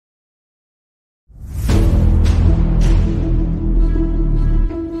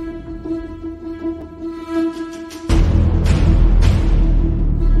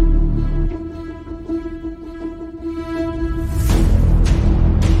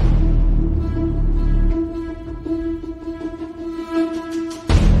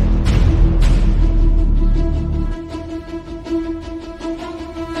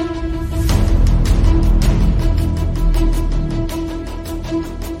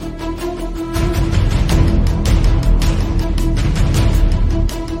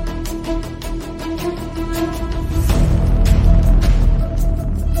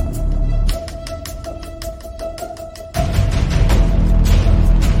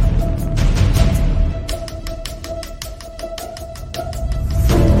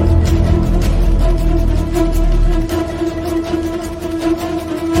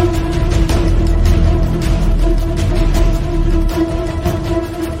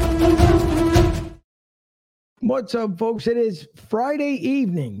What's up, folks? It is Friday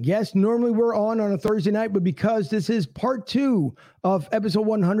evening. Yes, normally we're on a Thursday night, but because this is part 2 of episode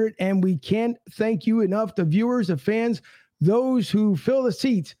 100, and we can't thank you enough, the viewers, the fans, those who fill the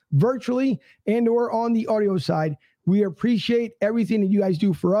seats virtually and or on the audio side. We appreciate everything that you guys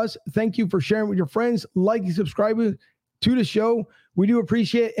do for us. Thank you for sharing with your friends, liking, subscribing to the show. We do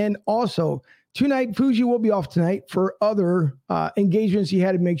appreciate it. And also, tonight, Fuji will be off tonight for other engagements he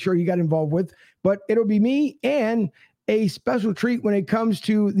had to make sure he got involved with. But it'll be me and a special treat when it comes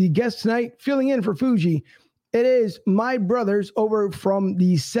to the guest tonight, filling in for Fuji. It is my brothers over from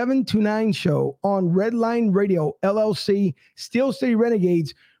the 7 to 9 show on Redline Radio, LLC, Steel City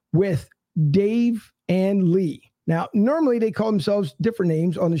Renegades with Dave and Lee. Now, normally they call themselves different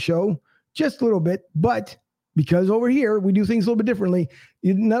names on the show, just a little bit, but because over here we do things a little bit differently,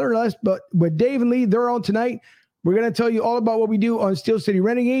 nonetheless, but with Dave and Lee, they're on tonight. We're going to tell you all about what we do on Steel City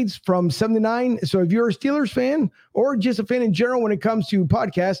Renegades from 7 to 9. So if you're a Steelers fan or just a fan in general when it comes to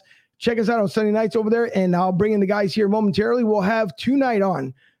podcasts, check us out on Sunday nights over there, and I'll bring in the guys here momentarily. We'll have tonight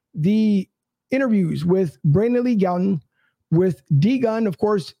on the interviews with Brandon Lee Gowton, with D-Gun, of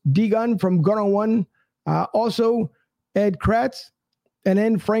course, D-Gun from Gun on One, also Ed Kratz, and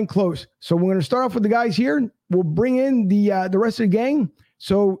then Frank Close. So we're going to start off with the guys here. We'll bring in the rest of the gang.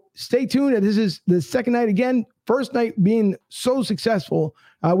 So stay tuned. This is the second night again. First night being so successful,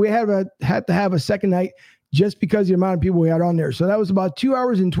 we had to have a second night just because of the amount of people we had on there. So that was about 2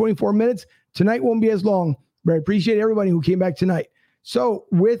 hours and 24 minutes. Tonight won't be as long, but I appreciate everybody who came back tonight. So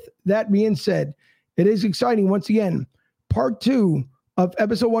with that being said, it is exciting. Once again, part 2 of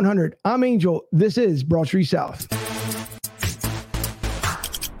episode 100. I'm Angel. This is Broad Street South.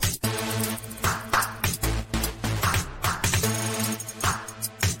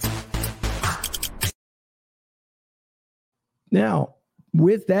 Now,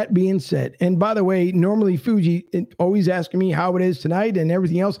 with that being said, and by the way, normally Fuji always asking me how it is tonight and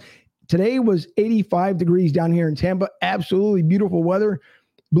everything else. Today was 85 degrees down here in Tampa. Absolutely beautiful weather.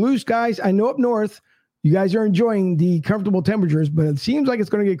 Blue skies. I know up north, you guys are enjoying the comfortable temperatures, but it seems like it's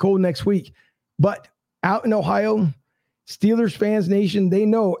going to get cold next week. But out in Ohio, Steelers fans nation, they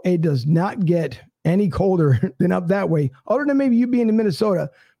know it does not get any colder than up that way, other than maybe you being in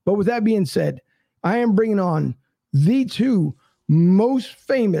Minnesota. But with that being said, I am bringing on the two most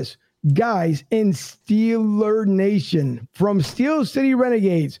famous guys in Steeler Nation. From Steel City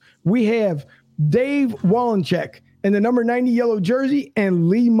Renegades, we have Dave Walenchek in the number 90 yellow jersey and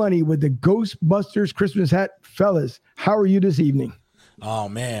Lee Money with the Ghostbusters Christmas hat. Fellas, how are you this evening? Oh,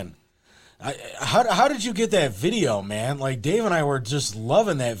 man. How did you get that video, man? Like, Dave and I were just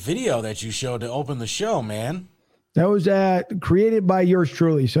loving that video that you showed to open the show, man. That was created by yours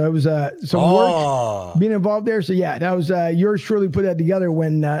truly. So it was some work being involved there. So yeah, that was yours truly put that together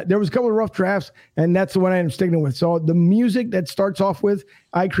when there was a couple of rough drafts, and that's the one I am sticking with. So the music that starts off with,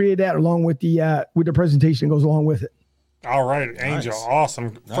 I created that along with the presentation that goes along with it. All right, Angel. Nice.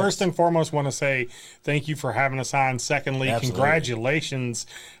 Awesome. Nice. First and foremost, want to say thank you for having us on. Secondly, Absolutely. Congratulations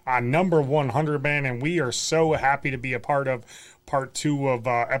on number 100, man. And we are so happy to be a part of part 2 of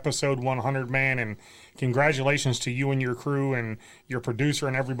episode 100, man. And congratulations to you and your crew and your producer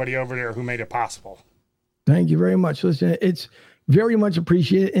and everybody over there who made it possible. Thank you very much. Listen, it's very much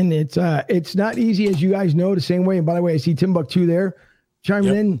appreciated, and it's not easy, as you guys know, the same way. And by the way, I see Timbuktu there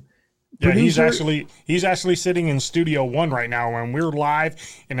chiming in. Yeah, Producer. he's actually sitting in Studio 1 right now, and we're live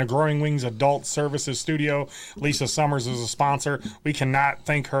in the Growing Wings Adult Services studio. Lisa Summers is a sponsor. We cannot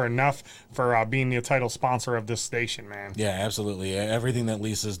thank her enough for being the title sponsor of this station, man. Yeah, absolutely. Everything that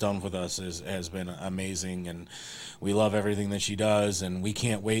Lisa's done with us has been amazing, and we love everything that she does, and we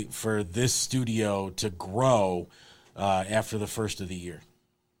can't wait for this studio to grow after the first of the year.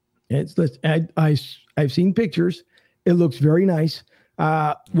 I've seen pictures. It looks very nice.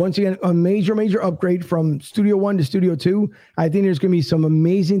 Once again, a major upgrade from Studio 1 to Studio 2. I think there's going to be some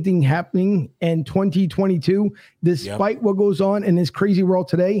amazing thing happening in 2022, despite what goes on in this crazy world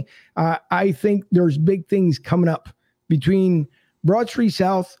today. I think there's big things coming up between Broad Street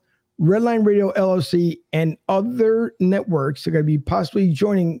South, Redline Radio LLC, and other networks that are going to be possibly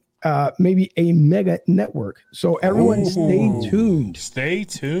joining maybe a mega network. So everyone stay tuned. Stay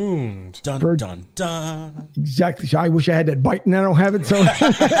tuned. Dun, dun, dun. Exactly. So I wish I had that bite and I don't have it. So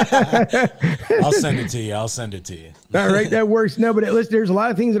I'll send it to you. All right. That works. No, but listen, there's a lot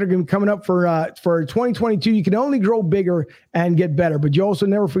of things that are going to be coming up for 2022. You can only grow bigger and get better, but you also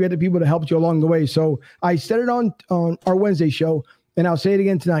never forget the people that helped you along the way. So I said it on our Wednesday show, and I'll say it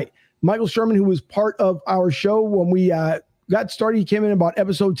again tonight. Michael Sherman, who was part of our show when we got started, he came in about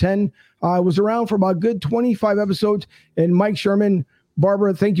episode 10. Was around for about good 25 episodes. And Mike Sherman,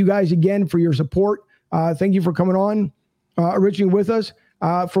 Barbara, thank you guys again for your support. Thank you for coming on originally with us.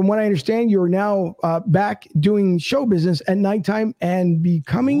 From what I understand, you're now back doing show business at nighttime and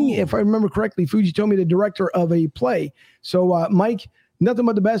becoming, if I remember correctly, Fuji told me, the director of a play. So, Mike, nothing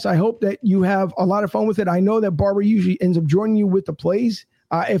but the best. I hope that you have a lot of fun with it. I know that Barbara usually ends up joining you with the plays,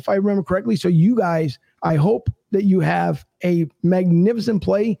 if I remember correctly. So you guys, I hope that you have a magnificent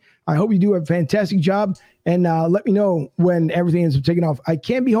play. I hope you do a fantastic job. And let me know when everything ends up taking off. I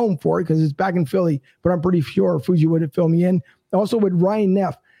can't be home for it because it's back in Philly, but I'm pretty sure Fuji would fill me in. Also with Ryan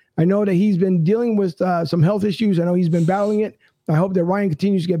Neff, I know that he's been dealing with some health issues. I know he's been battling it. I hope that Ryan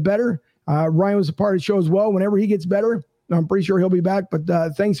continues to get better. Ryan was a part of the show as well. Whenever he gets better, I'm pretty sure he'll be back.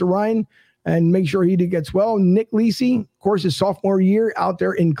 But thanks to Ryan, and make sure he gets well. Nick Lisi, of course, his sophomore year out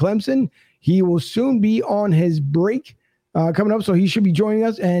there in Clemson. He will soon be on his break coming up, so he should be joining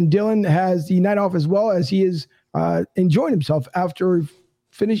us. And Dylan has the night off as well, as he is enjoying himself after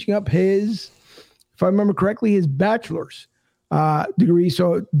finishing up his, if I remember correctly, his bachelor's degree.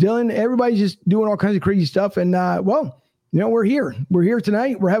 So Dylan, everybody's just doing all kinds of crazy stuff. And we're here. We're here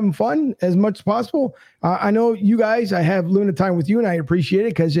tonight. We're having fun as much as possible. I know you guys, I have limited time with you, and I appreciate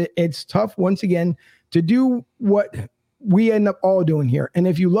it because it's tough, once again, to do what we end up all doing here. And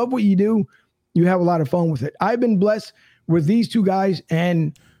if you love what you do, you have a lot of fun with it. I've been blessed with these two guys.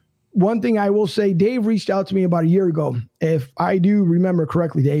 And one thing I will say, Dave reached out to me about a year ago, if I do remember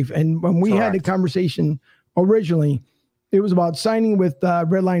correctly, Dave. And when we had the conversation originally, it was about signing with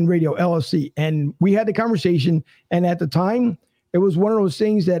Redline Radio LLC. And we had the conversation. And at the time, it was one of those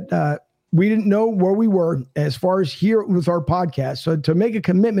things that we didn't know where we were as far as here with our podcast. So to make a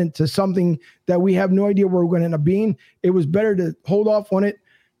commitment to something that we have no idea where we're going to end up being, it was better to hold off on it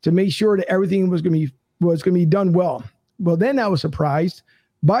to make sure that everything was going to be done well. Well, then I was surprised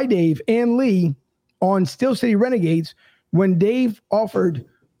by Dave and Lee on Steel City Renegades when Dave offered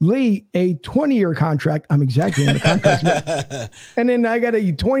Lee a 20-year contract. I'm exaggerating the contract. And then I got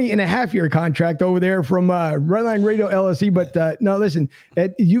a 20-and-a-half-year contract over there from Redline Radio LLC. But no, listen,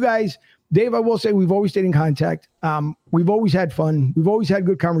 you guys, Dave, I will say we've always stayed in contact. We've always had fun. We've always had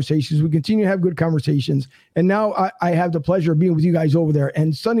good conversations. We continue to have good conversations. And now I have the pleasure of being with you guys over there.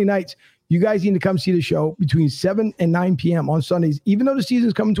 And Sunday nights, you guys need to come see the show between 7 and 9 p.m. on Sundays, even though the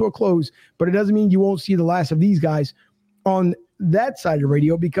season's coming to a close. But it doesn't mean you won't see the last of these guys on that side of the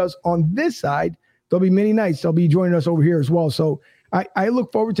radio, because on this side, there'll be many nights they'll be joining us over here as well. So I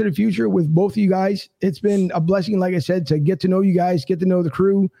look forward to the future with both of you guys. It's been a blessing, like I said, to get to know you guys, get to know the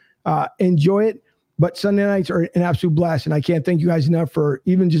crew, enjoy it. But Sunday nights are an absolute blast, and I can't thank you guys enough for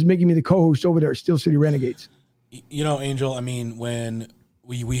even just making me the co-host over there at Steel City Renegades. You know, Angel, I mean, when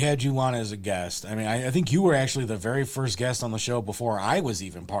we had you on as a guest, I mean, I think you were actually the very first guest on the show before I was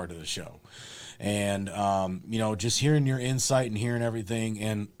even part of the show. And, just hearing your insight and hearing everything.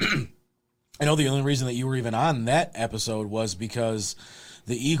 And I know the only reason that you were even on that episode was because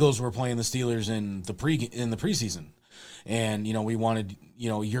the Eagles were playing the Steelers in the preseason. And, we wanted,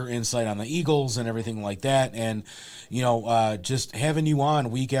 your insight on the Eagles and everything like that. And, just having you on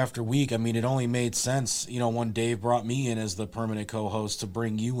week after week, I mean, it only made sense, when Dave brought me in as the permanent co-host to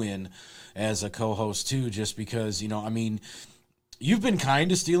bring you in as a co-host too, just because, you've been kind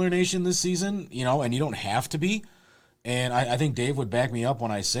to Steeler Nation this season, and you don't have to be. And I think Dave would back me up when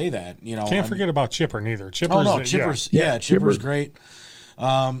I say that. Can't forget about Chipper neither. Chipper's Chipper's great.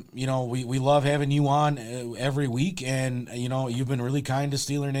 We love having you on every week, and you've been really kind to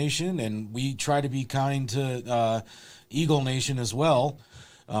Steeler Nation, and we try to be kind to Eagle Nation as well.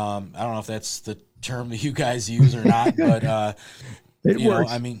 I don't know if that's the term that you guys use or not, but it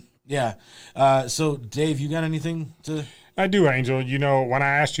works. So Dave, you got anything to? I do, Angel. When I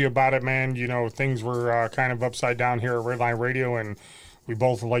asked you about it, man, things were kind of upside down here at Redline Radio, and we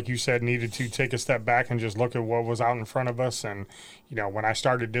both, like you said, needed to take a step back and just look at what was out in front of us. And, when I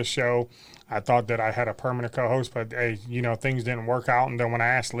started this show, I thought that I had a permanent co-host, but, hey, things didn't work out. And then when I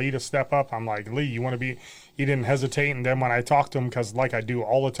asked Lee to step up, I'm like, Lee, you want to be – he didn't hesitate. And then when I talked to him, because like I do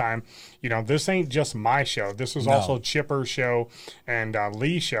all the time, this ain't just my show. This was also Chipper's show and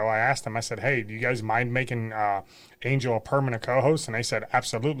Lee's show. I asked him, I said, hey, do you guys mind making Angel a permanent co-host? And they said,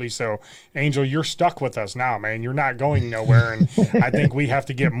 absolutely. So, Angel, you're stuck with us now, man. You're not going nowhere. And I think we have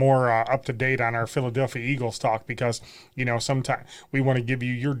to get more up to date on our Philadelphia Eagles talk, because, sometimes we want to give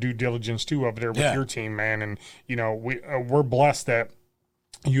you your due diligence too over there with your team, man. And, we're blessed that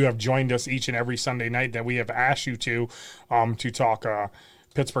you have joined us each and every Sunday night that we have asked you to talk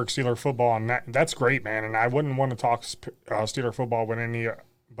Pittsburgh Steelers football. And that's great, man. And I wouldn't want to talk Steeler football with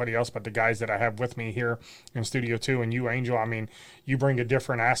else, but the guys that I have with me here in Studio 2 and you, Angel, I mean, you bring a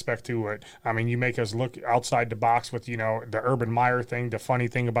different aspect to it. I mean, you make us look outside the box with, the Urban Meyer thing, the funny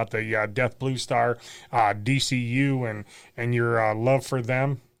thing about the Death Blue Star, DCU, and your love for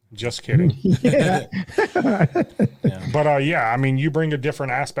them. Just kidding. Yeah. But, I mean, you bring a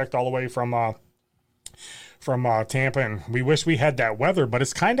different aspect all the way from Tampa, and we wish we had that weather, but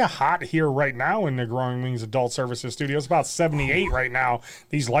it's kind of hot here right now in the Growing Wings Adult Services studio. It's about 78 right now.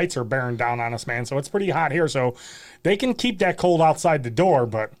 These lights are bearing down on us, man, so it's pretty hot here. So they can keep that cold outside the door,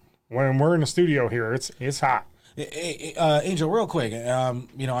 but when we're in the studio here, it's hot. Angel, real quick, I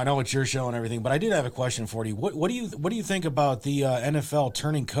know it's your show and everything, but I did have a question for you. What do you think about the NFL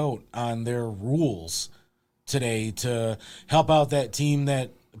turning coat on their rules today to help out that team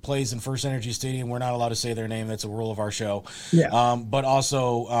that plays in First Energy Stadium? We're not allowed to say their name. That's a rule of our show. Yeah. But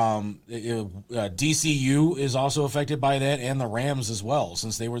also, DCU is also affected by that, and the Rams as well,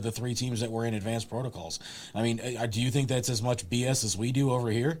 since they were the three teams that were in advanced protocols. I mean, do you think that's as much BS as we do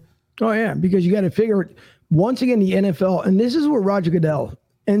over here? Oh, yeah, because you got to figure it. Once again, the NFL, and this is where Roger Goodell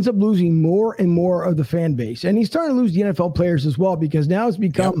ends up losing more and more of the fan base. And he's starting to lose the NFL players as well, because now it's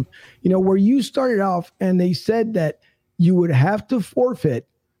become, where you started off and they said that you would have to forfeit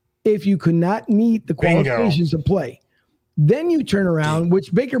if you could not meet the qualifications to play. Then you turn around,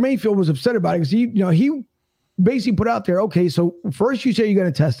 which Baker Mayfield was upset about it, because he basically put out there, okay, so first you say you're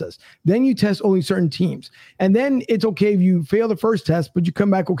going to test us, then you test only certain teams, and then it's okay if you fail the first test, but you come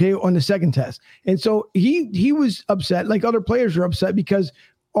back okay on the second test. And so he was upset, like other players are upset, because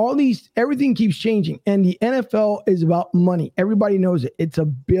everything keeps changing, and the NFL is about money. Everybody knows it. It's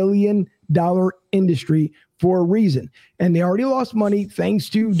 $1 billion industry for a reason. And they already lost money thanks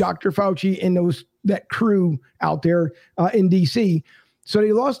to Dr. Fauci and that crew out there in DC. So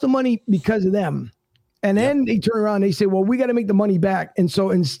they lost the money because of them. And then they turn around and they say, well, we got to make the money back. And so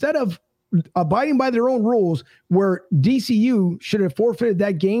instead of abiding by their own rules, where DCU should have forfeited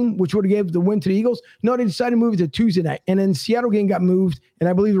that game, which would have gave the win to the Eagles, no, they decided to move it to Tuesday night. And then Seattle game got moved. And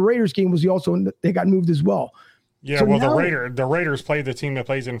I believe the Raiders game was they got moved as well. Yeah, so the Raiders play the team that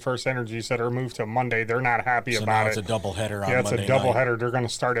plays in First Energy, so they're moved to Monday. They're not happy about it. It's a doubleheader on Monday. Yeah, it's a doubleheader. They're going to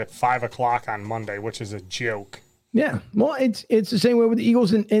start at 5 o'clock on Monday, which is a joke. Yeah, well, it's the same way with the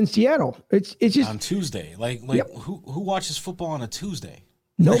Eagles in Seattle. It's just on Tuesday. Who watches football on a Tuesday?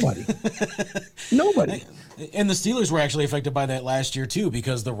 Nobody. Nobody. And the Steelers were actually affected by that last year too,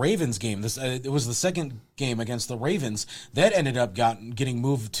 because the Ravens game, it was the second game against the Ravens that ended up getting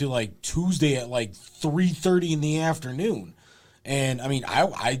moved to like Tuesday at like 3:30 in the afternoon. And I mean,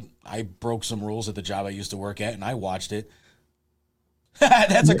 I broke some rules at the job I used to work at, and I watched it.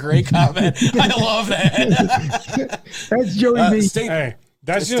 That's a great comment. I love that. That's Joey B. Stay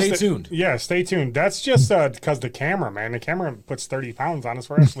tuned. Yeah, stay tuned. That's just because the camera, man. The camera puts 30 pounds on us.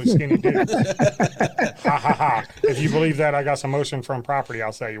 We're actually skinny dudes. Ha ha ha. If you believe that, I got some motion from property,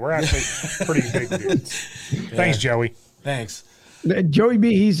 I'll say. We're actually pretty big dudes. Thanks, Joey. Thanks. Joey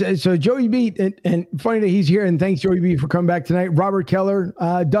B, Joey B, and funny that he's here, and thanks, Joey B, for coming back tonight. Robert Keller,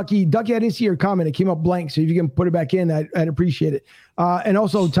 Ducky, I didn't see your comment. It came up blank, so if you can put it back in, I'd appreciate it. And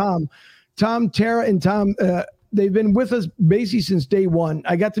also Tom, Tara, and Tom, they've been with us basically since day one.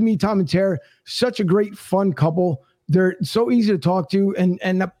 I got to meet Tom and Tara, such a great, fun couple. They're so easy to talk to, and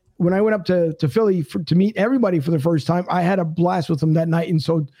when I went up to Philly to meet everybody for the first time, I had a blast with them that night. And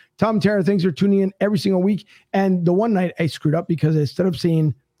so Tom and Tara, thanks for tuning in every single week. And the one night I screwed up because instead of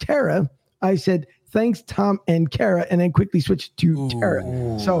saying Tara, I said, thanks, Tom and Kara, and then quickly switched to Tara.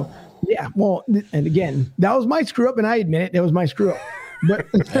 So, yeah, well, and again, that was my screw up, and I admit it. That was my screw up. But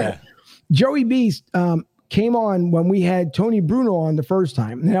Joey B came on when we had Tony Bruno on the first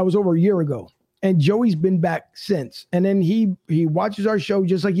time, and that was over a year ago. And Joey's been back since. And then he watches our show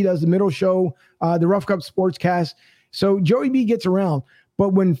just like he does the middle show, the Rough Cup Sportscast. So Joey B gets around.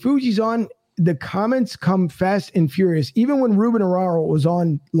 But when Fuji's on, the comments come fast and furious. Even when Ruben Araro was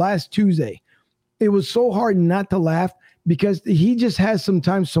on last Tuesday, it was so hard not to laugh because he just has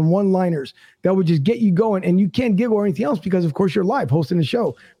sometimes some one-liners that would just get you going. And you can't giggle or anything else because, of course, you're live hosting the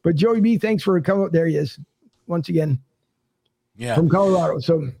show. But Joey B, thanks for coming up. There he is once again. Yeah. From Colorado.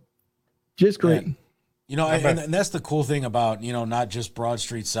 So just great. And that's the cool thing about, not just Broad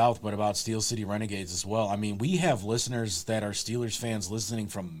Street South, but about Steel City Renegades as well. I mean, we have listeners that are Steelers fans listening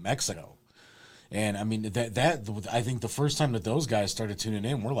from Mexico. And I mean, that I think the first time that those guys started tuning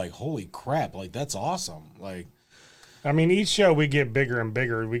in, we're like, holy crap, like that's awesome. Like, I mean, each show we get bigger and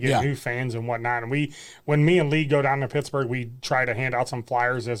bigger. We get new fans and whatnot. And when me and Lee go down to Pittsburgh, we try to hand out some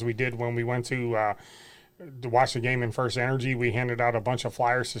flyers as we did when we went to to watch the game in First Energy. We handed out a bunch of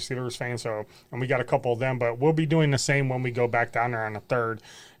flyers to Steelers fans, and we got a couple of them. But we'll be doing the same when we go back down there on the 3rd.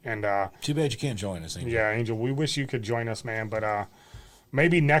 And too bad you can't join us, Angel. Yeah, Angel, we wish you could join us, man. But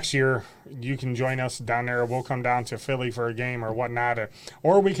maybe next year you can join us down there. We'll come down to Philly for a game or whatnot.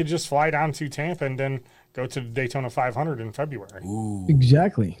 Or we could just fly down to Tampa and then go to the Daytona 500 in February. Ooh.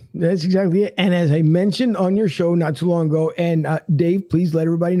 Exactly. That's exactly it. And as I mentioned on your show not too long ago, and Dave, please let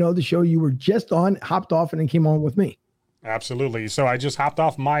everybody know the show you were just on, hopped off, and then came on with me. Absolutely. So I just hopped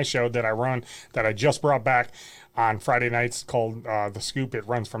off my show that I run, that I just brought back on Friday nights, called The Scoop. It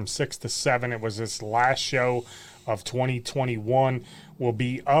runs from 6 to 7. It was this last show of 2021. We'll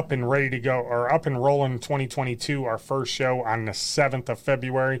be up and ready to go, or up and rolling in 2022, our first show on the 7th of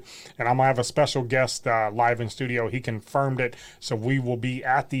February. And I'm going to have a special guest live in studio. He confirmed it. So we will be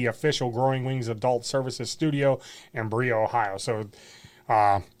at the official Growing Wings Adult Services studio in Brio, Ohio. So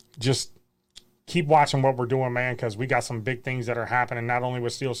just keep watching what we're doing, man, because we got some big things that are happening, not only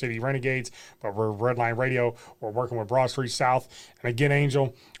with Steel City Renegades, but we're Redline Radio. We're working with Broad Street South. And again,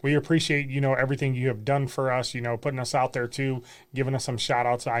 Angel, we appreciate, everything you have done for us, putting us out there too, giving us some shout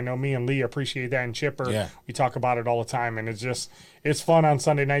outs. I know me and Lee appreciate that, and Chipper. Yeah. We talk about it all the time, and it's fun on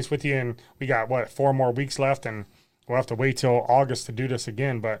Sunday nights with you. And we got 4 more weeks left, and we'll have to wait till August to do this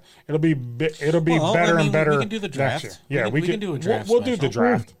again, but it'll be better and better. We can do the draft. Next year. Yeah, we can do a draft. We'll do the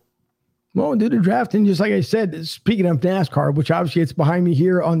draft. Well, we'll do the draft. And just like I said, speaking of NASCAR, which obviously it's behind me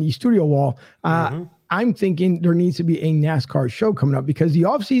here on the studio wall, I'm thinking there needs to be a NASCAR show coming up, because the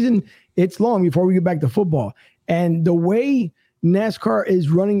offseason, it's long before we get back to football. And the way NASCAR is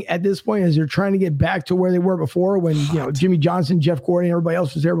running at this point is they're trying to get back to where they were before, when Jimmy Johnson, Jeff Gordon, and everybody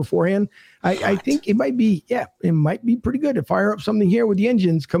else was there beforehand. I think it might be pretty good to fire up something here with the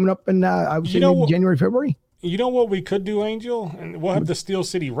engines coming up in I would say maybe January, February. You know what we could do, Angel? And we'll have the Steel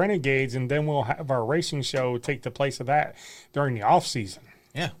City Renegades, and then we'll have our racing show take the place of that during the off season.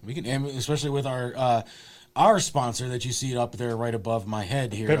 Yeah, we can, and especially with our sponsor that you see up there right above my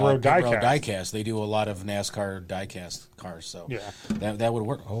head here, Pit Road Diecast. They do a lot of NASCAR diecast cars, so yeah, that would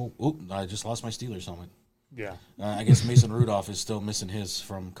work. I just lost my Steelers helmet. Yeah, I guess Mason Rudolph is still missing his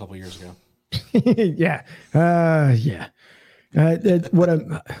from a couple years ago. Yeah.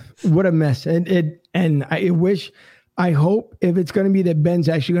 What a mess. And I hope if it's going to be that Ben's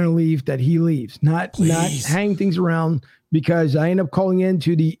actually going to leave, that he leaves, not hang things around, because I end up calling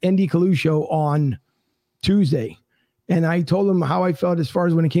into the Andy Kalu show on Tuesday. And I told him how I felt as far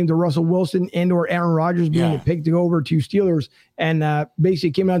as when it came to Russell Wilson and or Aaron Rodgers being picked to go over to Steelers, and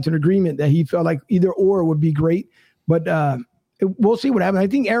basically came out to an agreement that he felt like either or would be great. But we'll see what happens. I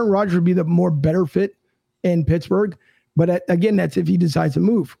think Aaron Rodgers would be the more better fit in Pittsburgh. But again, that's if he decides to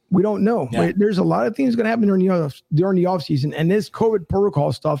move. We don't know. Yeah. But there's a lot of things going to happen during the offseason. And this COVID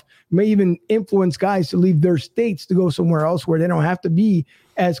protocol stuff may even influence guys to leave their states to go somewhere else where they don't have to be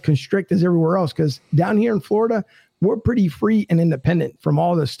as constrict as everywhere else. Because down here in Florida, we're pretty free and independent from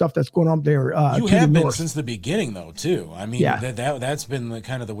all the stuff that's going on there. You have been since the beginning, though, too. I mean, that's been the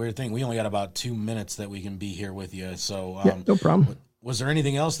kind of the weird thing. We only got about 2 minutes that we can be here with you. So no problem. Was there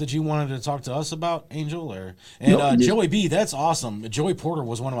anything else that you wanted to talk to us about, Angel? Joey B, that's awesome. Joey Porter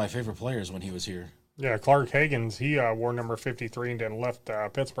was one of my favorite players when he was here. Yeah, Clark Haggans, he wore number 53 and then left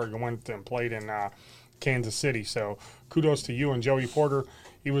Pittsburgh and went and played in Kansas City. So kudos to you and Joey Porter.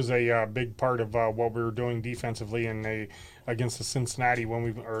 He was a big part of what we were doing defensively against the Cincinnati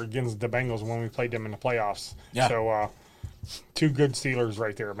against the Bengals when we played them in the playoffs. Yeah. So 2 good Steelers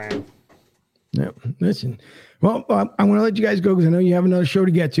right there, man. Yeah, listen. Well, I'm going to let you guys go because I know you have another show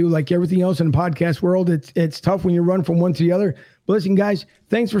to get to. Like everything else in the podcast world, it's tough when you run from one to the other. But listen, guys,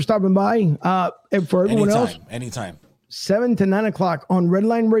 thanks for stopping by. And for everyone else, anytime. 7 to 9 o'clock on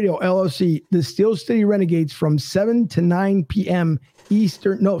Redline Radio LLC, the Steel City Renegades from 7 to 9 p.m.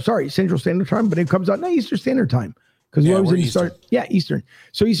 Central Standard Time, but it comes out Eastern Standard Time. Because we're Eastern. Eastern.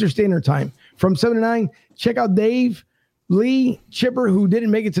 So Eastern Standard Time from 7 to 9. Check out Dave, Lee, Chipper, who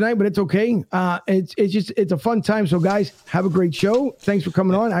didn't make it tonight, but it's okay. It's a fun time. So guys, have a great show. Thanks for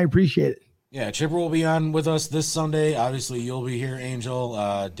coming on. I appreciate it. Yeah, Chipper will be on with us this Sunday. Obviously, you'll be here,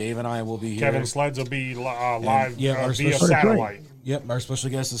 Angel. Dave and I will be here. Kevin Sleds will be live via satellite. Yep, our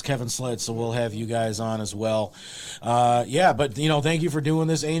special guest is Kevin Sled, so we'll have you guys on as well. But thank you for doing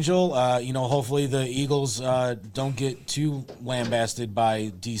this, Angel. Hopefully the Eagles don't get too lambasted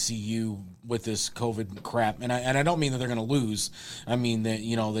by DCU with this COVID crap, and I don't mean that they're going to lose. I mean that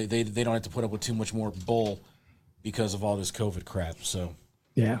they don't have to put up with too much more bull because of all this COVID crap. So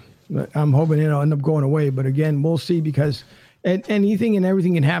yeah, I'm hoping it'll end up going away, but again, we'll see, because And anything and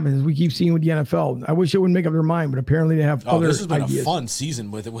everything can happen, as we keep seeing with the NFL. I wish they wouldn't make up their mind, but apparently they have other ideas. This has been a fun season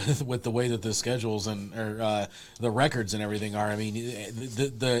with the way that the schedules and the records and everything are. I mean,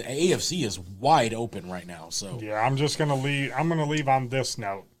 the AFC is wide open right now. So yeah, I'm just gonna leave. I'm gonna leave on this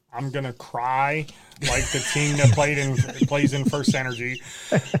note. I'm gonna cry like the team that plays in First Energy.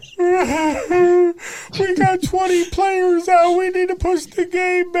 We got 20 players out. We need to push the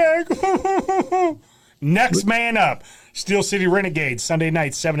game back. Next man up. Steel City Renegades, Sunday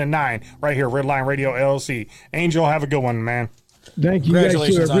night, 7 to 9, right here, Red Line Radio LLC. Angel, have a good one, man. Thank you.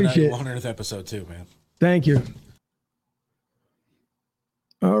 Congratulations on that 100th episode, too, man. Thank you.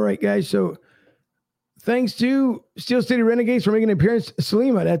 All right, guys. So thanks to Steel City Renegades for making an appearance.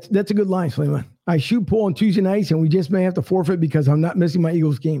 Salima, that's a good line, Salima. I shoot pool on Tuesday nights, and we just may have to forfeit because I'm not missing my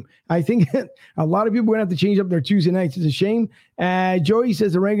Eagles game. I think a lot of people are going to have to change up their Tuesday nights. It's a shame. Joey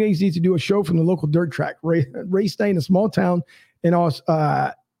says the Renegades need to do a show from the local dirt track. Race night in a small town in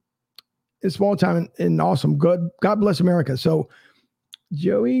awesome. Good. God bless America. So,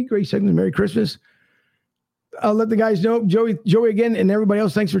 Joey, great segment. Merry Christmas. I'll let the guys know. Joey again, and everybody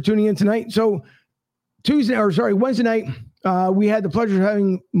else, thanks for tuning in tonight. So, Wednesday night, we had the pleasure of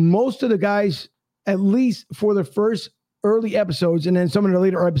having most of the guys, at least for the first early episodes, and then some of the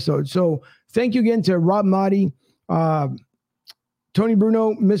later episodes. So thank you again to Rob Motti, Tony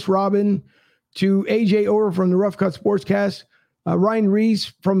Bruno, Miss Robin, to AJ over from the Rough Cut Sportscast, Ryan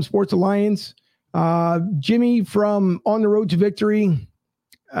Reese from Sports Alliance, Jimmy from On the Road to Victory,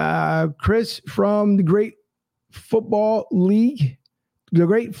 Chris from the Great Football League, the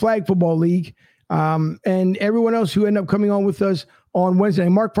Great Flag Football League, and everyone else who ended up coming on with us on Wednesday.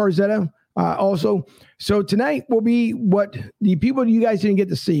 Mark Farzetta also. So tonight will be what the people you guys didn't get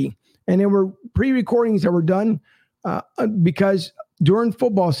to see. And there were pre-recordings that were done because during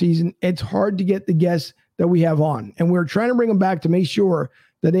football season, it's hard to get the guests that we have on. And we're trying to bring them back to make sure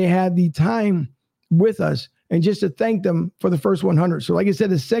that they had the time with us and just to thank them for the first 100. So like I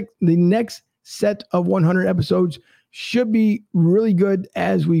said, the next set of 100 episodes should be really good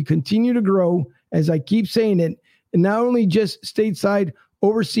as we continue to grow, as I keep saying it, and not only just stateside,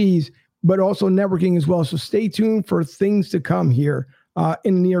 overseas, but also networking as well. So stay tuned for things to come here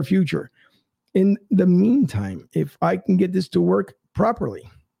in the near future. In the meantime, if I can get this to work properly,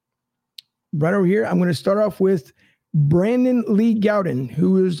 right over here, I'm going to start off with Brandon Lee Gowden,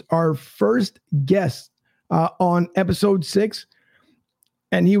 who is our first guest on episode 6.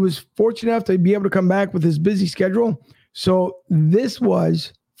 And he was fortunate enough to be able to come back with his busy schedule. So this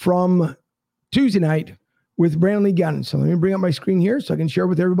was from Tuesday night with Brandon Lee Gowden. So let me bring up my screen here so I can share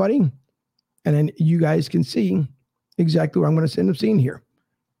with everybody. And then you guys can see exactly what I'm going to end up seeing here.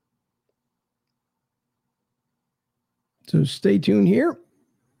 So stay tuned here.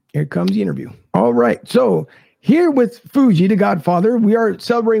 Here comes the interview. All right. So here with Fuji, the Godfather, we are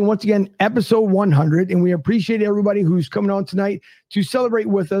celebrating once again episode 100, and we appreciate everybody who's coming on tonight to celebrate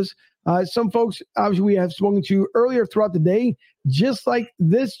with us. Some folks, obviously, we have spoken to earlier throughout the day, just like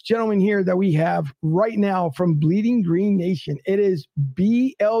this gentleman here that we have right now from Bleeding Green Nation. It is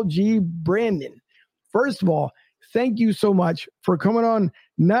BLG Brandon. First of all, thank you so much for coming on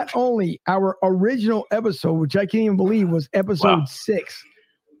not only our original episode, which I can't even believe was episode 6,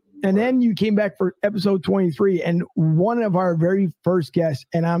 and then you came back for episode 23 and one of our very first guests.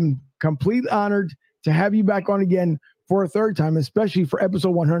 And I'm completely honored to have you back on again for a third time, especially for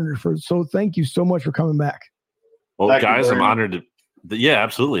episode 100. So thank you so much for coming back. Well, thank guys, I'm honored to. Yeah,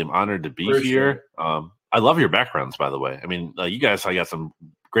 absolutely. I'm honored to be here. I love your backgrounds, by the way. I mean, you guys, I got some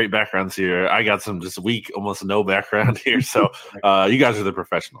great backgrounds here. I got some just weak, almost no background here. So you guys are the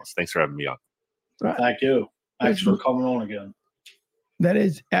professionals. Thanks for having me on. Thank you. Thanks for coming on again. That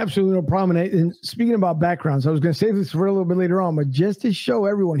is absolutely no problem. And speaking about backgrounds, I was going to save this for a little bit later on, but just to show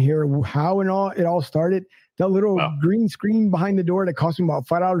everyone here how it all started, that little green screen behind the door that cost me about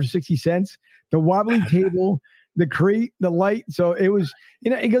 $5.60, the wobbly table, the crate, the light. So it was,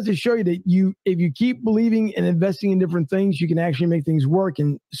 it goes to show you that if you keep believing and investing in different things, you can actually make things work.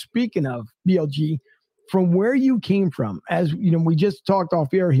 And speaking of BLG, from where you came from, as we just talked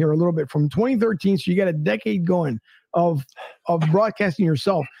off air here a little bit, from 2013, so you got a decade going of broadcasting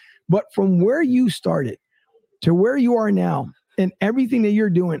yourself, but from where you started to where you are now and everything that you're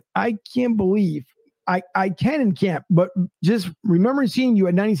doing, I can't believe I can and can't, but just remember seeing you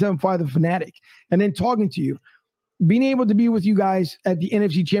at 97.5 The Fanatic and then talking to you, being able to be with you guys at the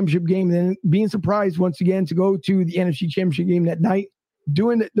NFC Championship game, and then being surprised once again to go to the NFC Championship game that night,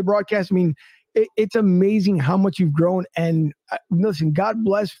 doing the broadcast. I mean, it's amazing how much you've grown, and listen, God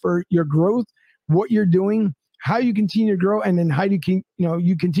bless for your growth, what you're doing, how you continue to grow, and then how you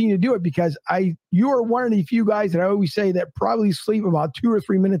continue to do it, because you are one of the few guys that I always say that probably sleep about 2 or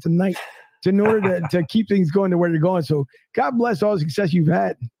 3 minutes a night in order to keep things going to where you're going. So God bless all the success you've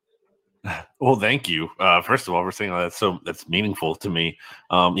had. Well, thank you. First of all, for saying that, that's meaningful to me.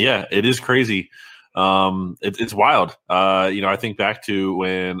 Yeah, it is crazy. It's wild. I think back to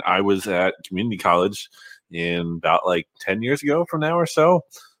when I was at community college in about like 10 years ago from now or so,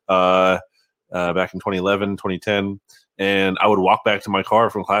 back in 2011, 2010. And I would walk back to my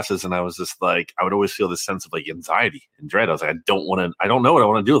car from classes, and I was just like, I would always feel this sense of like anxiety and dread. I was like, I don't know what I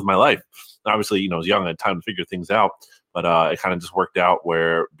want to do with my life. Obviously, I was young, I had time to figure things out, but it kind of just worked out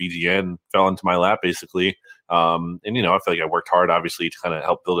where BGN fell into my lap, basically. And, I feel like I worked hard, obviously, to kind of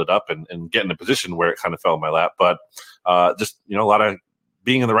help build it up and get in a position where it kind of fell in my lap. But just, a lot of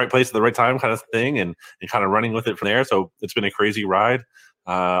being in the right place at the right time kind of thing, and kind of running with it from there. So it's been a crazy ride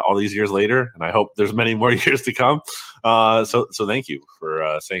all these years later, and I hope there's many more years to come. So thank you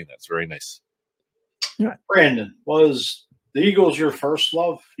for saying that. It's very nice. Yeah. Brandon, was the Eagles your first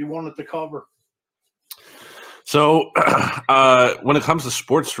love you wanted to cover? So when it comes to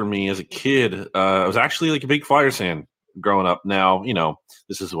sports for me as a kid, I was actually like a big Flyers fan growing up. Now,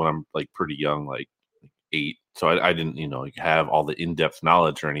 this is when I'm like pretty young, like 8. So I didn't, have all the in-depth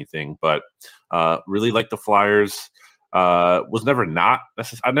knowledge or anything, but really like the Flyers. Was never not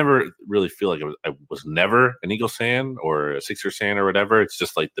necessarily. I never really feel like I was never an Eagles fan or a Sixers fan or whatever. It's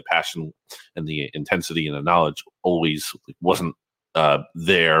just like the passion and the intensity and the knowledge always wasn't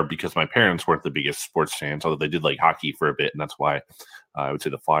there, because my parents weren't the biggest sports fans, although they did like hockey for a bit, and that's why I would say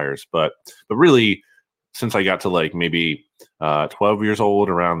the Flyers. But really, since I got to like maybe 12 years old,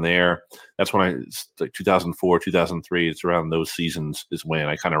 around there, that's when like 2004, 2003, it's around those seasons is when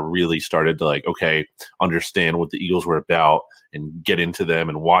I kind of really started to like, okay, understand what the Eagles were about and get into them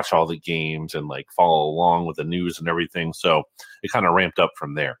and watch all the games and like follow along with the news and everything. So it kind of ramped up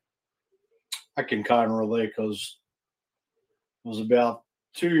from there. I can kind of relate, because I was about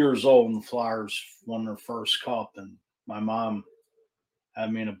 2 years old and the Flyers won their first cup, and my mom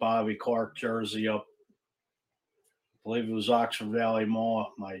had me in a Bobby Clark jersey up, I believe it was Oxford Valley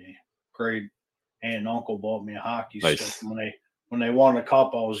Mall. My great aunt and uncle bought me a hockey stick. When they won the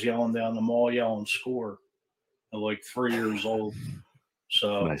cup, I was yelling down the mall, yelling "score" at like 3 years old.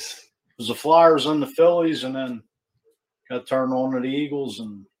 So nice. It was the Flyers and the Phillies, and then got turned on to the Eagles.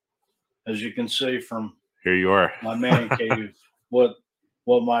 And as you can see from here you are, my man cave, what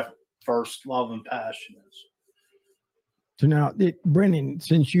my first love and passion is. So now, Brendan,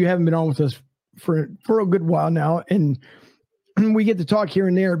 since you haven't been on with us for a good while now, and we get to talk here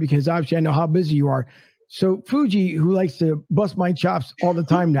and there because obviously I know how busy you are. So Fuji, who likes to bust my chops all the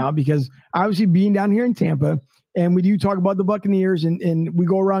time now, because obviously being down here in Tampa, and we do talk about the Buccaneers, and we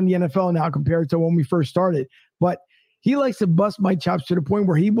go around the NFL now compared to when we first started, but he likes to bust my chops to the point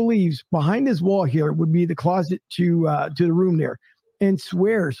where he believes behind his wall here would be the closet to the room there, and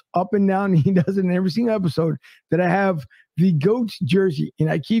swears up and down, he does it in every single episode, that I have the GOAT's jersey. And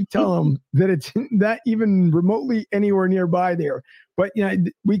I keep telling him that it's not even remotely anywhere nearby there. But,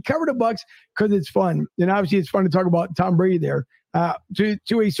 we cover the Bucs because it's fun. And obviously it's fun to talk about Tom Brady there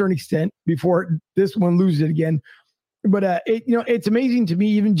to a certain extent before this one loses it again. But, it's amazing to me,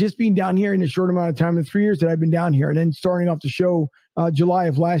 even just being down here in a short amount of time, the 3 years that I've been down here, and then starting off the show July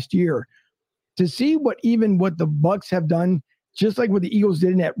of last year, to see what the Bucs have done, just like what the Eagles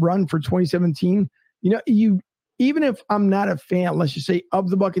did in that run for 2017. Even if I'm not a fan, let's just say, of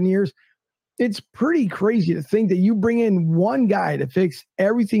the Buccaneers, it's pretty crazy to think that you bring in one guy to fix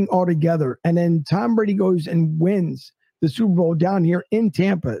everything altogether, and then Tom Brady goes and wins the Super Bowl down here in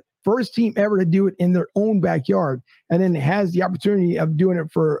Tampa. First team ever to do it in their own backyard, and then has the opportunity of doing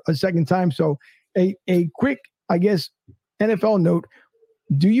it for a second time. So a quick, I guess, NFL note.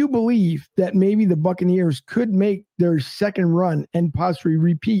 Do you believe that maybe the Buccaneers could make their second run and possibly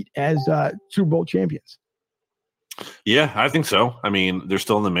repeat as Super Bowl champions? Yeah, I think so. I mean, they're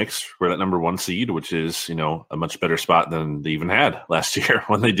still in the mix for that number 1 seed, which is, a much better spot than they even had last year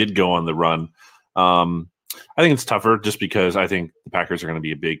when they did go on the run. I think it's tougher just because I think the Packers are going to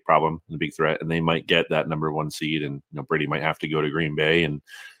be a big problem and a big threat, and they might get that number 1 seed, and Brady might have to go to Green Bay, and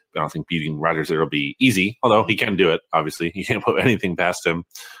I don't think beating Rodgers there will be easy, although he can do it. Obviously, you can't put anything past him.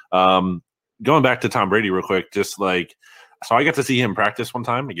 Going back to Tom Brady real quick, so I got to see him practice one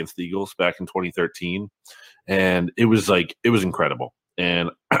time against the Eagles back in 2013, and it was incredible. And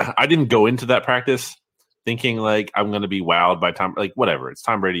I didn't go into that practice thinking like I'm going to be wowed by Tom, like whatever. It's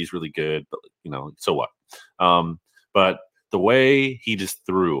Tom Brady, he's really good, but so what? But the way he just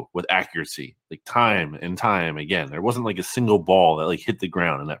threw with accuracy, like time and time again. There wasn't like a single ball that like hit the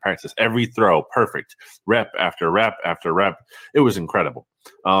ground in that practice. Every throw, perfect, rep after rep after rep. It was incredible.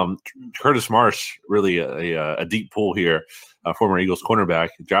 Curtis Marsh, really a deep pull here, former Eagles cornerback,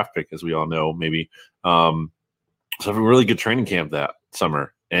 draft pick, as we all know, maybe. So a really good training camp that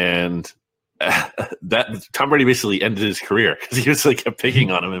summer, and that Tom Brady basically ended his career because he was like picking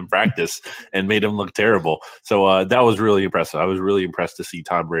on him in practice and made him look terrible. So that was really impressive. I was really impressed to see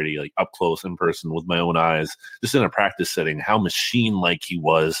Tom Brady like up close in person with my own eyes, just in a practice setting, how machine-like he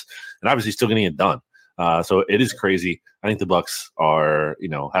was, and obviously still getting it done. So it is crazy. I think the Bucs are,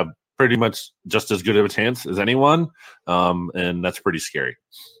 have pretty much just as good of a chance as anyone, and that's pretty scary.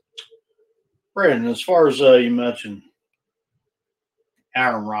 Brandon, as far as you mentioned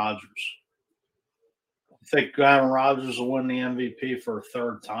Aaron Rodgers, I think Aaron Rodgers will win the MVP for a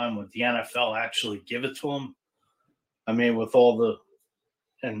third time. Would the NFL actually give it to him? I mean, with all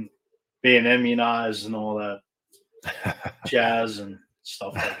and being immunized and all that jazz and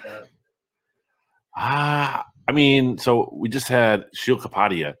stuff like that. I mean, so we just had Sheil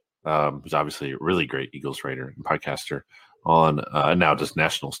Kapadia, who's obviously a really great Eagles writer and podcaster on now just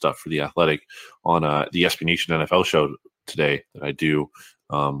national stuff for The Athletic on the SB Nation NFL show today that I do.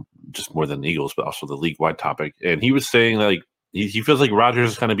 Just more than the Eagles, but also the league-wide topic. And he was saying that, like, he feels like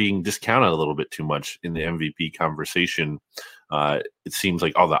Rodgers is kind of being discounted a little bit too much in the MVP conversation. It seems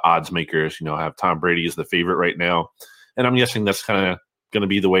like all the odds makers, have Tom Brady as the favorite right now. And I'm guessing that's kind of going to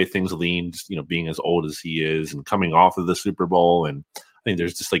be the way things lean, just, being as old as he is and coming off of the Super Bowl. And I think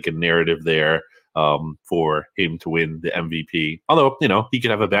there's just like a narrative there for him to win the MVP. Although, he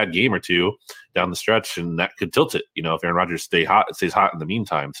could have a bad game or two down the stretch and that could tilt it, if Aaron Rodgers stays hot in the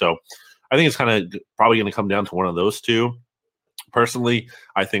meantime. So I think it's kind of probably going to come down to one of those two. Personally,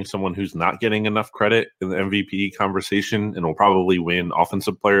 I think someone who's not getting enough credit in the MVP conversation and will probably win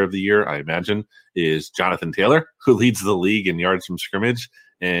Offensive Player of the Year, I imagine, is Jonathan Taylor, who leads the league in yards from scrimmage.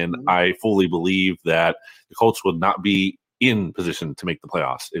 And I fully believe that the Colts would not be in position to make the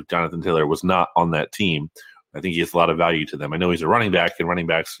playoffs if Jonathan Taylor was not on that team. I think he has a lot of value to them. I know he's a running back, and running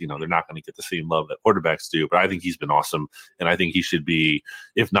backs, they're not going to get the same love that quarterbacks do, but I think he's been awesome. And I think he should be,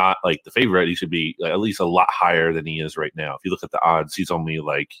 if not like the favorite, he should be at least a lot higher than he is right now. If you look at the odds, he's only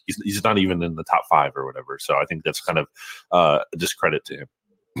like, he's not even in the top 5 or whatever. So I think that's kind of a discredit to him.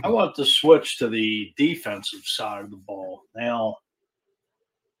 I want to switch to the defensive side of the ball. Now,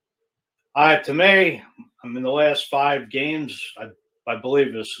 to me, in the last 5 games, I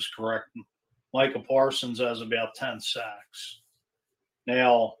believe this is correct, Micah Parsons has about 10 sacks.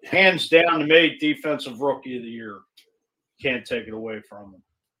 Now, hands down to me, Defensive Rookie of the Year. Can't take it away from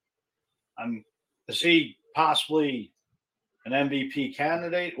him. Is he possibly an MVP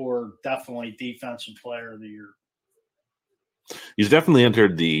candidate or definitely Defensive Player of the Year? He's definitely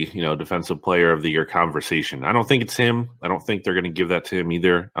entered the, Defensive Player of the Year conversation. I don't think it's him. I don't think they're going to give that to him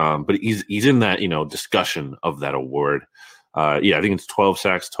either. But he's in that, discussion of that award. I think it's 12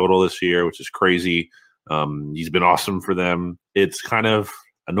 sacks total this year, which is crazy. He's been awesome for them. It's kind of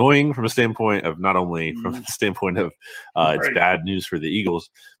annoying from a standpoint of not only from the standpoint of it's bad news for the Eagles,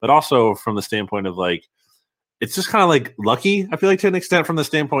 but also from the standpoint of like, it's just kind of like lucky, I feel like, to an extent, from the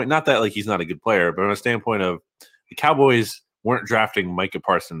standpoint, not that like he's not a good player, but from a standpoint of the Cowboys weren't drafting Micah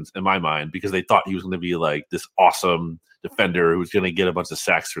Parsons in my mind because they thought he was going to be like this awesome defender who was going to get a bunch of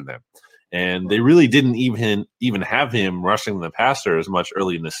sacks for them. And they really didn't even have him rushing the passer as much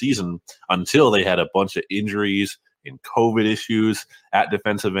early in the season until they had a bunch of injuries and COVID issues at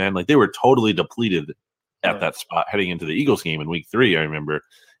defensive end. Like, they were totally depleted at that spot heading into the Eagles game in week 3, I remember.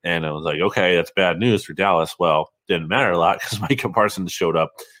 And I was like, okay, that's bad news for Dallas. Well, didn't matter a lot because Micah Parsons showed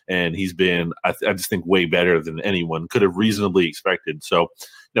up, and he's been, I just think, way better than anyone could have reasonably expected. So,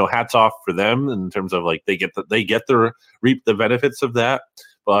 hats off for them in terms of like they get to reap the benefits of that.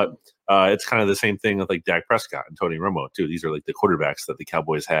 But it's kind of the same thing with like Dak Prescott and Tony Romo too. These are like the quarterbacks that the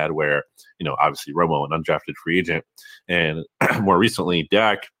Cowboys had where, obviously Romo, an undrafted free agent, and more recently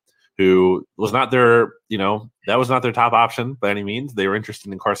Dak, who was not their, that was not their top option by any means. They were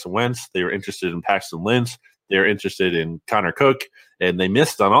interested in Carson Wentz. They were interested in Paxton Lynch. They were interested in Connor Cook, and they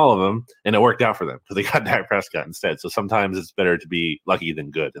missed on all of them, and it worked out for them because they got Dak Prescott instead. So sometimes it's better to be lucky than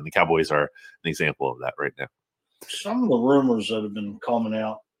good, and the Cowboys are an example of that right now. Some of the rumors that have been coming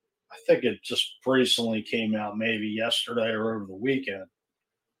out, I think it just recently came out maybe yesterday or over the weekend.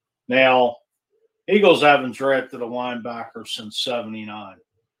 Now, Eagles haven't drafted a linebacker since 79,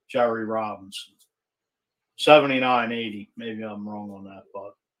 Jerry Robinson. 79, 80. Maybe I'm wrong on that,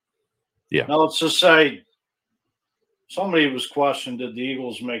 but yeah. Now let's just say somebody was questioned, did the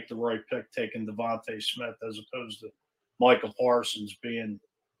Eagles make the right pick taking Devontae Smith as opposed to Michael Parsons being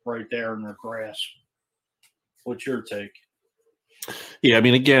right there in their grasp. What's your take? Yeah, I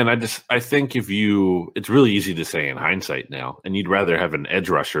mean, again, I think it's really easy to say in hindsight now, and you'd rather have an edge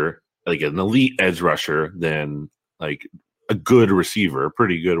rusher, like an elite edge rusher, than like a good receiver, a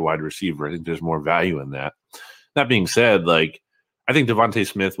pretty good wide receiver. I think there's more value in that. That being said, like, I think Devontae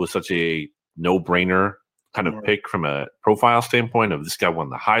Smith was such a no-brainer kind of pick from a profile standpoint of this guy won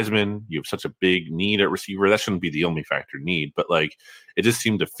the Heisman. You have such a big need at receiver. That shouldn't be the only factor need, but like, it just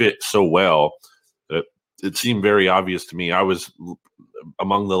seemed to fit so well that it seemed very obvious to me. I was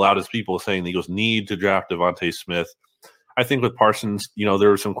among the loudest people saying the Eagles need to draft Devontae Smith. I think with Parsons, there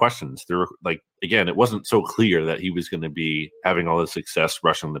were some questions. There were, like, again, it wasn't so clear that he was going to be having all the success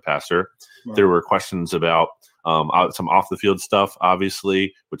rushing the passer. Right. There were questions about some off the field stuff,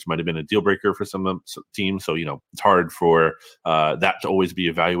 obviously, which might have been a deal breaker for some teams. So, it's hard for that to always be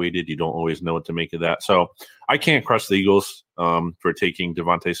evaluated. You don't always know what to make of that. So I can't crush the Eagles for taking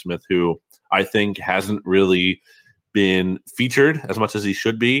Devontae Smith, who I think hasn't really been featured as much as he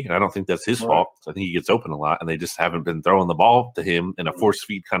should be. And I don't think that's his fault. I think he gets open a lot, and they just haven't been throwing the ball to him in a force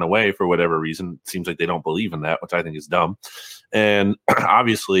feed kind of way for whatever reason. It seems like they don't believe in that, which I think is dumb. And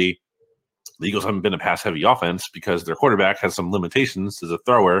obviously, the Eagles haven't been a pass-heavy offense because their quarterback has some limitations as a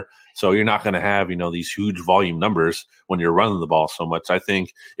thrower. So you're not going to have, these huge volume numbers when you're running the ball so much. I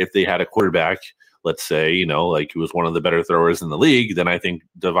think if they had a quarterback, let's say, like he was one of the better throwers in the league, then I think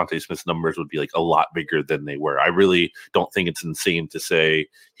Devontae Smith's numbers would be like a lot bigger than they were. I really don't think it's insane to say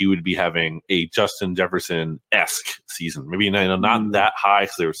he would be having a Justin Jefferson-esque season. Maybe not that high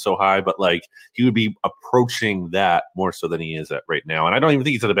because they were so high, but like he would be approaching that more so than he is at right now. And I don't even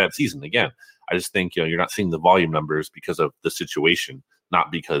think he's had a bad season. Again, I just think, you're not seeing the volume numbers because of the situation,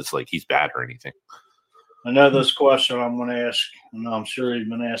 not because like he's bad or anything. I know this question I'm going to ask, and I'm sure you've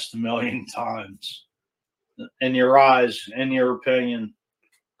been asked a million times. In your eyes, in your opinion,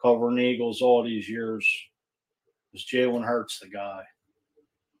 covering the Eagles all these years, is Jalen Hurts the guy?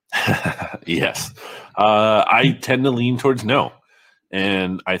 Yes. I tend to lean towards no.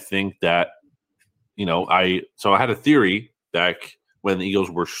 And I think that, I had a theory back when the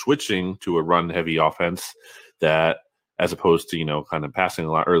Eagles were switching to a run-heavy offense that, as opposed to, kind of passing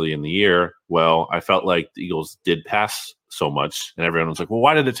a lot early in the year. Well, I felt like the Eagles did pass so much, and everyone was like, well,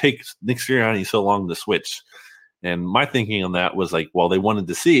 why did it take Nick Sirianni so long to switch? And my thinking on that was like, well, they wanted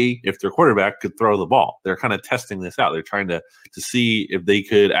to see if their quarterback could throw the ball. They're kind of testing this out. They're trying to see if they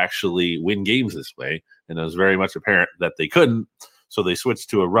could actually win games this way. And it was very much apparent that they couldn't. So they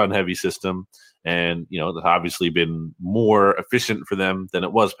switched to a run-heavy system, and, it's obviously been more efficient for them than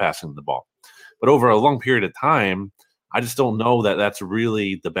it was passing the ball. But over a long period of time, I just don't know that that's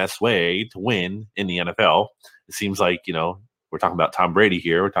really the best way to win in the NFL. It seems like, we're talking about Tom Brady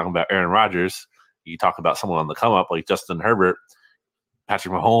here. We're talking about Aaron Rodgers. You talk about someone on the come up like Justin Herbert,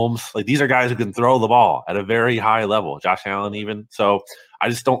 Patrick Mahomes. Like, these are guys who can throw the ball at a very high level, Josh Allen even. So I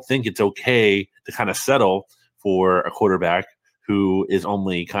just don't think it's okay to kind of settle for a quarterback who is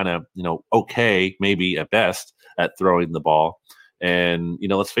only kind of, okay, maybe at best, at throwing the ball. And,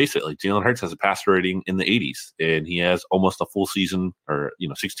 let's face it, like Jalen Hurts has a passer rating in the 80s, and he has almost a full season or,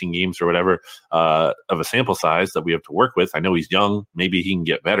 16 games or whatever of a sample size that we have to work with. I know he's young. Maybe he can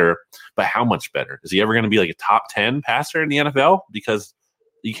get better, but how much better? Is he ever going to be like a top 10 passer in the NFL? Because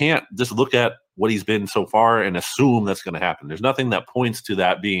you can't just look at what he's been so far and assume that's going to happen. There's nothing that points to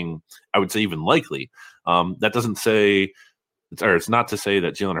that being, I would say, even likely. That doesn't say... It's not to say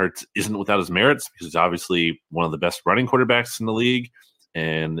that Jalen Hurts isn't without his merits, because he's obviously one of the best running quarterbacks in the league.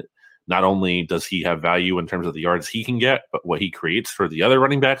 And not only does he have value in terms of the yards he can get, but what he creates for the other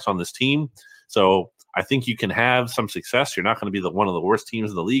running backs on this team. So I think you can have some success. You're not going to be one of the worst teams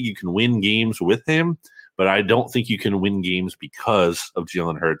in the league. You can win games with him, but I don't think you can win games because of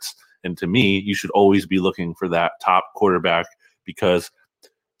Jalen Hurts. And to me, you should always be looking for that top quarterback, because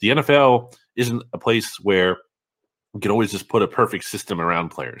the NFL isn't a place where you can always just put a perfect system around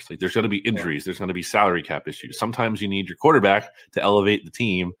players. Like, there's going to be injuries. There's going to be salary cap issues. Sometimes you need your quarterback to elevate the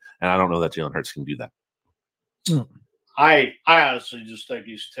team, and I don't know that Jalen Hurts can do that. I honestly just think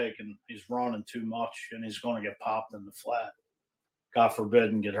he's running too much, and he's going to get popped in the flat. God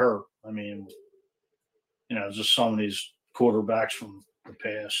forbid and get hurt. I mean, just some of these quarterbacks from the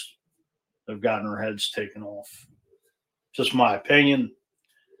past have gotten their heads taken off. Just my opinion.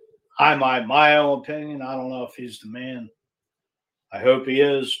 My own opinion, I don't know if he's the man. I hope he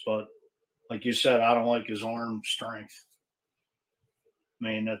is, but like you said, I don't like his arm strength. I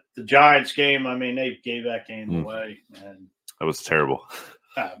mean, at the Giants game, they gave that game away. And that was terrible.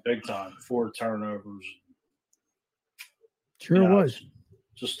 Big time. 4 turnovers. Sure was.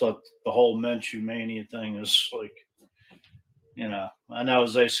 Just the whole Minshew mania thing is like, I know,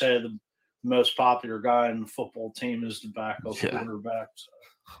 as they say, the most popular guy in the football team is the backup Yeah. quarterback. So.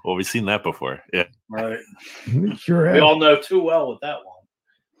 Well, we've seen that before. Yeah. Right. Sure. We all know too well with that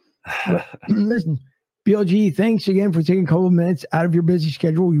one. Listen, BLG, thanks again for taking a couple of minutes out of your busy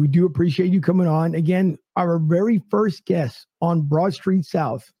schedule. We do appreciate you coming on. Again, our very first guest on Broad Street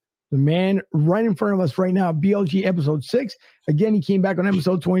South, the man right in front of us right now, BLG episode 6. Again, he came back on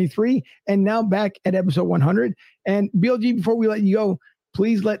episode 23 and now back at episode 100. And BLG, before we let you go,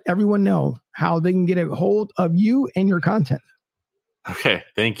 please let everyone know how they can get a hold of you and your content. Okay.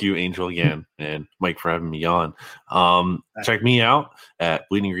 Thank you, Angel, again, and Mike for having me on. Check me out at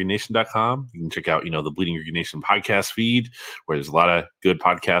bleedinggreennation.com. You can check out, the Bleeding Green Nation podcast feed, where there's a lot of good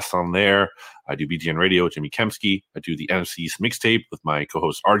podcasts on there. I do BGN Radio with Jimmy Kempski. I do the NFC East mixtape with my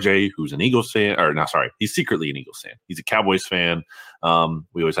co-host RJ, who's an Eagles fan, he's secretly an Eagles fan. He's a Cowboys fan.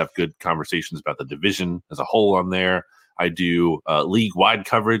 We always have good conversations about the division as a whole on there. I do league-wide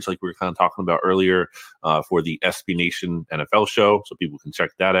coverage, like we were kind of talking about earlier, for the SB Nation NFL show, so people can check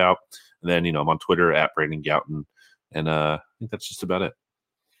that out. And then, I'm on Twitter at Brandon Gouton, and I think that's just about it.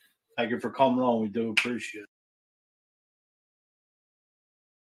 Thank you for coming on. We do appreciate it.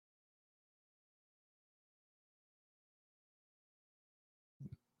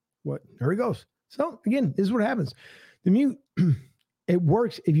 There he goes. So, again, this is what happens. The mute, it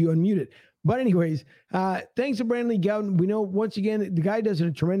works if you unmute it. But anyways, thanks to Brandon Lee Gouton. We know, once again, the guy does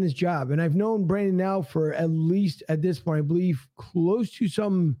a tremendous job. And I've known Brandon now for at least, at this point, I believe, close to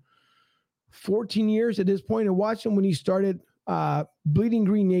some 14 years at this point. I watched him when he started Bleeding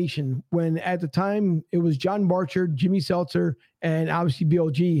Green Nation, when at the time it was John Barcher, Jimmy Seltzer, and obviously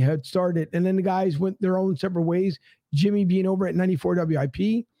BLG had started. And then the guys went their own separate ways, Jimmy being over at 94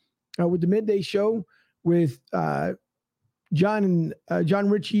 WIP with the midday show with John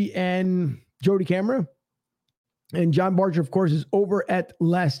Ritchie and Jody Camera. And John Barger, of course, is over at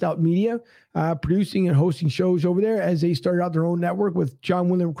Last Out Media, producing and hosting shows over there as they started out their own network with John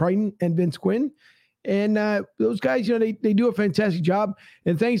William Crichton and Vince Quinn. And those guys, they do a fantastic job.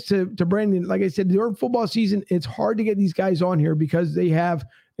 And thanks to Brandon, like I said, during football season, it's hard to get these guys on here because they have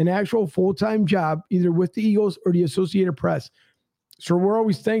an actual full-time job, either with the Eagles or the Associated Press. So we're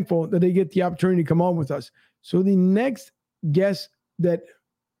always thankful that they get the opportunity to come on with us. So the next guest that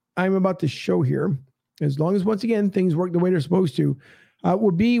I'm about to show here, as long as, once again, things work the way they're supposed to,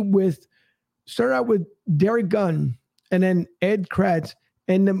 would be start out with Derek Gunn and then Ed Kratz,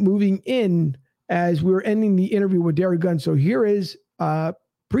 and then moving in as we were ending the interview with Derek Gunn. So here is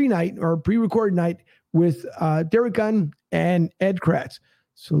pre-night or pre-recorded night with Derek Gunn and Ed Kratz.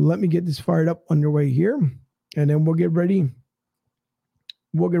 So let me get this fired up underway here, and then we'll get ready.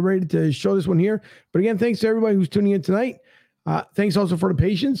 We'll get ready to show this one here. But again, thanks to everybody who's tuning in tonight. Thanks also for the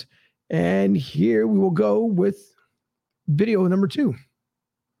patience. And here we will go with video number 2.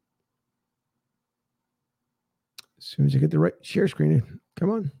 As soon as I get the right share screen,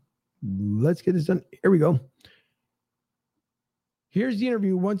 come on. Let's get this done. Here we go. Here's the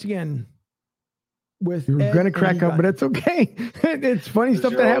interview once again with You're going to crack up, but it's okay. It's funny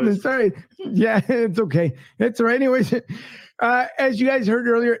stuff that happens. Sorry. Yeah, it's okay. It's all right. Anyways, as you guys heard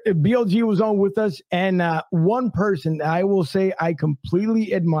earlier, BLG was on with us, and one person that I will say I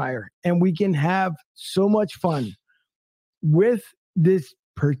completely admire, and we can have so much fun with this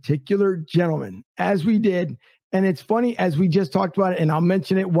particular gentleman as we did. And it's funny, as we just talked about it, and I'll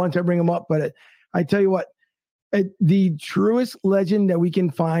mention it once I bring him up, but I tell you what, the truest legend that we can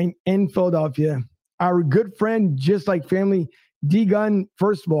find in Philadelphia, our good friend, just like family, D Gunn.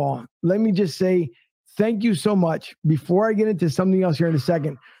 First of all, let me just say thank you so much, before I get into something else here in a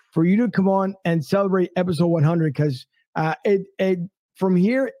second, for you to come on and celebrate episode 100, because it from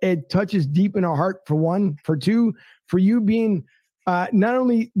here, it touches deep in our heart, for one. For two, for you being not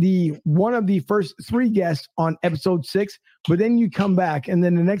only the one of the first 3 guests on episode 6, but then you come back. And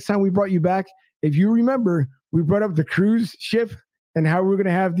then the next time we brought you back, if you remember, we brought up the cruise ship and how we're going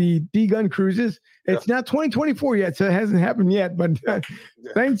to have the D-Gun cruises. It's not 2024 yet, so it hasn't happened yet. But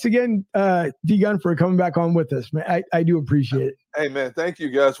thanks again, D-Gun, for coming back on with us, man. I do appreciate it. Hey, man, thank you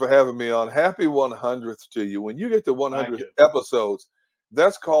guys for having me on. Happy 100th to you. When you get to 100 episodes,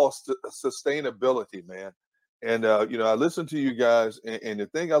 that's called sustainability, man. And, I listen to you guys, and the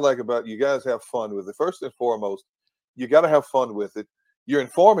thing I like about you guys, have fun with it. First and foremost, you got to have fun with it. You're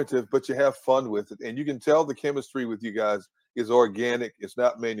informative, but you have fun with it. And you can tell the chemistry with you guys is organic. It's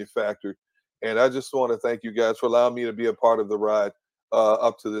not manufactured. And I just want to thank you guys for allowing me to be a part of the ride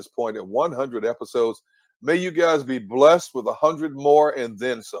up to this point at 100 episodes. May you guys be blessed with 100 more and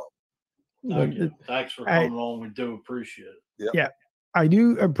then some. Thank you. Thanks for coming on. We do appreciate it. Yeah. I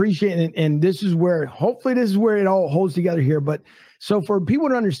do appreciate it. And this is where, hopefully this is where it all holds together here. But so for people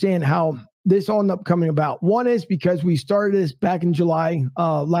to understand how this all ended up coming about, one is because we started this back in July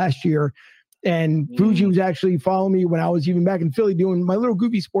last year. And Fuji was actually following me when I was even back in Philly doing my little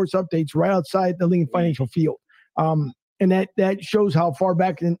goofy sports updates right outside the Lincoln Financial Field. And that shows how far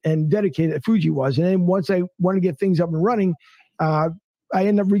back and dedicated Fuji was. And then once I wanted to get things up and running, I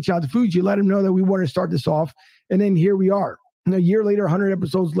ended up reaching out to Fuji, let him know that we wanted to start this off. And then here we are. And a year later, 100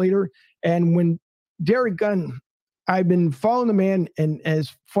 episodes later. And when Derek Gunn, I've been following the man, and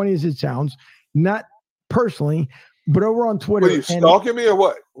as funny as it sounds, not personally, but over on Twitter. Were you stalking me or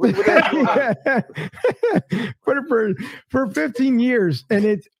what? for 15 years.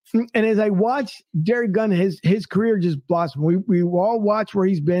 And as I watch Derek Gunn, his career just blossom. We all watch where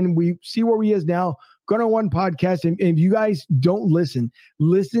he's been. We see where he is now. Gun on One podcast. And if you guys don't listen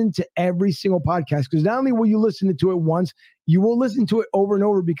to every single podcast, because not only will you listen to it once, you will listen to it over and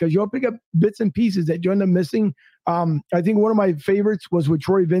over, because you'll pick up bits and pieces that you end up missing. I think one of my favorites was with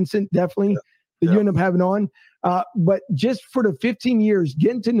Troy Vincent, definitely, that you end up having on. But just for the 15 years,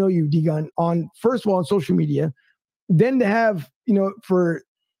 getting to know you, D-Gun, on, first of all, on social media, then to have, to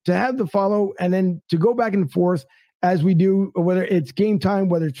have the follow, and then to go back and forth as we do, whether it's game time,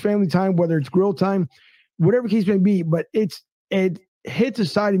 whether it's family time, whether it's grill time, whatever case may be. But it hits a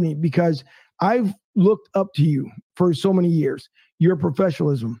side of me because I've looked up to you for so many years. Your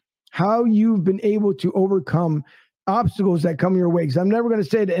professionalism, how you've been able to overcome obstacles that come your way. Because I'm never going to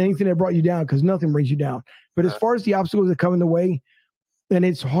say that anything that brought you down, because nothing brings you down. But as far as the obstacles that come in the way, and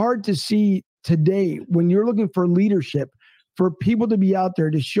it's hard to see today when you're looking for leadership, for people to be out there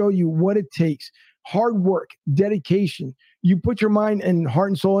to show you what it takes, hard work, dedication. You put your mind and heart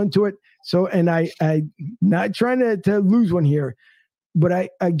and soul into it. So, and I not trying to lose one here, but I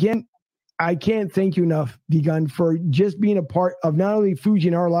can't thank you enough, D-Gun, for just being a part of not only Fuji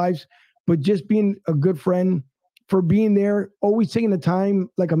in our lives, but just being a good friend, for being there, always taking the time,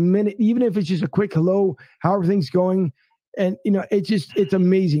 like a minute, even if it's just a quick hello, how everything's going. And, it's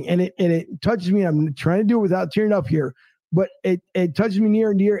amazing. And it touches me. I'm trying to do it without tearing up here, but it touches me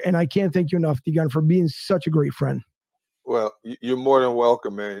near and dear. And I can't thank you enough, D-Gun, for being such a great friend. Well, you're more than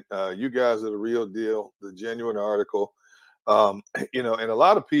welcome, man. You guys are the real deal, the genuine article. And a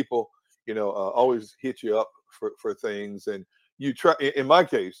lot of people, always hit you up for things. And you try, in my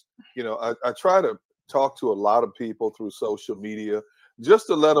case, I try to talk to a lot of people through social media just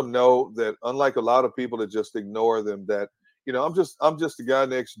to let them know that, unlike a lot of people that just ignore them, that, I'm just a guy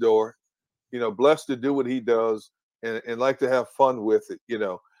next door, blessed to do what he does and like to have fun with it.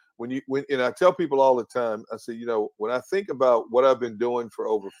 And I tell people all the time, I say, when I think about what I've been doing for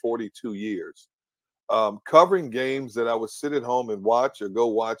over 42 years, covering games that I would sit at home and watch or go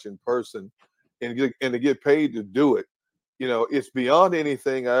watch in person and to get paid to do it, it's beyond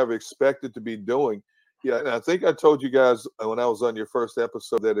anything I ever expected to be doing. Yeah, and I think I told you guys when I was on your first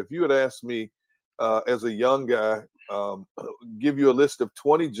episode that if you had asked me as a young guy, give you a list of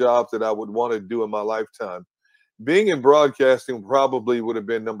 20 jobs that I would want to do in my lifetime, being in broadcasting probably would have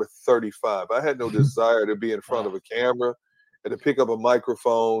been number 35. I had no desire to be in front of a camera and to pick up a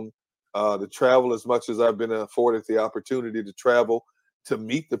microphone, to travel as much as I've been afforded the opportunity to travel, to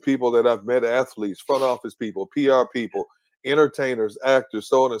meet the people that I've met, athletes, front office people, PR people, entertainers, actors,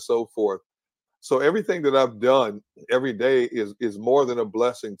 so on and so forth. So everything that I've done every day is more than a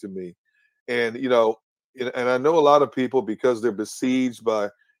blessing to me. And, and I know a lot of people, because they're besieged by,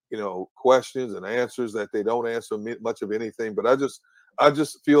 questions and answers, that they don't answer much of anything. But I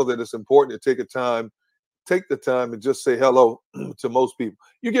just feel that it's important to take the time and just say hello to most people.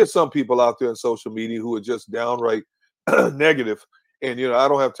 You get some people out there on social media who are just downright negative. And, I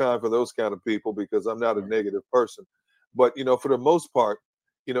don't have time for those kind of people because I'm not a negative person. But, for the most part,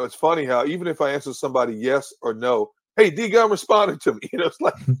 it's funny how even if I answer somebody yes or no, hey, D-Gun responded to me. It's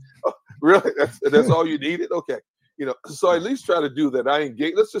like, oh, really? That's all you needed? Okay. So I at least try to do that. I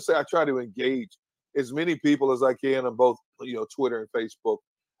engage. Let's just say I try to engage as many people as I can on both, Twitter and Facebook.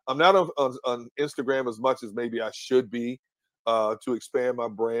 I'm not on Instagram as much as maybe I should be to expand my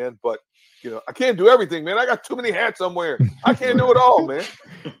brand. But, I can't do everything, man. I got too many hats I'm wearing. I can't do it all, man.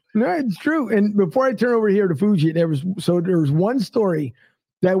 No, it's true. And before I turn over here to Fuji, there was one story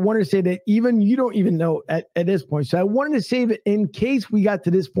that I wanted to say that even you don't even know at this point. So I wanted to save it in case we got to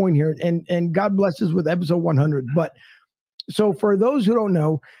this point here, and God bless us with episode 100. But so for those who don't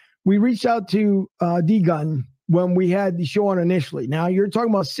know, we reached out to D-Gun when we had the show on initially. Now you're talking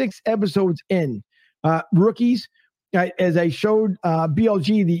about 6 episodes in, rookies. As I showed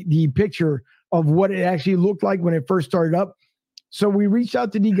BLG the picture of what it actually looked like when it first started up. So we reached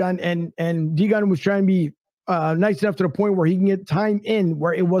out to D-Gun, and D-Gun was trying to be nice enough to the point where he can get time in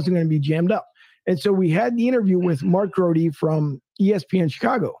where it wasn't going to be jammed up. And so we had the interview with Mark Grody from ESPN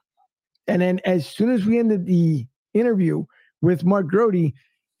Chicago. And then as soon as we ended the interview with Mark Grody,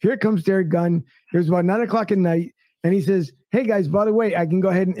 here comes Derek Gunn. It was about 9 o'clock at night. And he says, hey, guys, by the way, I can go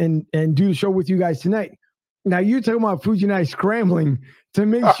ahead and do the show with you guys tonight. Now, you're talking about Fuji and I scrambling to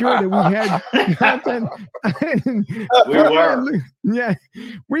make sure that we had content. We were. Yeah.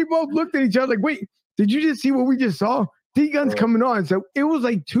 We both looked at each other like, wait, did you just see what we just saw? D-Gun's coming on. So it was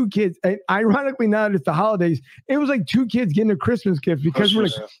like two kids. And ironically, now that it's the holidays, it was like two kids getting a Christmas gift because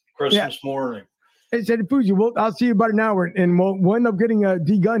Christmas morning. I said, Fuji, well, I'll see you about an hour, and we'll end up getting a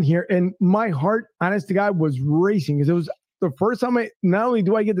D-Gun here. And my heart, honest to God, was racing because it was the first time not only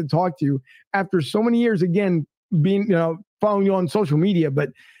do I get to talk to you after so many years, again, being, following you on social media, but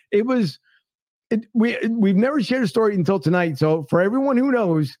we've never shared a story until tonight. So for everyone who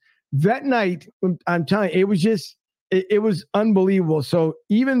knows, that night, I'm telling you, it was just, it was unbelievable. So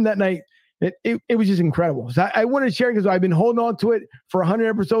even that night, it was just incredible. So I want to share it because I've been holding on to it for 100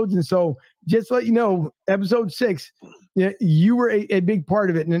 episodes. And so just to let you know, episode 6, you were a big part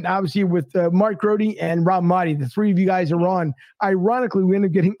of it. And then obviously with Mark Grody and Rob Maaddi, the three of you guys are on. Ironically, we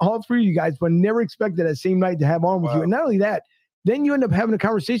ended up getting all three of you guys, but never expected that same night to have on with you. And not only that, then you end up having a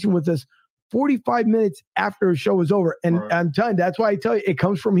conversation with us 45 minutes after the show was over. And I'm telling you, that's why I tell you, it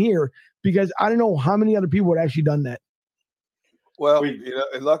comes from here because I don't know how many other people had actually done that. Well,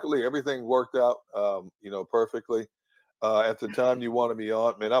 and luckily everything worked out, perfectly. At the time you wanted me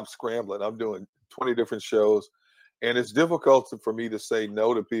on, man, I'm scrambling. I'm doing 20 different shows, and it's difficult for me to say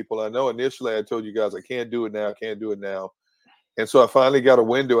no to people. I know initially I told you guys I can't do it now, and so I finally got a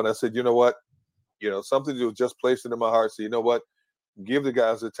window, and I said, you know what, something was just placed into my heart. So you know what, give the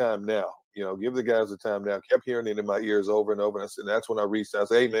guys the time now. Give the guys the time now. I kept hearing it in my ears over and over, and I said, that's when I reached out. I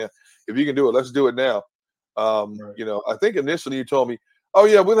said, hey man, if you can do it, let's do it now. I think initially you told me, oh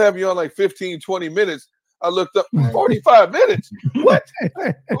yeah, we'll have you on like 15, 20 minutes. I looked up 45 minutes. What?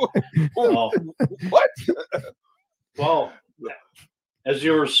 What? Well, as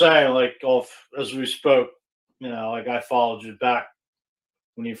you were saying, as we spoke, I followed you back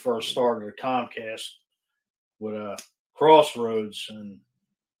when you first started at Comcast with Crossroads, and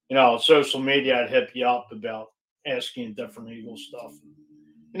social media, I'd hit you up about asking different Eagles stuff.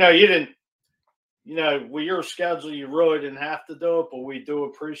 You didn't. With your schedule, you really didn't have to do it, but we do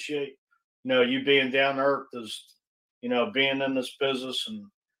appreciate, you being down to earth as, being in this business. And,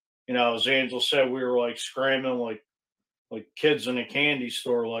 as Angel said, we were like screaming like kids in a candy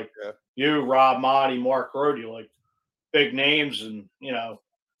store, you, Rob Maaddi, Mark Grody, like big names. And,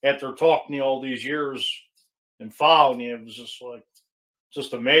 after talking to you all these years and following you, it was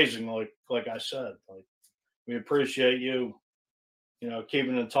just amazing. Like I said, we appreciate you,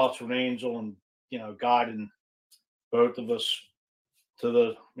 keeping in touch with Angel and, guiding both of us to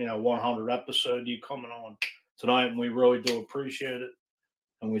the 100 episode, you coming on tonight, and we really do appreciate it,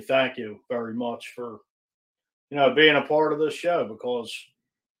 and we thank you very much for being a part of this show, because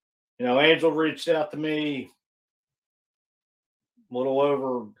Angel reached out to me a little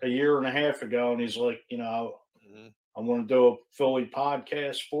over a year and a half ago, and he's like, I want to do a Philly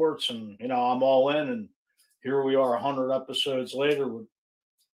podcast sports, and I'm all in, and here we are 100 episodes later with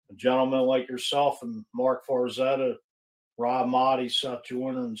a gentleman like yourself and Mark Farzetta, Rob Maaddi, Seth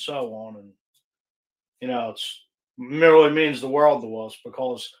Joyner, and so on. And, it really means the world to us,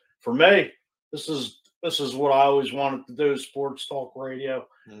 because for me, this is what I always wanted to do, sports talk radio.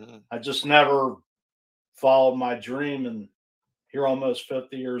 Mm-hmm. I just never followed my dream, and here almost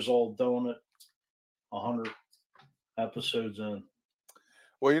 50 years old doing it, 100 episodes in.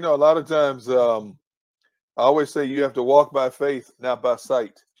 Well, a lot of times I always say you have to walk by faith, not by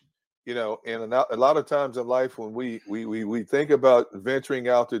sight. And a lot of times in life when we think about venturing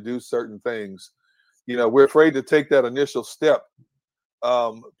out to do certain things, we're afraid to take that initial step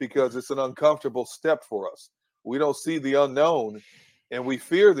because it's an uncomfortable step for us. We don't see the unknown, and we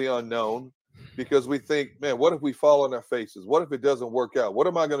fear the unknown because we think, man, what if we fall on our faces? What if it doesn't work out? What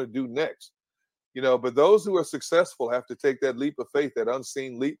am I going to do next? But those who are successful have to take that leap of faith, that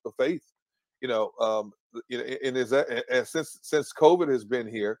unseen leap of faith. And since COVID has been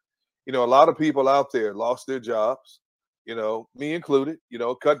here, a lot of people out there lost their jobs, me included, due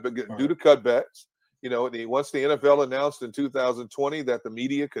to cutbacks. Once the NFL announced in 2020 that the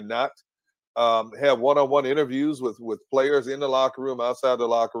media could not have one-on-one interviews with players in the locker room, outside the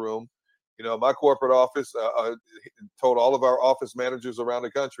locker room, my corporate office told all of our office managers around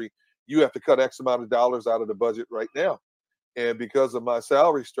the country, you have to cut X amount of dollars out of the budget right now. And because of my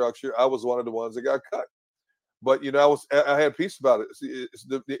salary structure, I was one of the ones that got cut. But I had peace about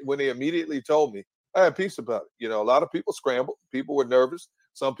it. When they immediately told me, I had peace about it. A lot of people scrambled. People were nervous.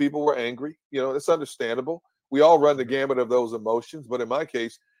 Some people were angry. It's understandable. We all run the gamut of those emotions. But in my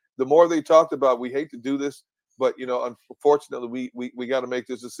case, the more they talked about, we hate to do this, but unfortunately, we got to make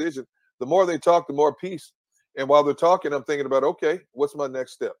this decision. The more they talk, the more peace. And while they're talking, I'm thinking about, okay, what's my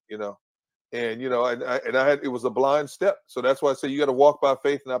next step? And I had, it was a blind step. So that's why I say you got to walk by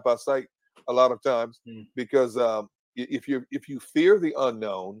faith, not by sight a lot of times, because if you fear the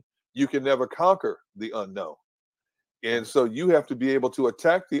unknown, you can never conquer the unknown. And so you have to be able to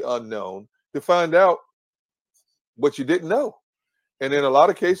attack the unknown to find out what you didn't know. And in a lot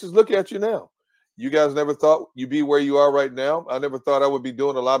of cases, look at you now. You guys never thought you'd be where you are right now. I never thought I would be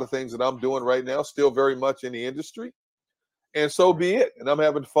doing a lot of things that I'm doing right now, still very much in the industry. And so be it. And I'm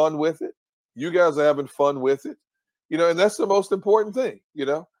having fun with it. You guys are having fun with it. And that's the most important thing.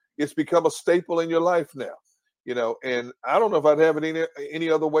 It's become a staple in your life now. And I don't know if I'd have it any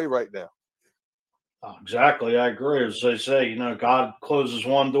other way right now. Oh, exactly. I agree. As they say, God closes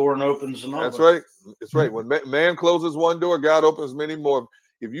one door and opens another. That's right. That's right. When man closes one door, God opens many more.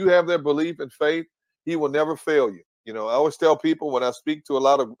 If you have that belief and faith, he will never fail you. I always tell people when I speak to a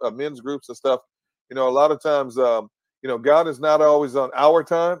lot of men's groups and stuff, a lot of times, God is not always on our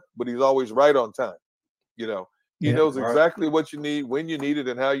time, but he's always right on time. He knows exactly what you need, when you need it,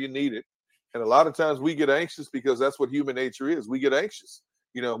 and how you need it. And a lot of times we get anxious because that's what human nature is. We get anxious.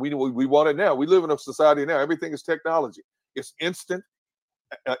 We want it now. We live in a society now. Everything is technology. It's instant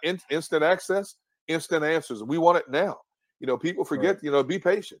access, instant answers. We want it now. People forget, be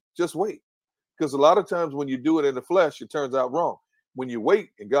patient. Just wait. Because a lot of times when you do it in the flesh, it turns out wrong. When you wait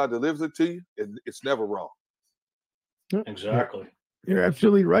and God delivers it to you, it's never wrong. Exactly. You're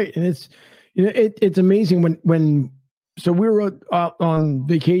absolutely right. And it's, it's amazing so we were on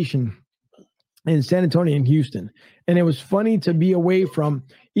vacation in San Antonio and Houston. And it was funny to be away from,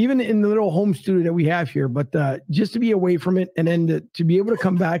 even in the little home studio that we have here, but just to be away from it and then to be able to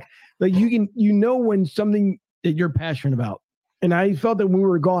come back, like when something that you're passionate about. And I felt that when we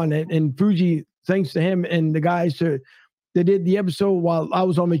were gone, and Fuji, thanks to him and the guys that did the episode while I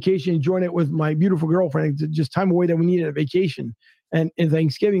was on vacation, enjoying it with my beautiful girlfriend, just time away that we needed a vacation and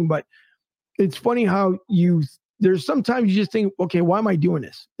Thanksgiving. But it's funny how there's sometimes you just think, okay, why am I doing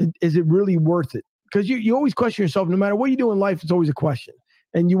this? Is it really worth it? Because you always question yourself, no matter what you do in life, it's always a question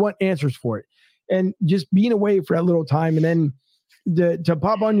and you want answers for it. And just being away for that little time and then to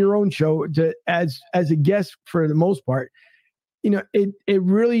pop on your own show as a guest for the most part, it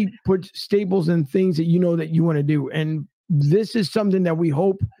really puts staples in things that that you want to do. And this is something that we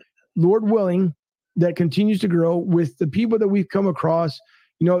hope, Lord willing, that continues to grow with the people that we've come across,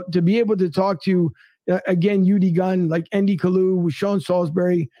 to be able to talk to, again, UD Gunn, like Andy Kalu, with Sean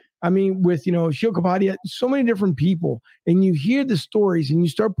Salisbury, with, Shio Kapadia, so many different people. And you hear the stories and you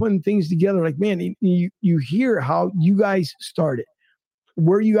start putting things together like, man, you hear how you guys started,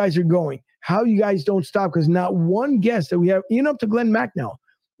 where you guys are going, how you guys don't stop. Because not one guest that we have, even up to Glenn Mack now,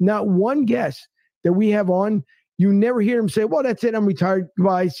 not one guest that we have on, you never hear him say, well, that's it, I'm retired,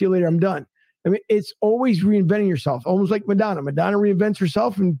 goodbye, see you later, I'm done. It's always reinventing yourself, almost like Madonna. Madonna reinvents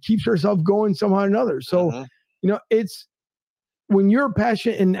herself and keeps herself going somehow or another. So, it's when you're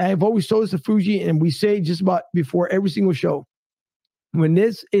passionate, and I've always told this to Fuji, and we say just about before every single show, when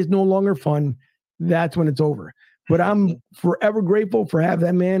this is no longer fun, that's when it's over. But I'm forever grateful for having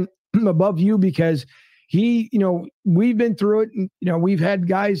that man above you, because he, we've been through it, and, we've had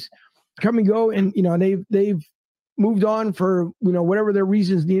guys come and go, and, they've moved on for, whatever their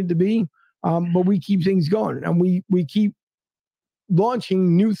reasons needed to be. But we keep things going, and we keep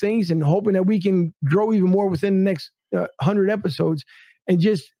launching new things and hoping that we can grow even more within the next 100 episodes, and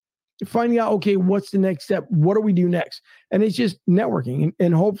just finding out, okay, what's the next step? What do we do next? And it's just networking,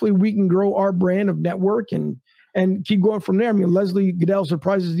 and hopefully we can grow our brand of network and keep going from there. Leslie Goodell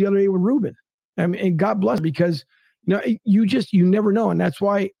surprises the other day with Ruben. And God bless, because you never know, and that's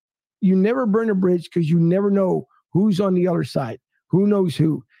why you never burn a bridge, because you never know who's on the other side, who knows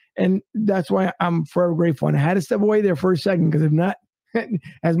who. And that's why I'm forever grateful. And I had to step away there for a second, because if not,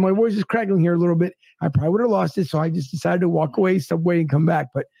 as my voice is crackling here a little bit, I probably would have lost it. So I just decided to walk away, step away, and come back.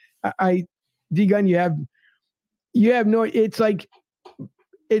 But D-Gun, you have no, it's like,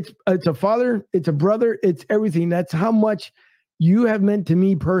 it's a father, it's a brother, it's everything. That's how much you have meant to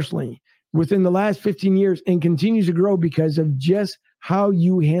me personally within the last 15 years, and continues to grow because of just how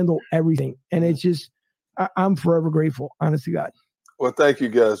you handle everything. And it's just, I'm forever grateful, honest to God. Well, thank you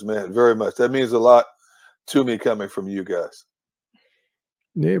guys, man, very much. That means a lot to me coming from you guys.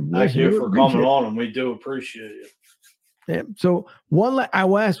 Yeah, thank you for coming on, and we do appreciate it. Yeah. So I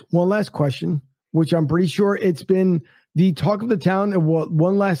will ask one last question, which I'm pretty sure it's been the talk of the town. And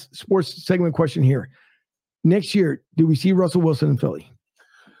one last sports segment question here. Next year, do we see Russell Wilson in Philly?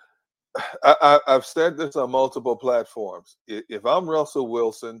 I've said this on multiple platforms. If I'm Russell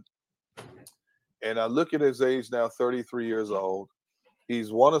Wilson and I look at his age now, 33 years old,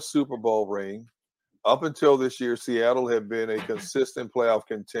 he's won a Super Bowl ring. Up until this year, Seattle had been a consistent playoff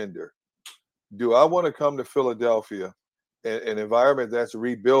contender. Do I want to come to Philadelphia, an environment that's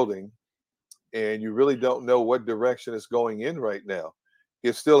rebuilding, and you really don't know what direction it's going in right now?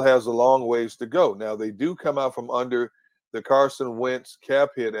 It still has a long ways to go. Now, they do come out from under the Carson Wentz cap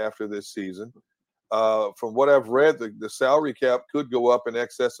hit after this season. From what I've read, the salary cap could go up in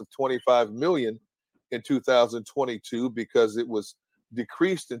excess of $25 million in 2022 because it was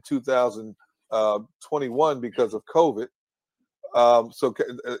decreased in 2021 because of COVID. So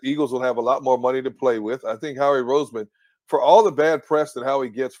Eagles will have a lot more money to play with. I think Howie Roseman, for all the bad press that Howie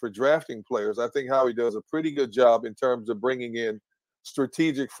gets for drafting players, I think Howie does a pretty good job in terms of bringing in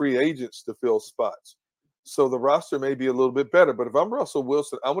strategic free agents to fill spots. So the roster may be a little bit better. But if I'm Russell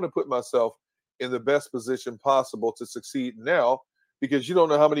Wilson, I'm going to put myself in the best position possible to succeed now, because you don't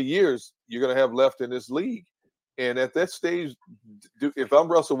know how many years you're going to have left in this league. And at that stage, if I'm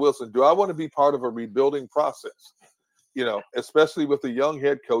Russell Wilson, do I want to be part of a rebuilding process? You know, especially with a young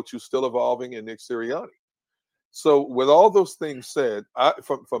head coach who's still evolving in Nick Sirianni. So with all those things said,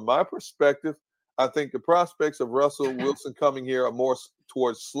 from my perspective, I think the prospects of Russell Wilson coming here are more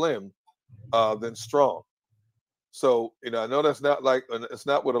towards slim than strong. So, you know, I know it's not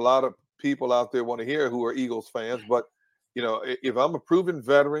what a lot of people out there want to hear who are Eagles fans, but, you know, if I'm a proven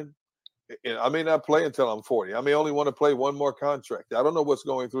veteran, and I may not play until I'm 40. I may only want to play one more contract. I don't know what's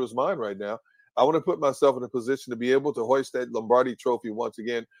going through his mind right now. I want to put myself in a position to be able to hoist that Lombardi trophy once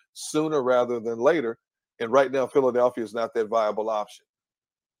again sooner rather than later. And right now, Philadelphia is not that viable option.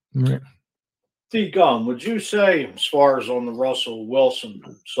 Right. D-Gun, would you say, as far as on the Russell Wilson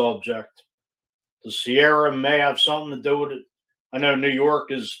subject, the Sierra may have something to do with it? I know New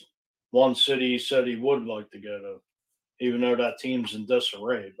York is one city he said he would like to go to, even though that team's in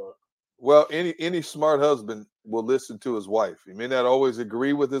disarray. But well, any smart husband will listen to his wife. He may not always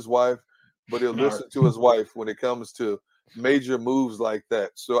agree with his wife, but he'll listen to his wife when it comes to major moves like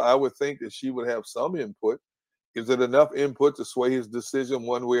that. So I would think that she would have some input. Is it enough input to sway his decision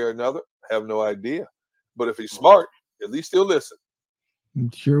one way or another? I have no idea. But if he's smart, at least he'll listen.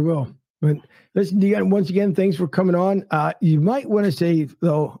 Sure will. But listen, Deon, once again, thanks for coming on. You might want to say,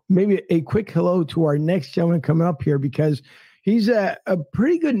 though, maybe a quick hello to our next gentleman coming up here, because he's a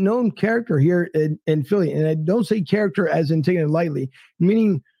pretty good known character here in Philly. And I don't say character as in taking it lightly,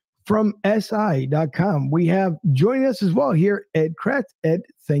 meaning from SI.com. We have joining us as well here, Ed Kracz. Ed,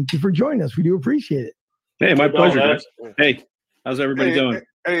 thank you for joining us. We do appreciate it. Hey, my pleasure, guys. Hey, how's everybody doing?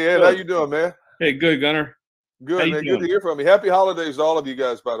 Hey, Ed, how you doing, man? Hey, good, Gunner. Good, man. Good to hear from you. Happy holidays to all of you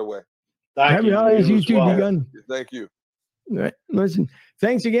guys, by the way. Happy holidays, you too, D-Gun. Thank you. All right. Listen,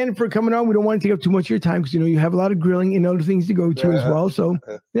 thanks again for coming on. We don't want to take up too much of your time because, you know, you have a lot of grilling and other things to go to as well. So,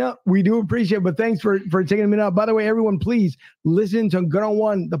 yeah, we do appreciate it. But thanks for taking a minute out. By the way, everyone, please listen to Gun on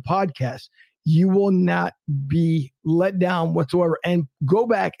One, the podcast. You will not be let down whatsoever. And go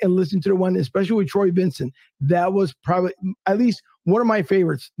back and listen to the one, especially with Troy Vincent. That was probably at least one of my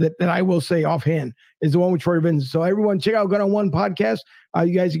favorites that I will say offhand is the one with Troy Vincent. So everyone, check out Gun on One podcast.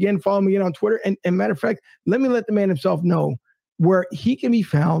 You guys, again, follow me again on Twitter. And matter of fact, let me let the man himself know where he can be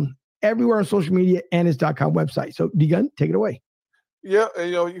found everywhere on social media and his .com website. So, D-Gun, take it away. Yeah, and,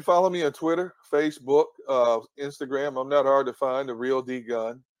 you know, you follow me on Twitter, Facebook, Instagram. I'm not hard to find, the real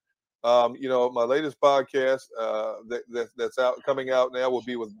D-Gun. You know, my latest podcast that's coming out now will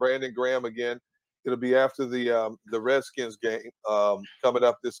be with Brandon Graham again. It'll be after the Redskins game coming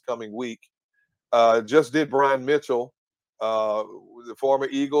up this coming week. Just did Brian Mitchell, the former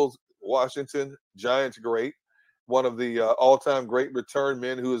Eagles, Washington Giants great, one of the all-time great return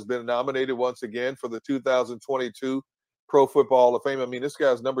men who has been nominated once again for the 2022 Pro Football Hall of Fame. I mean, this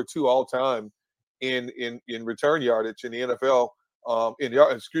guy's number 2 all-time in return yardage in the NFL.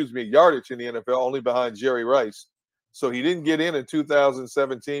 Yardage in the NFL, only behind Jerry Rice. So he didn't get in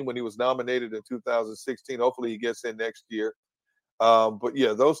 2017 when he was nominated in 2016. Hopefully he gets in next year. But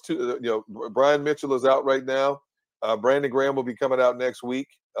yeah, those two, you know, Brian Mitchell is out right now. Brandon Graham will be coming out next week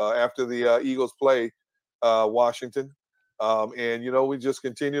after the Eagles play Washington. And, you know, we just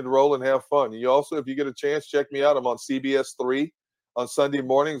continue to roll and have fun. You also, if you get a chance, check me out. I'm on CBS 3 on Sunday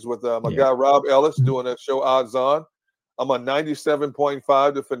mornings with my guy Rob Ellis doing a show Odds On. I'm on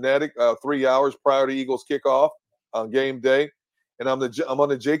 97.5 The Fanatic 3 hours prior to Eagles kickoff on game day. And I'm on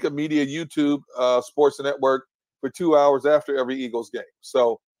the Jacob Media YouTube Sports Network for 2 hours after every Eagles game.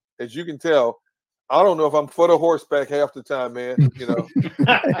 So as you can tell, I don't know if I'm for the horseback half the time, man. You know,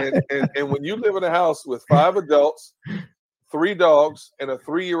 and when you live in a house with 5 adults, 3 dogs, and a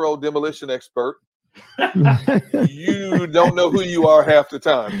 3-year-old demolition expert, you don't know who you are half the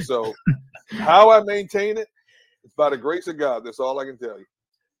time. So, how I maintain it, it's by the grace of God. That's all I can tell you.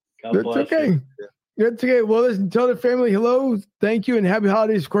 God bless you. Yeah. That's okay. Well, listen, tell the family hello. Thank you and happy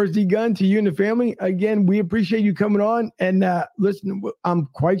holidays, of course, D-Gun, to you and the family. Again, we appreciate you coming on. And listen, I'm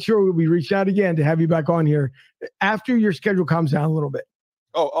quite sure we'll be reaching out again to have you back on here after your schedule calms down a little bit.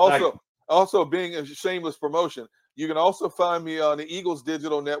 Oh, also being a shameless promotion, you can also find me on the Eagles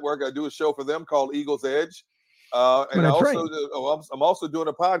Digital Network. I do a show for them called Eagles Edge. And I'm also doing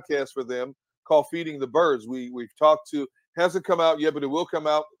a podcast for them called Feeding the Birds. We've talked to, hasn't come out yet, but it will come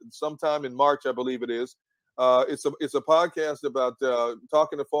out sometime in March, I believe it is. It's a podcast about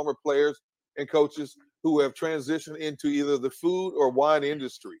talking to former players and coaches who have transitioned into either the food or wine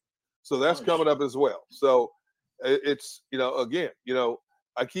industry. So that's coming up as well. So it's, again,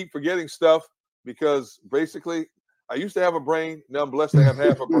 I keep forgetting stuff because basically I used to have a brain. Now I'm blessed to have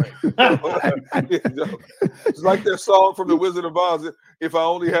half a brain. It's like that song from The Wizard of Oz, if I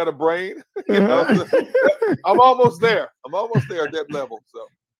only had a brain. I'm almost there. I'm almost there at that level. So,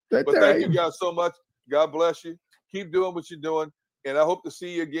 but thank you guys so much. God bless you. Keep doing what you're doing. And I hope to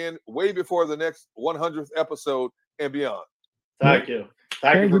see you again way before the next 100th episode and beyond. Thank you.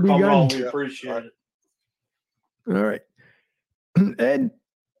 Thank you for coming on. We appreciate it. All right. Ed,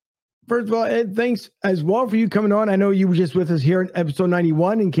 first of all, Ed, thanks as well for you coming on. I know you were just with us here in episode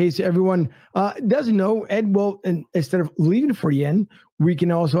 91. In case everyone doesn't know, Ed will, and instead of leaving for the end, we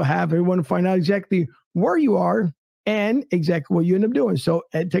can also have everyone find out exactly where you are and exactly what you end up doing. So,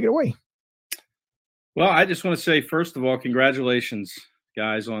 Ed, take it away. Well, I just want to say, first of all, congratulations,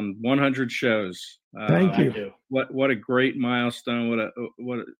 guys, on 100 shows. Thank you. What a great milestone.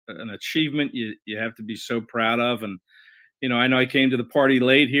 What an achievement you have to be so proud of. And, I know I came to the party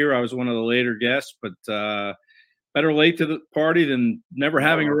late here. I was one of the later guests, but better late to the party than never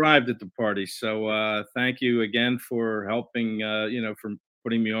having arrived at the party. So thank you again for helping, for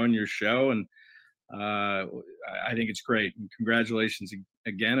putting me on your show. And I think it's great. And congratulations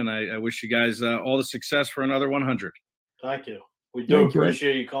again. And I wish you guys all the success for another 100. Thank you. We do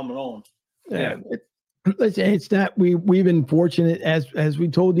appreciate you coming on. Yeah. It's that we've been fortunate, as we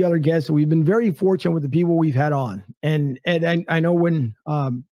told the other guests, we've been very fortunate with the people we've had on. And I know when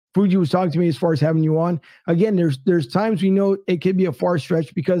Fuji was talking to me as far as having you on, again, there's times we know it could be a far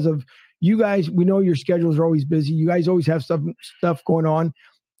stretch because of you guys. We know your schedules are always busy. You guys always have stuff going on.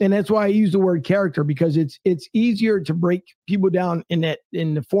 And that's why I use the word character, because it's easier to break people down in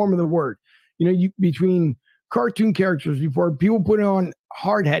the form of the word. Between cartoon characters, before people put on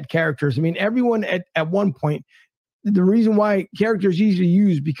hard hat characters. I mean, everyone at one point, the reason why character is easy to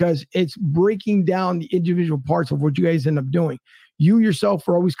use because it's breaking down the individual parts of what you guys end up doing. You yourself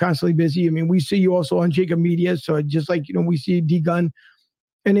are always constantly busy. I mean, we see you also on Jacob Media. So just like, we see D-Gun,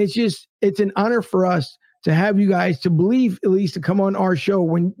 and it's an honor for us to have you guys to believe, at least, to come on our show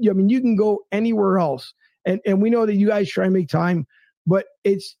when, you can go anywhere else. And we know that you guys try and make time, but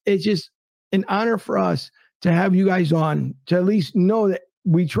it's just an honor for us to have you guys on, to at least know that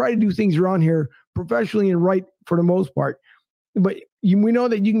we try to do things around here professionally and right for the most part. But we know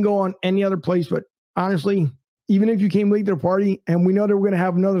that you can go on any other place, but honestly, even if you came late to the party, and we know that we're going to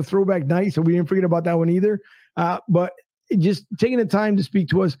have another throwback night, so we didn't forget about that one either. But just taking the time to speak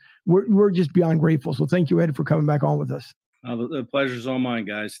to us, we're just beyond grateful. So thank you, Ed, for coming back on with us. The pleasure's all mine,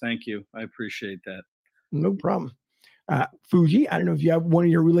 guys. Thank you. I appreciate that. No problem. Fuji, I don't know if you have one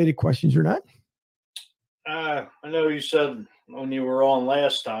of your related questions or not. I know you said when you were on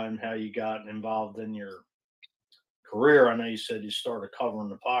last time how you got involved in your career. I know you said you started covering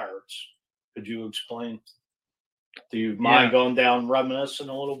the Pirates. Could you explain? Do you mind going down reminiscing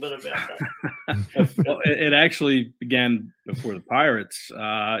a little bit about that? Well, it actually began before the Pirates,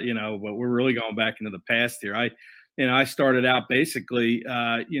 but we're really going back into the past here. I started out basically,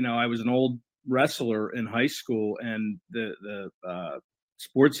 I was an old wrestler in high school, and the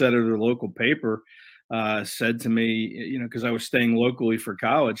sports editor of the local paper said to me, because I was staying locally for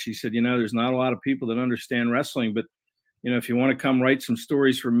college, he said, there's not a lot of people that understand wrestling, but if you want to come write some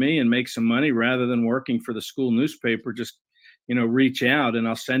stories for me and make some money rather than working for the school newspaper, just, reach out and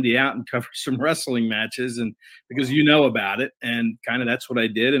I'll send you out and cover some wrestling matches. And because about it, and kind of that's what I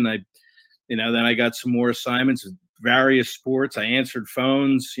did. And then I got some more assignments of various sports. I answered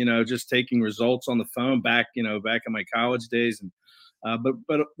phones, just taking results on the phone back in my college days. And,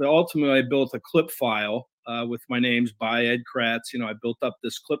 but ultimately I built a clip file with my names by Ed Kratz. I built up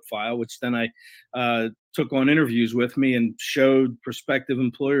this clip file, which then I took on interviews with me and showed prospective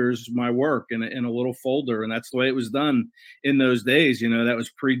employers my work in a little folder. And that's the way it was done in those days. That was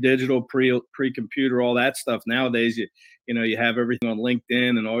pre-digital, pre-computer, all that stuff. Nowadays, you have everything on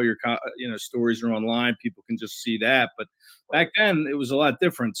LinkedIn and all your, stories are online. People can just see that. But back then it was a lot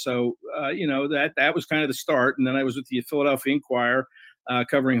different. So, that was kind of the start. And then I was with the Philadelphia Inquirer,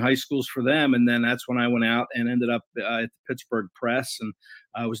 covering high schools for them. And then that's when I went out and ended up at the Pittsburgh Press, and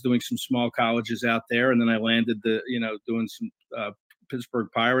I was doing some small colleges out there. And then I landed doing some Pittsburgh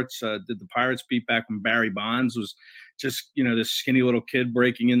Pirates, did the Pirates beat back when Barry Bonds was just, this skinny little kid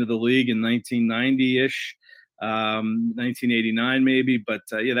breaking into the league in 1990-ish. 1989 maybe, but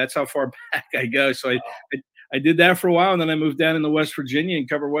that's how far back I go. So I did that for a while, and then I moved down into West Virginia and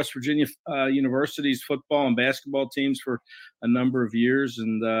covered West Virginia University's football and basketball teams for a number of years.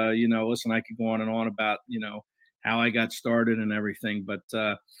 And listen, I could go on and on about how I got started and everything, but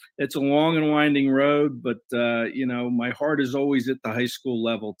it's a long and winding road. But my heart is always at the high school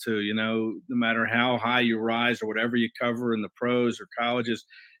level too. No matter how high you rise or whatever you cover in the pros or colleges.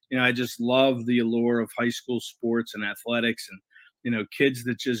 I just love the allure of high school sports and athletics, and, kids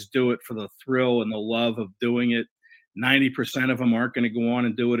that just do it for the thrill and the love of doing it. 90% of them aren't going to go on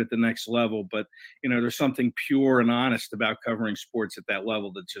and do it at the next level, but, there's something pure and honest about covering sports at that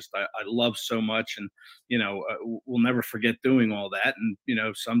level that just, I love so much. And, we'll never forget doing all that. And,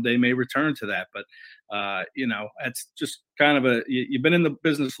 someday may return to that, but, that's just kind of you've been in the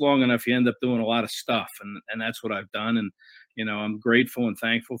business long enough, you end up doing a lot of stuff, and that's what I've done. And, I'm grateful and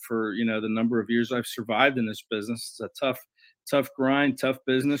thankful for, the number of years I've survived in this business. It's a tough grind, tough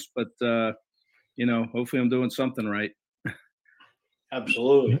business, but, hopefully I'm doing something right.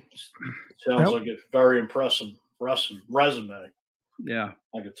 Absolutely. Sounds like a very impressive resume. Yeah.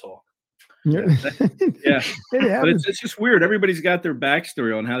 I could talk. Yeah. But it's just weird. Everybody's got their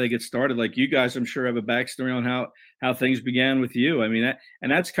backstory on how they get started. Like you guys, I'm sure have a backstory on how things began with you. I mean,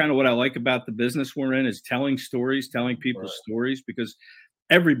 that's kind of what I like about the business we're in, is telling stories, telling people's stories, because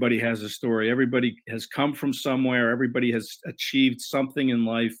everybody has a story. Everybody has come from somewhere. Everybody has achieved something in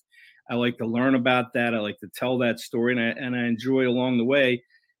life. I like to learn about that. I like to tell that story, and I enjoy along the way,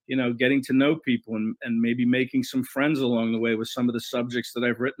 getting to know people and maybe making some friends along the way with some of the subjects that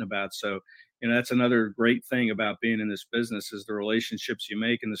I've written about. So, that's another great thing about being in this business, is the relationships you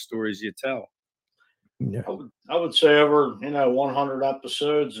make and the stories you tell. Yeah. I would say over, 100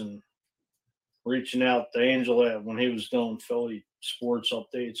 episodes, and reaching out to Angel when he was doing Philly sports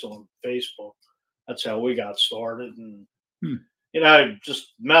updates on Facebook. That's how we got started. And, I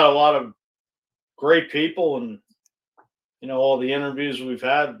just met a lot of great people, and, all the interviews we've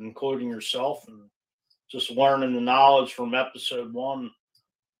had, including yourself, and just learning the knowledge from episode 1,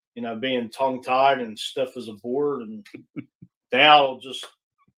 being tongue-tied and stiff as a board, and now just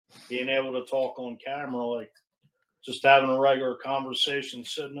being able to talk on camera, like just having a regular conversation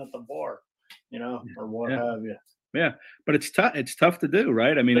sitting at the bar, or what have you. Yeah, but it's tough. It's tough to do,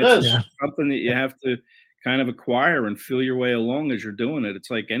 right? I mean, it's something that you have to kind of acquire and feel your way along as you're doing it.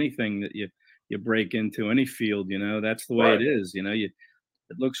 It's like anything that you break into, any field, that's the way it is. It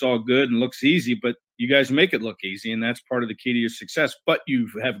looks all good and looks easy, but you guys make it look easy, and that's part of the key to your success. But you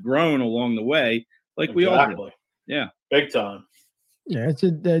have grown along the way, like we all do. Yeah, big time. Yeah,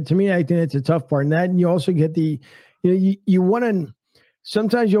 to me, I think it's a tough part, and you also get you want to.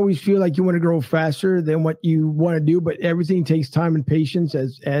 Sometimes you always feel like you want to grow faster than what you want to do, but everything takes time and patience,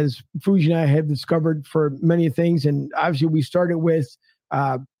 as Fuji and I have discovered for many things. And obviously, we started with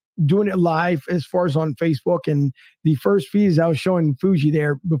doing it live as far as on Facebook. And the first feeds I was showing Fuji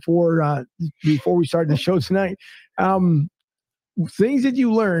there before we started the show tonight. Things that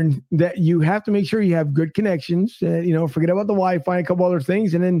you learn, that you have to make sure you have good connections, forget about the Wi-Fi, a couple other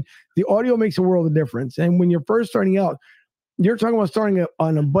things. And then the audio makes a world of difference. And when you're first starting out, you're talking about starting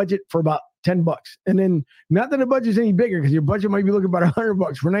on a budget for about $10. And then, not that the budget's any bigger, because your budget might be looking about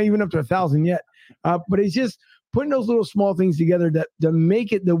 $100. We're not even up to 1,000 yet. But it's just putting those little small things together to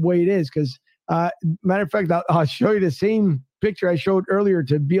make it the way it is. Because matter of fact, I'll show you the same picture I showed earlier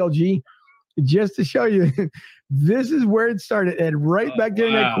to BLG, just to show you this is where it started, and right back there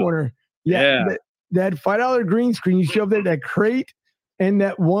in that corner. Yeah. That $5 green screen, you shoved there, that crate and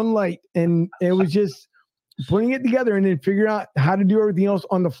that one light. And it was just putting it together, and then figuring out how to do everything else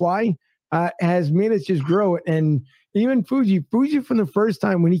on the fly has made us just grow it. And even Fuji from the first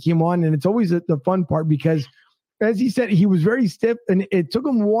time when he came on, and it's always the fun part, because as he said, he was very stiff, and it took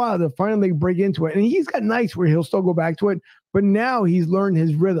him a while to finally break into it. And he's got nights where he'll still go back to it, but now he's learned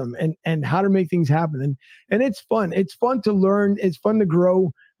his rhythm and how to make things happen. And it's fun. It's fun to learn. It's fun to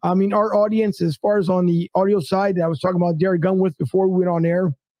grow. I mean, our audience, as far as on the audio side, that I was talking about Derek Gunn with before we went on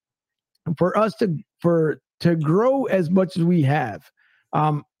air, for us to grow as much as we have,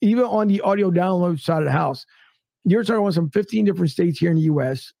 even on the audio download side of the house, you're talking about some 15 different states here in the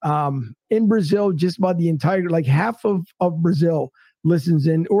U.S. In Brazil, just about the entire, like half of Brazil listens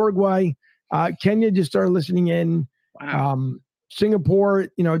in. Uruguay, Kenya just started listening in. Wow. Singapore,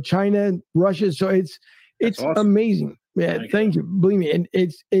 China, Russia. So it's awesome. Amazing. Yeah, thank you. Believe me, and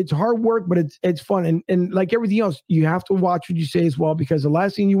it's hard work, but it's fun. And like everything else, you have to watch what you say as well, because the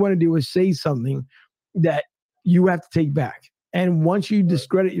last thing you want to do is say something that you have to take back. And once you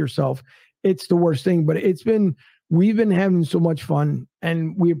discredit yourself, it's the worst thing. But we've been having so much fun,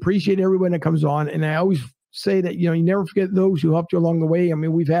 and we appreciate everyone that comes on. And I always say that, you never forget those who helped you along the way. I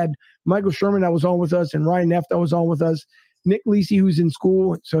mean, we've had Michael Sherman that was on with us, and Ryan Neff that was on with us. Nick Lisi, who's in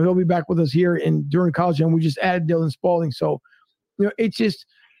school, so he'll be back with us here during college, and we just added Dylan Spalding. So, it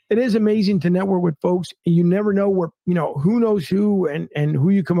is amazing to network with folks. And you never know where, who knows who and who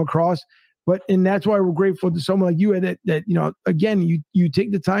you come across. And that's why we're grateful to someone like you that again, you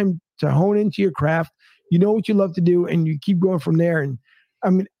take the time to hone into your craft. You know what you love to do, and you keep going from there. And I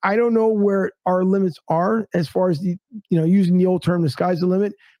mean, I don't know where our limits are as far as using the old term, the sky's the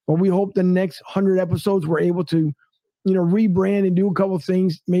limit. But we hope the next 100 episodes we're able to, rebrand and do a couple of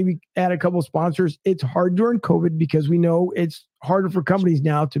things, maybe add a couple of sponsors. It's hard during COVID because we know it's harder for companies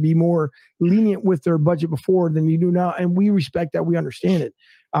now to be more lenient with their budget before than you do now. And we respect that. We understand it.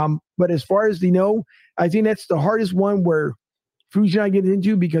 But as far as I think that's the hardest one where Fuji and I get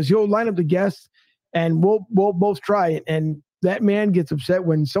into, because he'll line up the guests and we'll both try it. And that man gets upset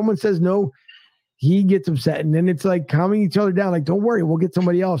when someone says no. He gets upset. And then it's like calming each other down. Like, don't worry, we'll get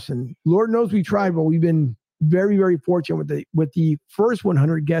somebody else. And Lord knows we tried, but we've been very, very fortunate with the first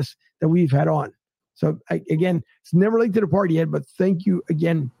 100 guests that we've had on. So again, it's never late to the party yet, but thank you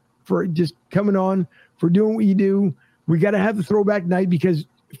again for just coming on, for doing what you do. We got to have the throwback night because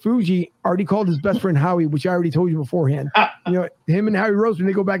Fuji already called his best friend Howie, which I already told you beforehand. Him and Howie Rose, when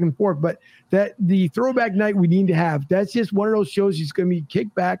they go back and forth, but the throwback night we need to have, that's just one of those shows. It's going to be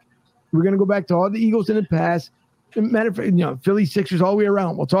kicked back. We're going to go back to all the Eagles in the past. Matter of fact, Philly, Sixers, all the way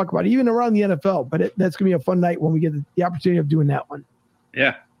around. We'll talk about it, even around the NFL. But that's going to be a fun night when we get the opportunity of doing that one.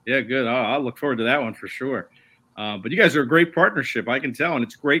 Yeah, good. I'll look forward to that one for sure. But you guys are a great partnership, I can tell. And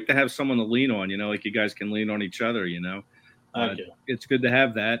it's great to have someone to lean on, like you guys can lean on each other, It's good to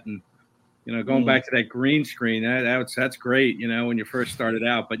have that. And, going back to that green screen, that's great, when you first started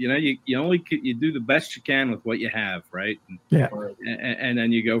out. But, you do the best you can with what you have, right? And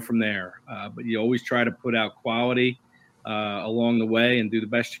then you go from there. But you always try to put out quality along the way and do the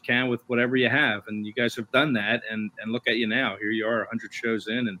best you can with whatever you have. And you guys have done that. And look at you now. Here you are, 100 shows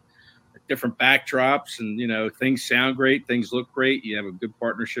in, and different backdrops, and, things sound great. Things look great. You have a good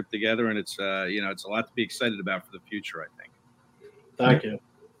partnership together, and it's, it's a lot to be excited about for the future, I think. Thank you.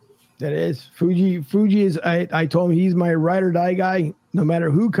 That is Fuji is, I told him he's my ride or die guy. No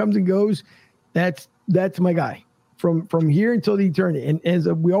matter who comes and goes, that's my guy from here until the eternity. And as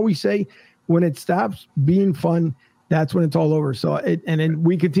we always say, when it stops being fun, that's when it's all over. So and then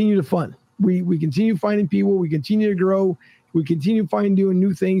we continue to fun. We continue finding people. We continue to grow. We continue doing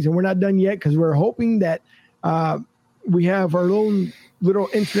new things, and we're not done yet because we're hoping that we have our own little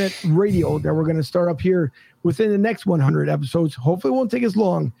internet radio that we're going to start up here within the next 100 episodes. Hopefully it won't take as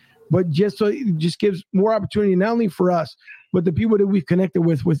long, but just so it just gives more opportunity, not only for us, but the people that we've connected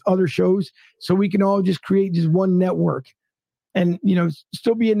with other shows, so we can all just create just one network and,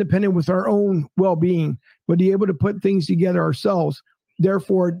 still be independent with our own well-being, but be able to put things together ourselves.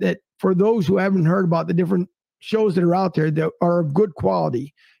 Therefore, that for those who haven't heard about the different shows that are out there that are of good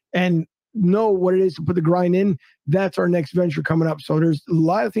quality and know what it is to put the grind in, that's our next venture coming up. So there's a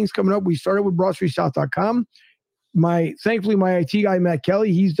lot of things coming up. We started with BroadStreetSouth.com. Thankfully, my IT guy, Matt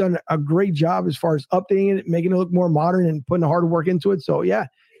Kelly, he's done a great job as far as updating it, making it look more modern and putting the hard work into it. So yeah,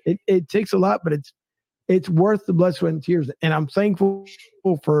 it takes a lot, but it's worth the blood, sweat, and tears. And I'm thankful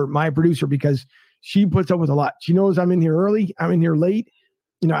for my producer because she puts up with a lot. She knows I'm in here early. I'm in here late.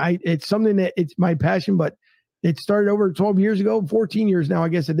 It's something that it's my passion, but it started over 12 years ago, 14 years now, I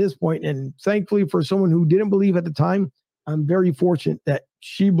guess, at this point. And thankfully, for someone who didn't believe at the time, I'm very fortunate that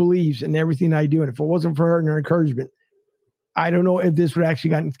she believes in everything I do. And if it wasn't for her and her encouragement, I don't know if this would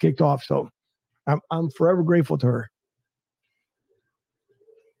actually gotten kicked off. So I'm forever grateful to her.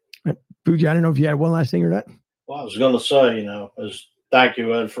 Fuji, I don't know if you had one last thing or not. Well, I was going to say, thank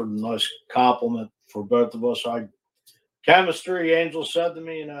you, Ed, for the nice compliment for both of us. Chemistry, Angel said to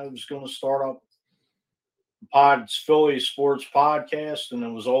me, I was going to start up Philly Sports Podcast, and it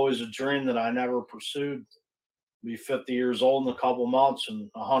was always a dream that I never pursued. be 50 years old in a couple months and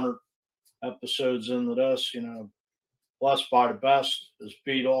 100 episodes into this, you know, blessed by the best is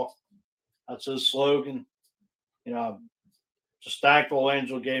B-Dog. That's his slogan. You know, just thankful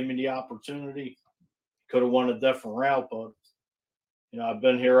Angel gave me the opportunity. Could have went a different route, but, you know, I've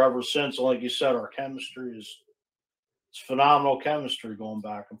been here ever since. And like you said, our chemistry it's phenomenal chemistry going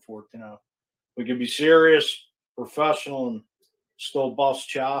back and forth. You know, we could be serious, professional, and still bust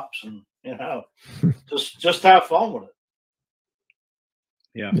chops and, you know, just have fun with it.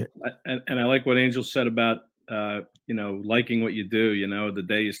 Yeah. And I like what Angel said about, you know, liking what you do. You know, the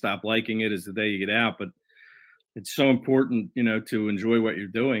day you stop liking it is the day you get out. But it's so important, you know, to enjoy what you're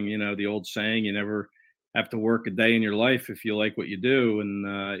doing. You know, the old saying, you never have to work a day in your life if you like what you do.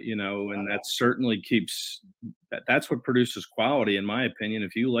 And, you know, and that certainly that's what produces quality, in my opinion.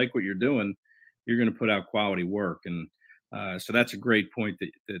 If you like what you're doing, you're going to put out quality work. And so that's a great point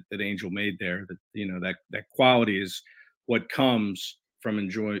that Angel made there, that, you know, that quality is what comes from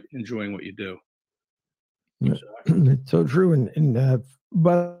enjoying what you do. It's so true. And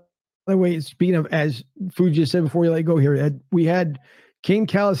by the way, speaking of, as Food just said before you let go here, we had Kane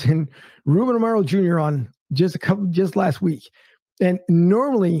Callis and Ruben Amaro Jr. on just last week. And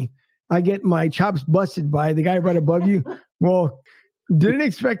normally I get my chops busted by the guy right above you. Well, didn't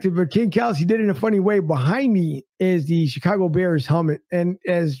expect it, but Kane Callis, he did it in a funny way. Behind me is the Chicago Bears helmet. And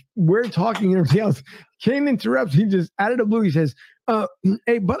as we're talking and everything else, Kane interrupts. He just, out of the blue, he says,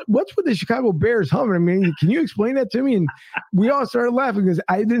 hey, but what's with the Chicago Bears helmet? I mean, can you explain that to me? And we all started laughing because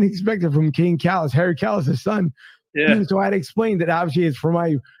I didn't expect it from Kane Callis, Harry Callis' son. Yeah. So I had explained that obviously it's for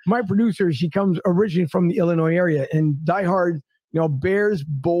my producer. She comes originally from the Illinois area and diehard, you know, Bears,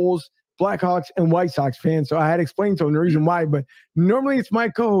 Bulls, Blackhawks, and White Sox fans. So I had explained to him the reason why. But normally it's my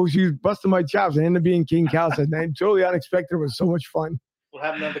co-host who's busting my chops and ended up being Kane Callis. And totally unexpected. It was so much fun. What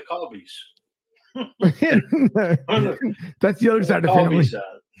happened to the Cubbies? That's the other side of the family.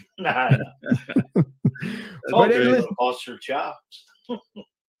 Nah. But bust your chops.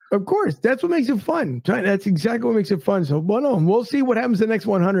 Of course, that's what makes it fun. That's exactly what makes it fun. So, we'll see what happens the next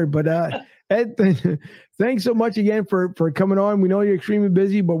 100. But Ed, thanks so much again for coming on. We know you're extremely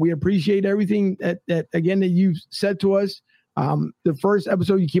busy, but we appreciate everything that you've said to us. The first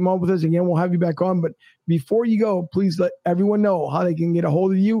episode you came on with us, again, we'll have you back on. But before you go, please let everyone know how they can get a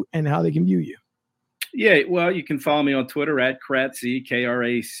hold of you and how they can view you. Yeah, well, you can follow me on Twitter at Kratze, Kracze, or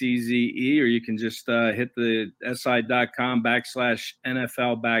you can just hit the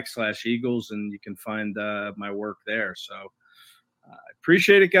SI.com/NFL/Eagles, and you can find my work there. So I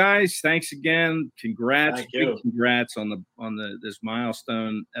appreciate it, guys. Thanks again. Congrats on this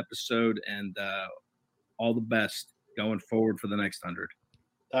milestone episode, and all the best going forward for the next 100.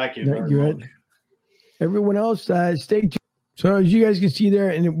 Thank you very much. Everyone else, stay tuned. So as you guys can see there,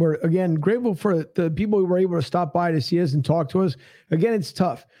 and we're, again, grateful for the people who were able to stop by to see us and talk to us. Again, it's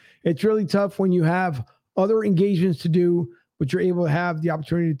tough. It's really tough when you have other engagements to do, but you're able to have the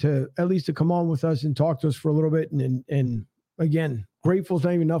opportunity to at least to come on with us and talk to us for a little bit. And again, grateful is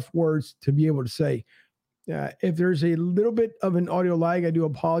not even enough words to be able to say. If there's a little bit of an audio lag, I do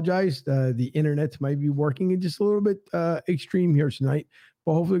apologize. The internet might be working just a little bit extreme here tonight,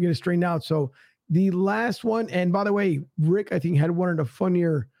 but hopefully we're going to straighten out. So the last one, and by the way, Rick, I think, had one of the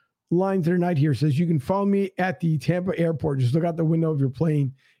funnier lines of the night here. Says, you can follow me at the Tampa airport. Just look out the window of your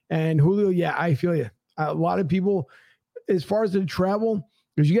plane. And Julio, yeah, I feel you. A lot of people, as far as the travel,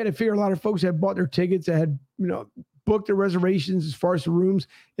 because you got to figure a lot of folks had bought their tickets, that had, you know, booked their reservations as far as the rooms,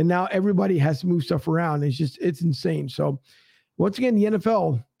 and now everybody has to move stuff around. It's insane. So once again, the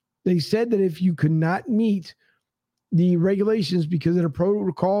NFL, they said that if you could not meet the regulations because of the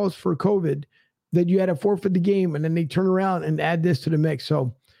protocols for COVID, that you had to forfeit the game, and then they turn around and add this to the mix.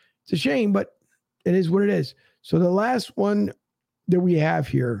 So it's a shame, but it is what it is. So the last one that we have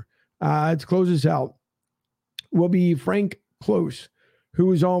here, to close this out, will be Frank Close, who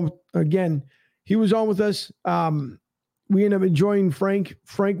was on, again, he was on with us. We ended up enjoying Frank.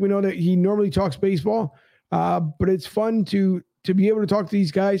 Frank, we know that he normally talks baseball, but it's fun to be able to talk to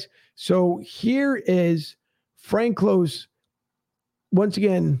these guys. So here is Frank Close, once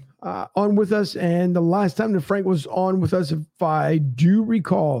again, on with us. And the last time that Frank was on with us, if I do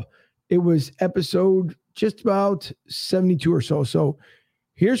recall, it was episode just about 72 or so. So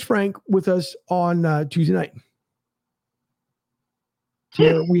here's Frank with us on Tuesday night.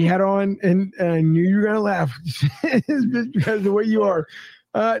 So we had on, and I knew you were going to laugh just because of the way you are.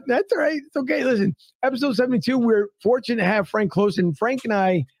 That's all right. It's okay. Listen, episode 72, we're fortunate to have Frank Close. And Frank and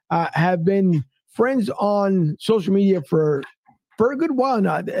I have been friends on social media for a good while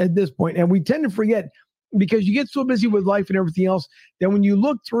now at this point. And we tend to forget because you get so busy with life and everything else that when you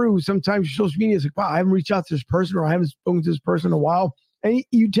look through sometimes your social media, it's like, wow, I haven't reached out to this person or I haven't spoken to this person in a while. And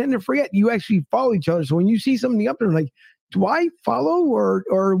you tend to forget you actually follow each other. So when you see something up there, like, do I follow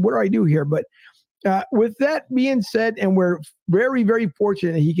or what do I do here? But with that being said, and we're very, very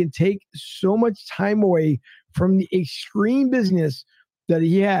fortunate that he can take so much time away from the extreme business that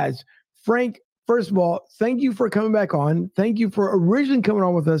he has. Frank, first of all, thank you for coming back on. Thank you for originally coming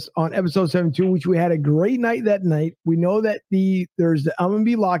on with us on episode 72, which we had a great night that night. We know that there's the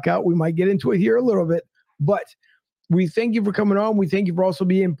MLB lockout. We might get into it here a little bit, but we thank you for coming on. We thank you for also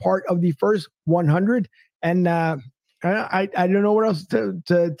being part of the first 100. And I don't know what else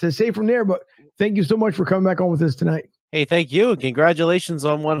to say from there, but thank you so much for coming back on with us tonight. Hey, thank you. Congratulations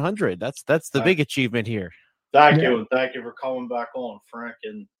on 100. That's the big achievement here. Thank you. And thank you for coming back on, Frank.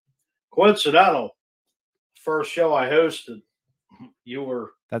 And coincidental, first show I hosted, you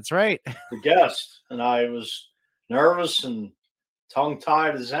were that's right, the guest, and I was nervous and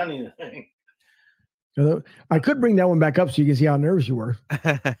tongue-tied as anything. I could bring that one back up so you can see how nervous you were.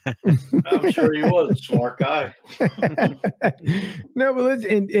 I'm sure you was, smart guy. No, but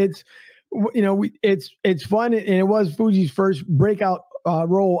it's it's fun, and it was Fuji's first breakout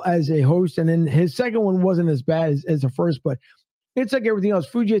role as a host, and then his second one wasn't as bad as the first, but it's like everything else.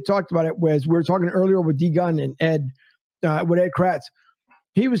 Fuji had talked about it was we were talking earlier with D Gunn and Ed, with Ed Kratz.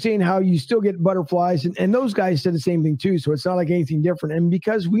 He was saying how you still get butterflies, and those guys said the same thing too. So it's not like anything different. And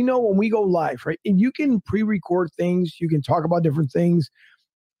because we know when we go live, right, and you can pre-record things, you can talk about different things.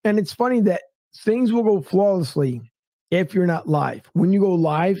 And it's funny that things will go flawlessly if you're not live. When you go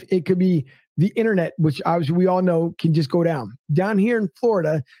live, it could be the internet, which obviously we all know can just go down. Down here in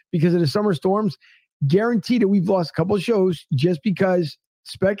Florida, because of the summer storms, guaranteed that we've lost a couple of shows just because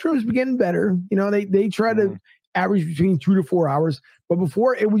Spectrum's been getting better. You know, they try to average between 2 to 4 hours, but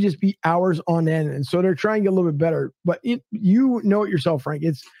before it would just be hours on end. And so they're trying to get a little bit better, but you know it yourself, Frank.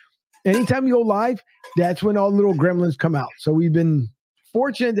 It's anytime you go live, that's when all the little gremlins come out. So we've been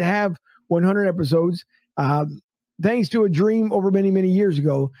fortunate to have 100 episodes, thanks to a dream over many, many years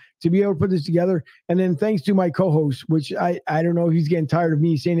ago to be able to put this together. And then thanks to my co-host, which I don't know if he's getting tired of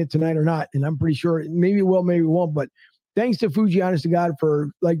me saying it tonight or not. And I'm pretty sure maybe it will, maybe it won't, but thanks to Fuji, honest to God,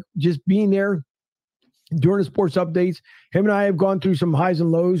 for like just being there during the sports updates. Him and I have gone through some highs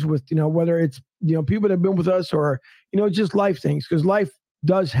and lows with, whether it's, people that have been with us or, just life things, because life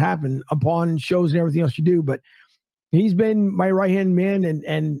does happen upon shows and everything else you do. But he's been my right-hand man,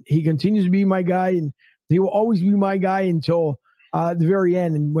 and he continues to be my guy, and he will always be my guy until the very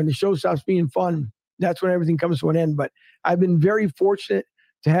end. And when the show stops being fun, that's when everything comes to an end. But I've been very fortunate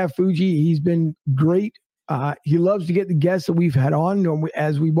to have Fuji. He's been great. He loves to get the guests that we've had on,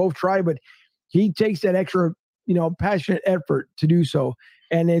 as we both try, but he takes that extra, passionate effort to do so.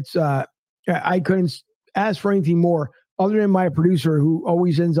 And it's, I couldn't ask for anything more other than my producer, who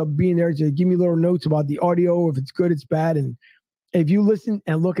always ends up being there to give me little notes about the audio, if it's good, it's bad. And if you listen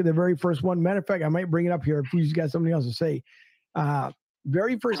and look at the very first one, matter of fact, I might bring it up here if you just got something else to say.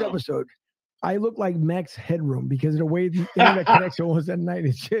 Very first episode, I look like Max Headroom because of the way the internet connection was that night.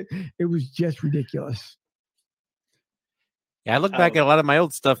 It was just ridiculous. Yeah, I look back at a lot of my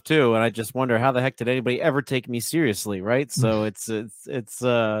old stuff too, and I just wonder how the heck did anybody ever take me seriously, right? So it's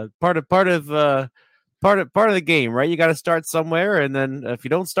part of the game, right? You got to start somewhere, and then if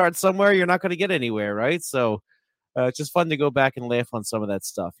you don't start somewhere, you're not going to get anywhere, right? So it's just fun to go back and laugh on some of that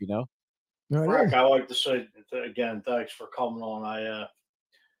stuff, Frank, I like to say again, thanks for coming on.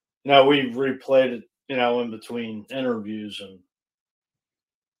 We replayed it, in between interviews, and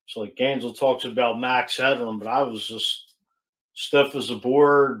so like Gainesville talks about Max Headroom, but I was just stiff as a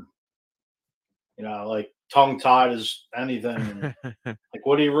board, like tongue-tied as anything. Like,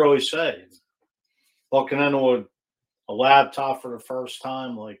 what do you really say? Looking into a laptop for the first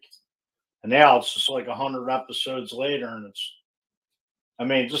time, and now it's just like 100 episodes later, and it's,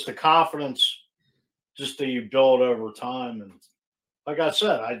 just the confidence, just that you build over time. And like I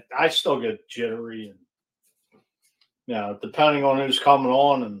said, I still get jittery, and depending on who's coming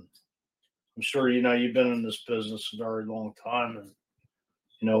on, and I'm sure you've been in this business a very long time,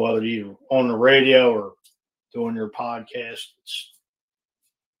 and whether you're on the radio or doing your podcast, it's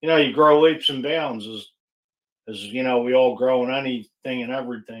you grow leaps and bounds as we all grow in anything and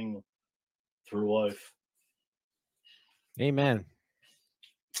everything through life. Amen.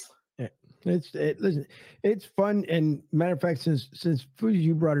 Yeah, listen, it's fun, and matter of fact, since Fuji,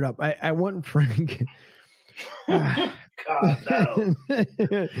 you brought it up, I want Frank. God, no.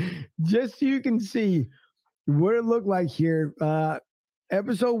 Just so you can see what it looked like here.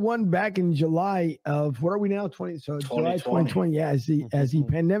 Episode 1 back in July of, what are we now? July 2020. Yeah, as the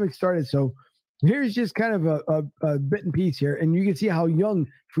pandemic started. So Here's just kind of a bit and piece here, and you can see how young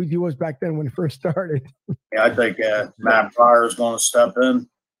Fuji was back then when it first started. Yeah, I think Matt Pryor is going to step in.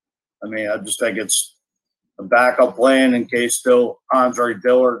 I mean, I just think it's a backup plan in case still Andre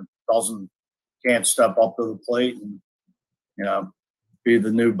Dillard can't step up to the plate and, be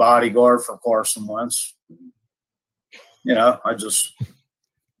the new bodyguard for Carson Wentz. I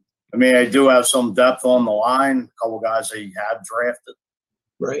do have some depth on the line, a couple guys that he had drafted.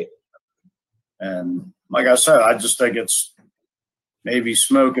 Right. And like I said, I just think it's maybe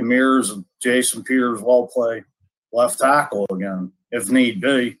smoke and mirrors and Jason Peters will play left tackle again, if need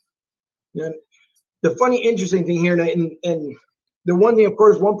be. Yeah. The funny, interesting thing here, and the one thing, of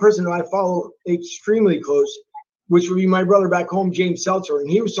course, one person who I follow extremely close, which would be my brother back home, James Seltzer, and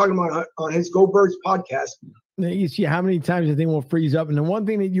he was talking about on his Go Birds podcast. You see how many times the thing will freeze up. And the one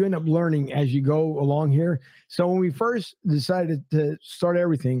thing that you end up learning as you go along here. So when we first decided to start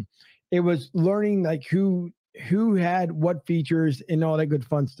everything, it was learning like who had what features and all that good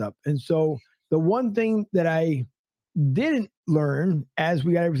fun stuff. And so the one thing that I didn't learn as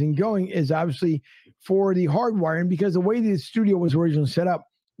we got everything going is obviously for the hardwiring, because the way the studio was originally set up,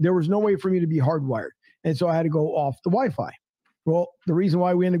 there was no way for me to be hardwired. And so I had to go off the Wi-Fi. Well, the reason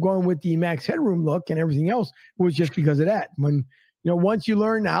why we ended up going with the Max Headroom look and everything else was just because of that. When, once you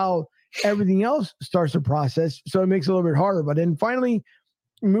learn how everything else starts to process, so it makes it a little bit harder. But then finally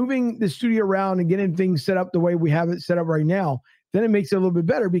moving the studio around and getting things set up the way we have it set up right now, then it makes it a little bit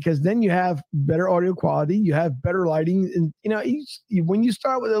better, because then you have better audio quality, you have better lighting. And, when you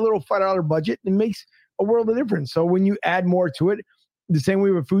start with a little $5 budget, it makes a world of difference. So when you add more to it, the same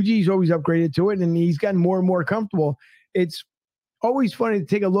way with Fuji, he's always upgraded to it and he's gotten more and more comfortable. It's always funny to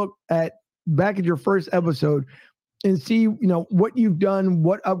take a look back at your first episode and see, what you've done,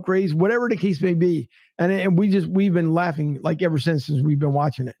 what upgrades, whatever the case may be. And we've been laughing like ever since we've been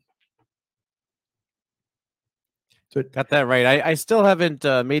watching it. So got that right. I still haven't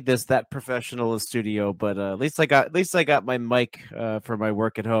made this that professional a studio, but at least I got my mic for my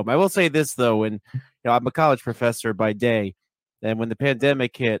work at home. I will say this though, when I'm a college professor by day, and when the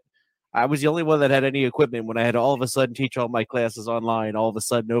pandemic hit, I was the only one that had any equipment when I had to all of a sudden teach all my classes online all of a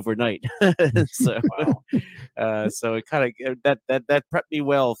sudden overnight. So it kind of that prepped me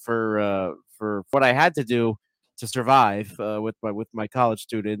well for what I had to do to survive with my college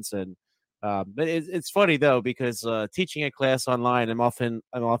students. And but it's funny though, because teaching a class online, I'm often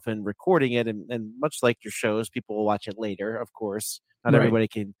recording it, and much like your shows, people will watch it later. Of course, not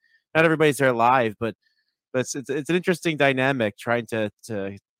everybody's there live, but it's an interesting dynamic trying to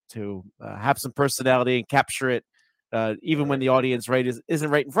have some personality and capture it, even when the audience isn't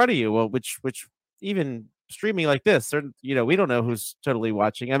right in front of you. Well, which even streaming like this, we don't know who's totally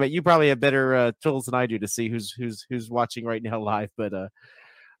watching. I mean, you probably have better tools than I do to see who's watching right now live, but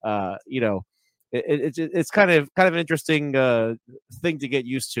it's kind of an interesting thing to get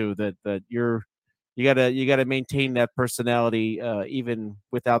used to, that you gotta maintain that personality even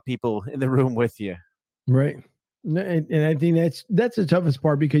without people in the room with you. Right. And I think that's the toughest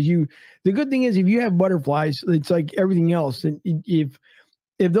part, because the good thing is, if you have butterflies, it's like everything else. And if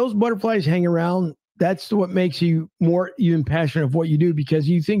those butterflies hang around, that's what makes you more even passionate of what you do, because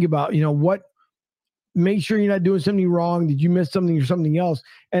you think about, make sure you're not doing something wrong. Did you miss something or something else?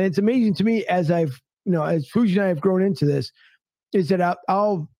 And it's amazing to me as as Fuji and I have grown into this, is that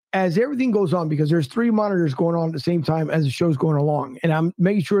I'll as everything goes on, because there's 3 monitors going on at the same time as the show's going along, and I'm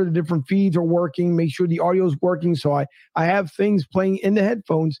making sure the different feeds are working, make sure the audio is working. So I have things playing in the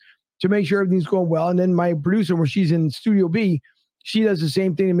headphones to make sure everything's going well. And then my producer, where she's in Studio B, she does the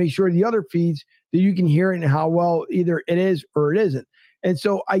same thing to make sure the other feeds that you can hear it and how well either it is or it isn't. And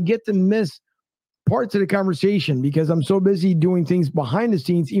so I get to miss parts of the conversation because I'm so busy doing things behind the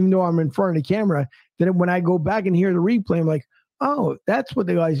scenes, even though I'm in front of the camera, that when I go back and hear the replay, I'm like, oh, that's what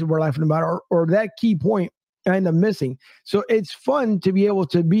the guys were laughing about, or that key point I end up missing. So it's fun to be able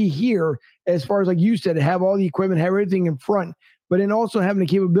to be here, as far as like you said, have all the equipment, have everything in front, but then also having the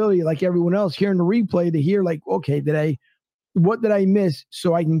capability, like everyone else, hearing the replay to hear like, okay, what did I miss,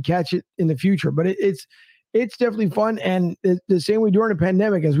 so I can catch it in the future. But it's definitely fun. And the same way during the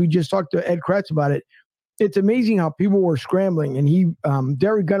pandemic, as we just talked to Ed Kratz about it, it's amazing how people were scrambling. And he,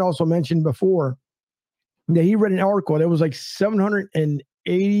 Derek Gunn also mentioned before that he read an article that was like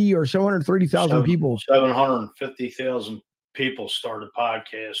 780 or 730,000 people. 750,000 people started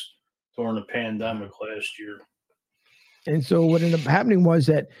podcasts during the pandemic last year. And so what ended up happening was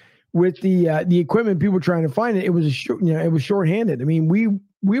that with the equipment, people were trying to find it. It was it was shorthanded. I mean,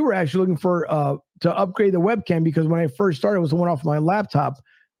 we were actually looking for to upgrade the webcam, because when I first started, it was the one off my laptop.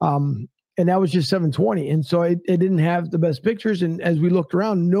 and that was just 720. And so it didn't have the best pictures. And as we looked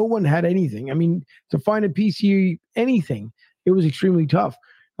around, no one had anything. I mean, to find a PC anything, it was extremely tough.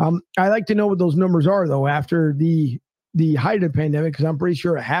 I like to know what those numbers are, though, after the height of the pandemic, because I'm pretty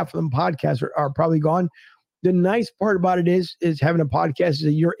sure half of them podcasts are probably gone. The nice part about it is having a podcast is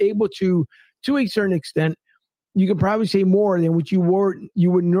that you're able to a certain extent, you could probably say more than what you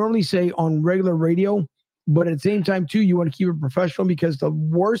would normally say on regular radio. But at the same time, too, you want to keep it professional, because the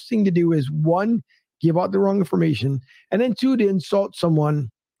worst thing to do is, one, give out the wrong information, and then two, to insult someone,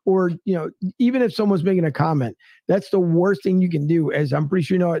 or, even if someone's making a comment. That's the worst thing you can do. As I'm pretty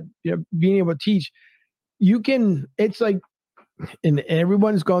sure, being able to teach, it's like, and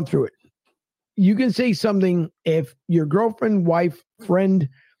everyone's gone through it. You can say something if your girlfriend, wife, friend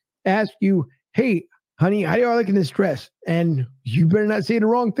asks you, hey, honey, how do I like in this dress? And you better not say the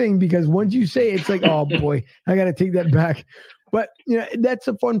wrong thing, because once you say it, it's like, oh boy, I got to take that back. But that's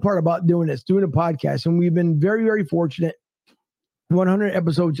the fun part about doing a podcast. And we've been very, very fortunate. 100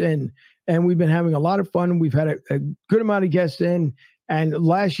 episodes in, and we've been having a lot of fun. We've had a good amount of guests in. And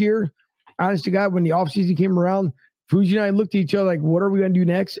last year, honest to God, when the off season came around, Fuji and I looked at each other like, what are we going to do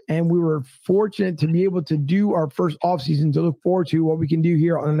next? And we were fortunate to be able to do our first off season, to look forward to what we can do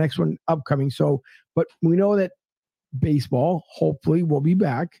here on the next one upcoming. So, but we know that baseball hopefully will be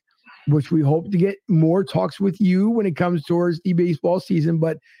back, which we hope to get more talks with you when it comes towards the baseball season.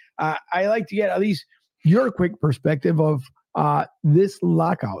 But I like to get at least your quick perspective of this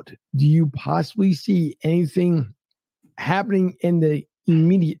lockout. Do you possibly see anything happening in the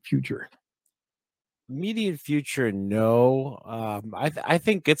immediate future? Immediate future, no. I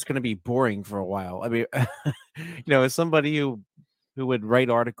think it's going to be boring for a while. I mean, as somebody who would write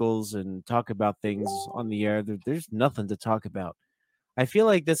articles and talk about things on the air, there's nothing to talk about. I feel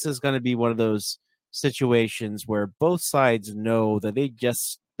like this is going to be one of those situations where both sides know that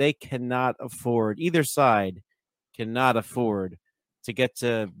they cannot afford, either side cannot afford to get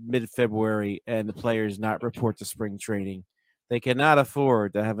to mid-February and the players not report to spring training. They cannot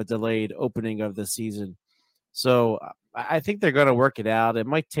afford to have a delayed opening of the season. So I think they're going to work it out. It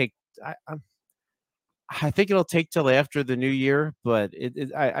might take, I think it'll take till after the new year, but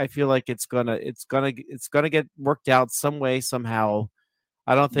I feel like it's gonna get worked out some way, somehow.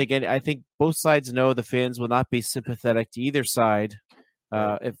 I think both sides know the fans will not be sympathetic to either side.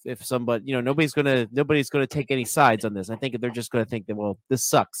 If somebody, nobody's gonna take any sides on this. I think they're just gonna think that, well, this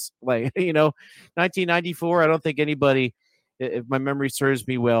sucks. Like, 1994, I don't think anybody, if my memory serves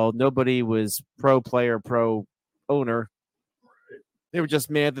me well, nobody was pro player, pro owner. They were just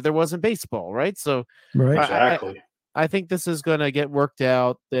mad that there wasn't baseball, right? So, right, exactly. I think this is going to get worked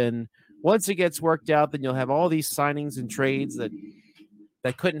out. Then once it gets worked out, then you'll have all these signings and trades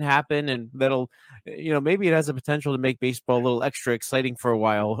that couldn't happen, and that'll, maybe it has the potential to make baseball a little extra exciting for a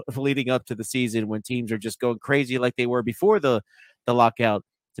while leading up to the season, when teams are just going crazy like they were before the lockout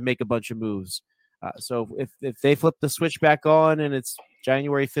to make a bunch of moves. So if they flip the switch back on and it's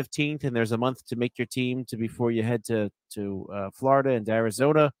January 15th and there's a month to make your team before you head to Florida and to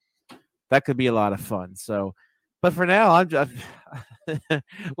Arizona, that could be a lot of fun. So, but for now, I'm just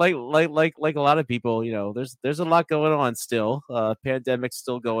like a lot of people, there's a lot going on still. Pandemic's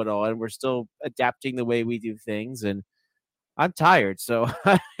still going on. We're still adapting the way we do things, and I'm tired. So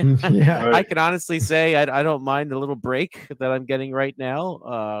yeah, I can honestly say I don't mind the little break that I'm getting right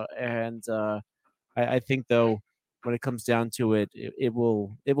now. I think, though, when it comes down to it, it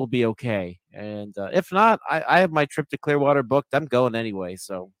will be okay. And if not, I have my trip to Clearwater booked. I'm going anyway.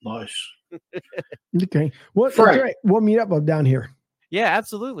 So nice. Okay. Well, Frank, right. We'll meet up down here. Yeah,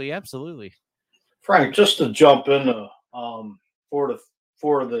 absolutely. Frank, just to jump in,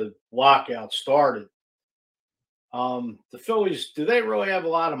 before the lockout started, the Phillies, do they really have a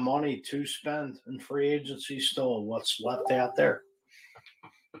lot of money to spend in free agency still? What's left out there?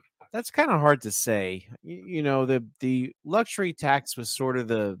 That's kind of hard to say. The luxury tax was sort of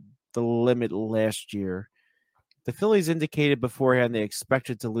the limit last year. The Phillies indicated beforehand they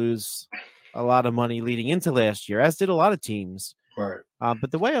expected to lose a lot of money leading into last year, as did a lot of teams. Right.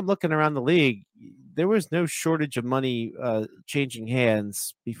 But the way I'm looking around the league, there was no shortage of money changing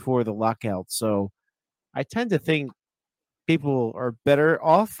hands before the lockout. So I tend to think people are better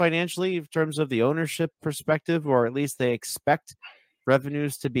off financially in terms of the ownership perspective, or at least they expect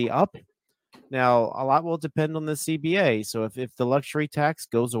revenues to be up. Now, a lot will depend on the CBA. So if the luxury tax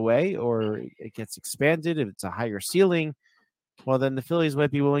goes away or it gets expanded, if it's a higher ceiling, well, then the Phillies might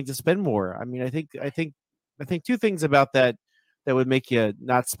be willing to spend more. I mean, I think two things about that would make you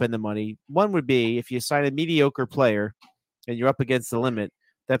not spend the money. One would be if you sign a mediocre player and you're up against the limit,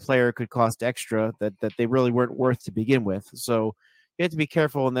 that player could cost extra that they really weren't worth to begin with. So you have to be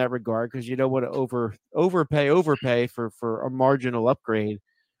careful in that regard because you don't want to overpay for a marginal upgrade.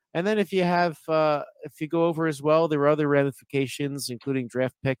 And then if you go over as well, there are other ramifications, including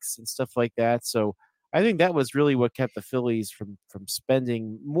draft picks and stuff like that. So I think that was really what kept the Phillies from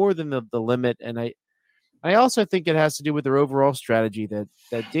spending more than the limit. And I also think it has to do with their overall strategy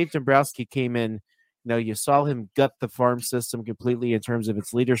that Dave Dombrowski came in. You saw him gut the farm system completely in terms of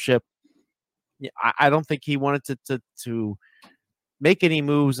its leadership. I don't think he wanted to make any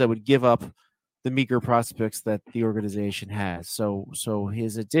moves that would give up the meager prospects that the organization has. So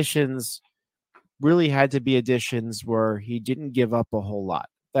his additions really had to be additions where he didn't give up a whole lot.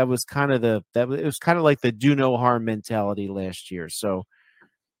 That was kind of it was kind of like the do no harm mentality last year. So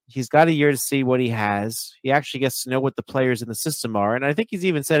he's got a year to see what he has. He actually gets to know what the players in the system are. And I think he's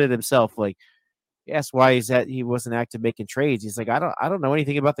even said it himself, like, he asked why he wasn't active making trades. He's like, I don't know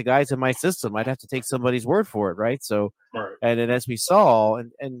anything about the guys in my system. I'd have to take somebody's word for it, right? So, Right. And then as we saw,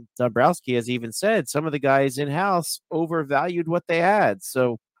 and Dombrowski has even said, some of the guys in house overvalued what they had.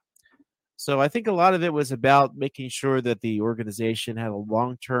 So I think a lot of it was about making sure that the organization had a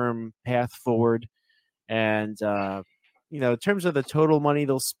long-term path forward, and in terms of the total money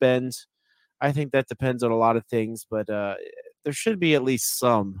they'll spend, I think that depends on a lot of things, but there should be at least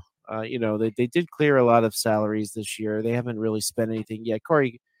some. They did clear a lot of salaries this year. They haven't really spent anything yet.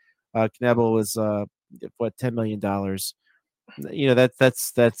 Corey Knebel was $10 million.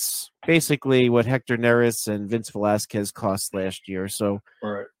 That's basically what Hector Neris and Vince Velasquez cost last year. So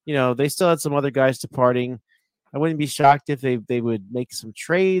Right. They still had some other guys departing. I wouldn't be shocked if they would make some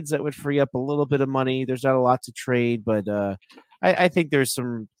trades that would free up a little bit of money. There's not a lot to trade, but I think there's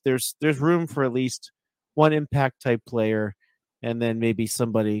room for at least one impact type player, and then maybe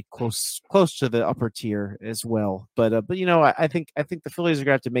somebody close to the upper tier as well. But I think the Phillies are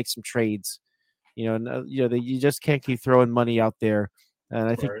going to have to make some trades. You just can't keep throwing money out there, and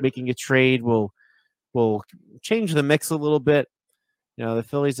I think making a trade will change the mix a little bit. The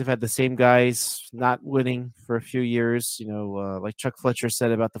Phillies have had the same guys not winning for a few years. Like Chuck Fletcher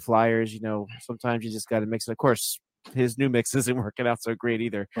said about the Flyers. Sometimes you just got to mix it. Of course, his new mix isn't working out so great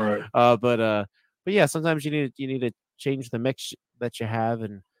either. Right. But yeah, sometimes you need to change the mix that you have,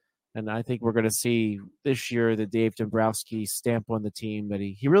 and I think we're going to see this year the Dave Dombrowski stamp on the team that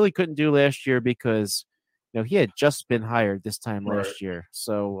he really couldn't do last year because he had just been hired this time last year,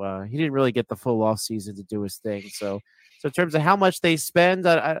 so he didn't really get the full off season to do his thing. So in terms of how much they spend,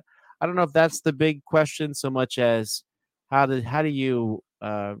 I don't know if that's the big question so much as how do you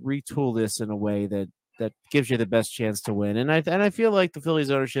retool this in a way that gives you the best chance to win. And I feel like the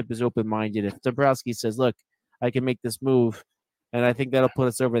Phillies ownership is open minded. If Dombrowski says, "Look, I can make this move, and I think that'll put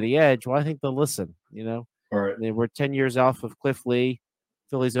us over the edge," well, I think they'll listen. All right. They were 10 years off of Cliff Lee.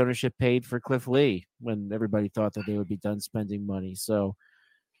 Phillies ownership paid for Cliff Lee when everybody thought that they would be done spending money. So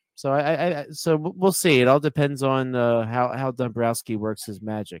we'll see. It all depends on how Dombrowski works his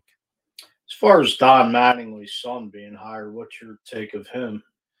magic. As far as Don Mattingly's son being hired, what's your take of him?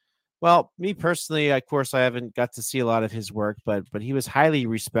 Well, me personally, of course, I haven't got to see a lot of his work, but he was highly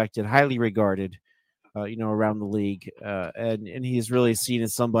respected, highly regarded, around the league, and he's really seen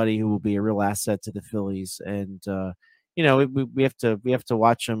as somebody who will be a real asset to the Phillies. And we have to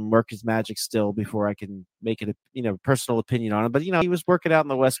watch him work his magic still before I can make it a personal opinion on him. But he was working out on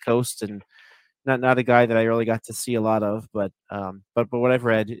the West Coast, and not a guy that I really got to see a lot of. But what I've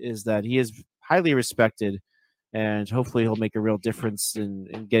read is that he is highly respected, and hopefully he'll make a real difference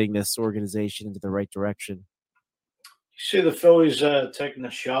in getting this organization into the right direction. You see the Phillies taking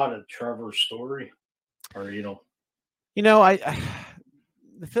a shot at Trevor Story, or the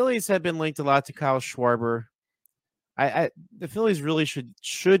Phillies have been linked a lot to Kyle Schwarber. The Phillies really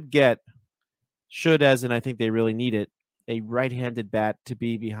should get, as in I think they really need it, a right-handed bat to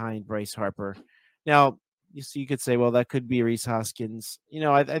be behind Bryce Harper. Now, you could say, well, that could be Rhys Hoskins.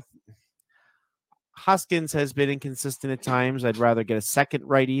 Hoskins has been inconsistent at times. I'd rather get a second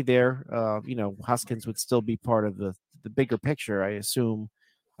righty there. Hoskins would still be part of the bigger picture, I assume,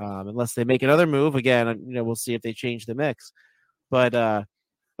 unless they make another move. Again, we'll see if they change the mix. But I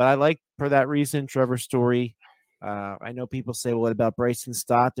like, for that reason, Trevor Story. I know people say, well, what about Bryson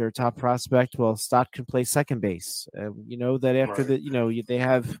Stott? They're a top prospect. Well, Stott can play second base. That after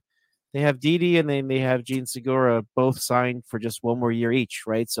they have Didi and they have Gene Segura both signed for just one more year each,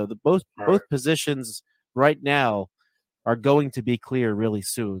 right? So both positions right now are going to be clear really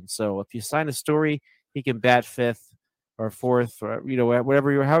soon. So if you sign a Story, he can bat fifth or fourth, or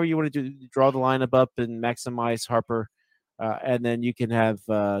however you want to draw the lineup up and maximize Harper. And then you can have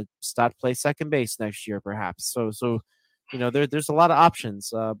Stott play second base next year, perhaps. So there's a lot of options.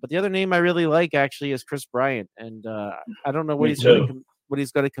 But the other name I really like actually is Chris Bryant, and I don't know what he's going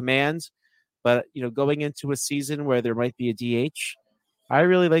to command, but going into a season where there might be a DH, I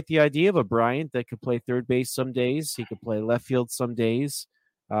really like the idea of a Bryant that could play third base some days. He could play left field some days.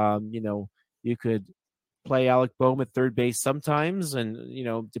 You could play Alec Bohm at third base sometimes,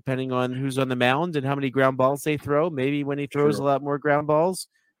 and depending on who's on the mound and how many ground balls they throw, maybe when he throws a lot more ground balls,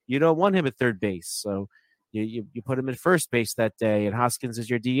 you don't want him at third base, so you put him at first base that day, and Hoskins is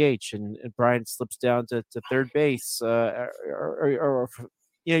your DH, and Bryant slips down to third base. There's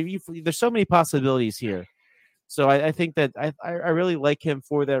so many possibilities here. So I think that I really like him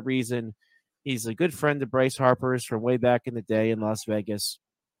for that reason. He's a good friend of Bryce Harper's from way back in the day in Las Vegas.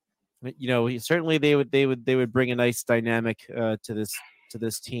 Certainly they would bring a nice dynamic to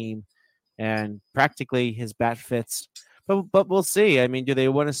this team, and practically his bat fits. But we'll see. I mean, do they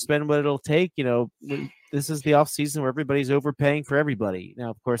want to spend what it'll take? This is the off season where everybody's overpaying for everybody. Now,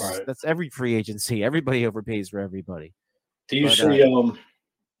 of course, that's every free agency. Everybody overpays for everybody. Do you see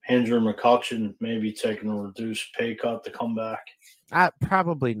Andrew McCutchen maybe taking a reduced pay cut to come back?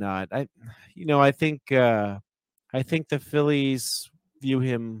 Probably not. I think the Phillies view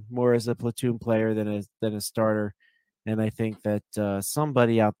him more as a platoon player than a starter, and I think that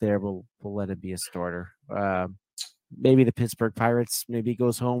somebody out there will let him be a starter. Maybe the Pittsburgh Pirates. Maybe he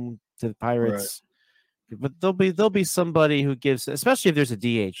goes home to the Pirates. Right. But there'll be somebody who gives, especially if there's a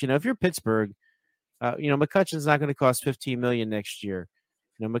DH. If you're Pittsburgh, McCutchen's not going to cost $15 million next year.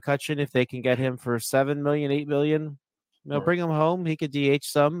 McCutchen, if they can get him for $7 million, $8 million, bring him home. He could DH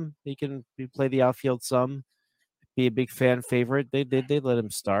some. He can play the outfield some. Be a big fan favorite. They let him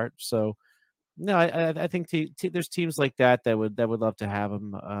start. So no, I think there's teams like that would love to have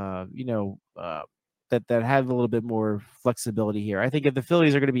him. That have a little bit more flexibility here. I think if the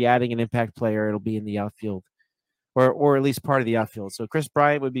Phillies are going to be adding an impact player, it'll be in the outfield, or at least part of the outfield. So Chris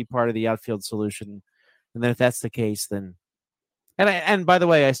Bryant would be part of the outfield solution, and then if that's the case, then and by the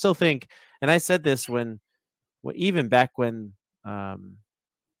way, I still think, and I said this even back when.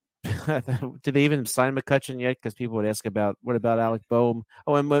 Did they even sign McCutchen yet? Because people would ask about what about Alec Bohm.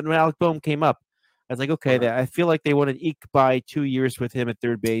 Oh, and when Alec Bohm came up, I was like, okay, I feel like they want to eke by 2 years with him at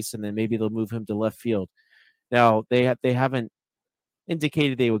third base, and then maybe they'll move him to left field. Now they haven't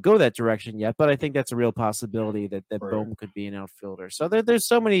indicated they would go that direction yet, but I think that's a real possibility that Bohm could be an outfielder. So there's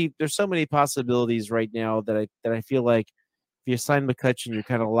so many possibilities right now that I feel like if you sign McCutchen,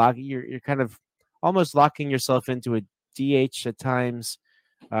 you're kind of almost locking yourself into a DH at times.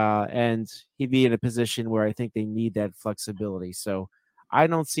 And he'd be in a position where I think they need that flexibility. So I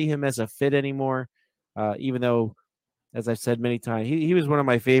don't see him as a fit anymore, even though, as I've said many times, he was one of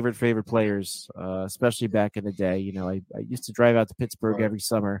my favorite players, especially back in the day. I used to drive out to Pittsburgh every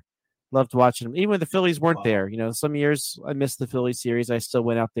summer. Loved watching him, even when the Phillies weren't there. Some years I missed the Phillies series. I still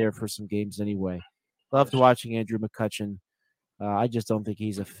went out there for some games anyway. Loved watching Andrew McCutchen. I just don't think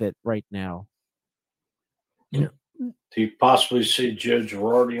he's a fit right now. Yeah. Do you possibly see Joe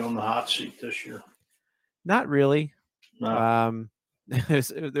Girardi on the hot seat this year? Not really. No. There's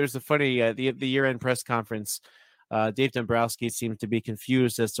a funny the year-end press conference. Dave Dombrowski seemed to be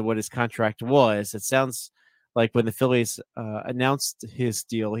confused as to what his contract was. It sounds like when the Phillies announced his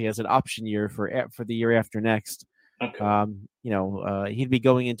deal, he has an option year for the year after next. Okay. He'd be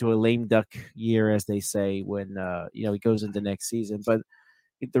going into a lame duck year, as they say, when he goes into next season. But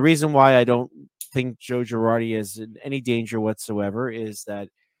the reason why I don't think Joe Girardi is in any danger whatsoever is that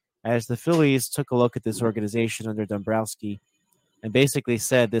as the Phillies took a look at this organization under Dombrowski and basically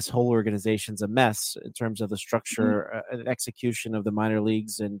said this whole organization's a mess in terms of the structure and execution of the minor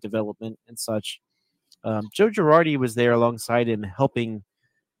leagues and development and such, Joe Girardi was there alongside him, helping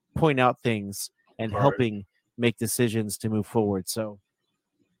point out things and helping make decisions to move forward. So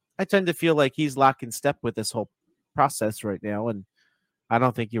I tend to feel like he's lock in step with this whole process right now, and I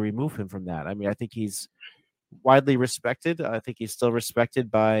don't think you remove him from that. I mean, I think he's widely respected. I think he's still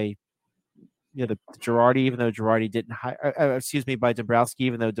respected by, the Girardi, even though Girardi didn't hire, by Dombrowski,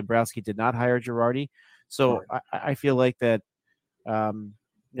 even though Dombrowski did not hire Girardi. So I feel like that,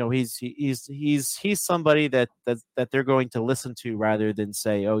 he's somebody that they're going to listen to rather than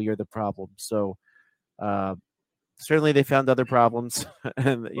say, oh, you're the problem. So certainly they found other problems,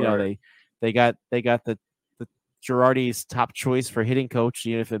 and they got the Girardi's top choice for hitting coach,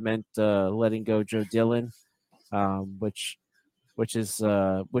 even if it meant letting go Joe Dillon, which was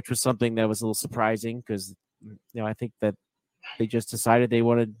something that was a little surprising because I think that they just decided they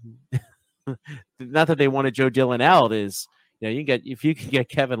wanted not that they wanted Joe Dillon out, is if you can get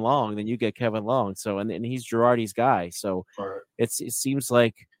Kevin Long, then you get Kevin Long. So and he's Girardi's guy. So it seems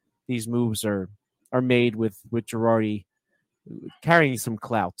like these moves are made with Girardi carrying some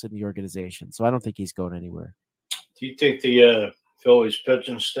clout in the organization. So I don't think he's going anywhere. Do you think the Phillies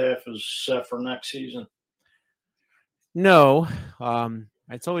pitching staff is set for next season? No.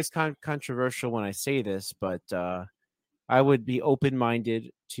 It's always controversial when I say this, but I would be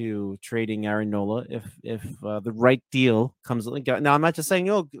open-minded to trading Aaron Nola if the right deal comes. Now, I'm not just saying,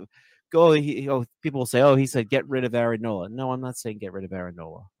 people will say, he said get rid of Aaron Nola. No, I'm not saying get rid of Aaron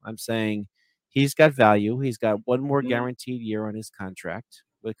Nola. I'm saying he's got value. He's got one more guaranteed year on his contract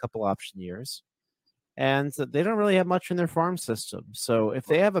with a couple option years. And they don't really have much in their farm system. So if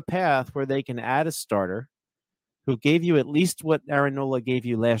they have a path where they can add a starter who gave you at least what Aaron Nola gave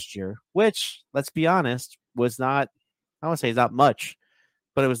you last year, which, let's be honest, was not, I want to say it's not much,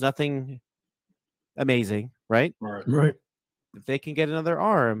 but it was nothing amazing, right? Right. If they can get another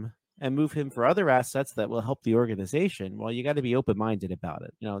arm and move him for other assets that will help the organization, well, you got to be open-minded about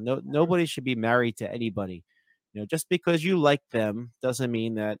it. Nobody should be married to anybody. Just because you like them doesn't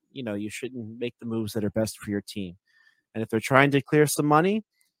mean that, you shouldn't make the moves that are best for your team. And if they're trying to clear some money,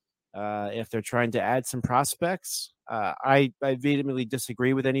 if they're trying to add some prospects, I vehemently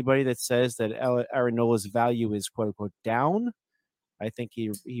disagree with anybody that says that Aaron Nola's value is quote unquote down. I think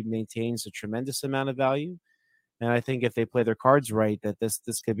he maintains a tremendous amount of value. And I think if they play their cards right, that this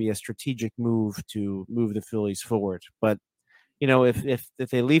could be a strategic move to move the Phillies forward. But, if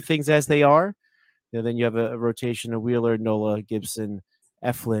they leave things as they are, then you have a rotation of Wheeler, Nola, Gibson,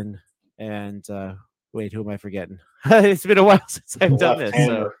 Eflin, and wait, who am I forgetting? It's been a while since I've done this.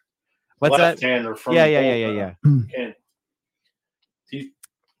 So. What's that? Yeah.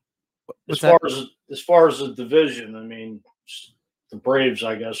 As far as the division, I mean, the Braves,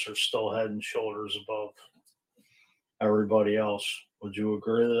 I guess, are still head and shoulders above everybody else. Would you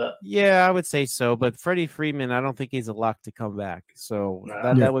agree with that? Yeah, I would say so. But Freddie Freeman, I don't think he's a lock to come back. So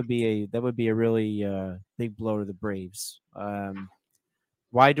that would be a really big blow to the Braves.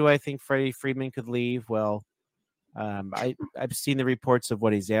 Why do I think Freddie Freeman could leave? Well, I've seen the reports of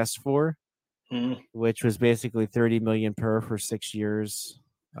what he's asked for, which was basically $30 million for 6 years.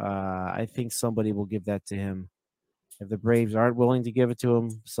 I think somebody will give that to him. If the Braves aren't willing to give it to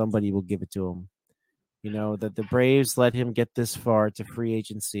him, somebody will give it to him. That the Braves let him get this far to free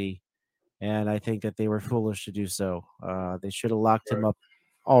agency, and I think that they were foolish to do so. They should have locked him up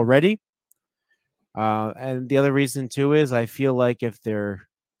already. And the other reason too is I feel like if they're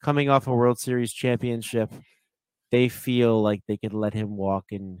coming off a World Series championship, they feel like they could let him walk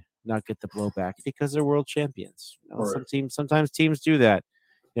and not get the blowback because they're world champions. Sometimes teams do that.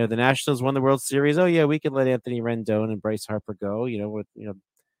 The Nationals won the World Series. Oh yeah, we could let Anthony Rendon and Bryce Harper go.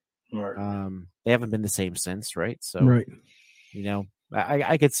 They haven't been the same since, right? So,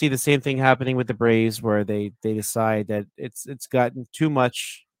 I could see the same thing happening with the Braves, where they decide that it's gotten too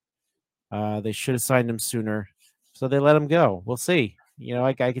much. They should have signed him sooner, so they let him go. We'll see.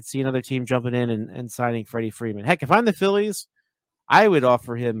 I could see another team jumping in and signing Freddie Freeman. Heck, if I'm the Phillies, I would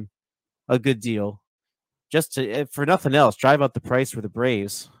offer him a good deal just to, for nothing else, drive up the price for the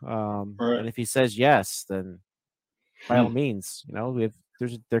Braves. And if he says yes, then by all means,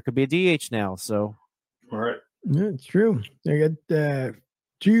 there could be a DH now. So, yeah, it's true. I got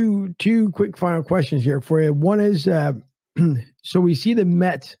two quick final questions here for you. One is, so we see the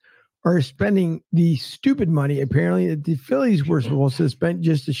Mets are spending the stupid money apparently that the Phillies were supposed to spend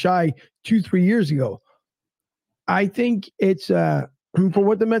just a shy 2-3 years ago. I think it's for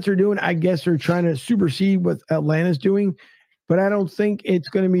what the Mets are doing. I guess they're trying to supersede what Atlanta's doing, but I don't think it's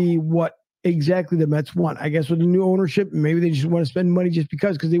going to be what exactly the Mets want. I guess with the new ownership, maybe they just want to spend money just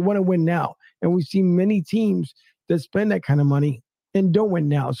because they want to win now. And we've seen many teams that spend that kind of money and don't win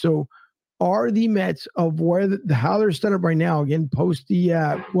now. So are the Mets of how they're set up right now, again, post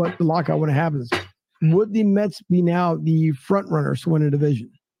the lockout when it happens, would the Mets be now the front runners to win a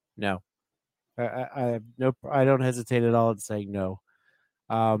division? No. I don't hesitate at all in saying no.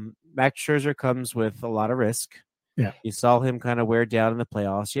 Max Scherzer comes with a lot of risk. Yeah. You saw him kind of wear down in the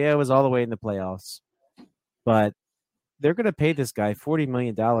playoffs. Yeah, it was all the way in the playoffs. But they're going to pay this guy $40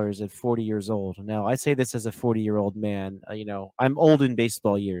 million at 40 years old. Now, I say this as a 40-year-old man. I'm old in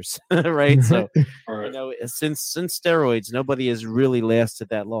baseball years, right? So, since steroids, nobody has really lasted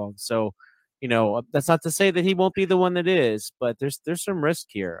that long. So, that's not to say that he won't be the one that is, but there's some risk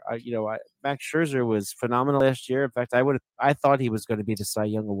here. Max Scherzer was phenomenal last year. In fact, I thought he was going to be the Cy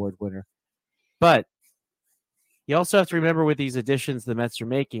Young Award winner. But you also have to remember with these additions the Mets are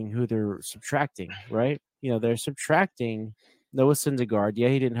making, who they're subtracting, right? They're subtracting Noah Syndergaard. Yeah,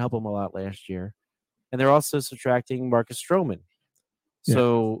 he didn't help them a lot last year. And they're also subtracting Marcus Stroman. Yeah.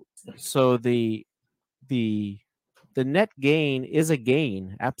 So the net gain is a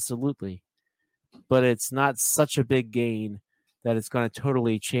gain, absolutely. But it's not such a big gain that it's going to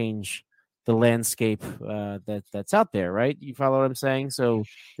totally change the landscape that's out there, right? You follow what I'm saying? So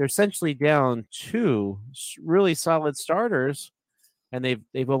they're essentially down 2 really solid starters, and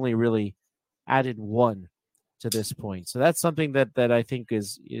they've only really added 1 to this point. So that's something that I think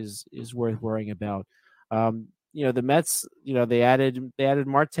is worth worrying about. The Mets, they added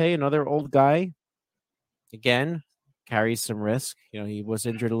Marte, another old guy. Again, carries some risk. He was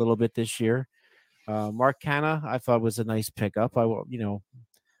injured a little bit this year. Mark Canha, I thought was a nice pickup.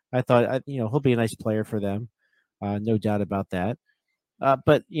 I thought he'll be a nice player for them, no doubt about that.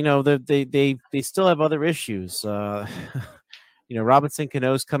 But they still have other issues. Robinson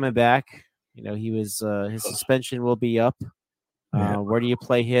Cano's coming back. He was his suspension will be up. Where do you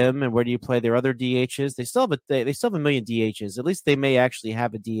play him, and where do you play their other DHs? They still have a million DHs. At least they may actually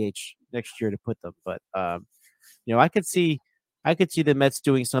have a DH next year to put them. But I could see the Mets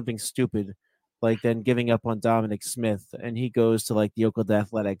doing something stupid, like then giving up on Dominic Smith, and he goes to like the Oakland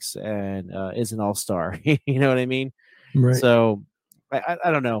Athletics and is an all-star. You know what I mean? Right. So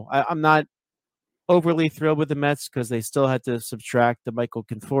I don't know. I'm not overly thrilled with the Mets because they still had to subtract the Michael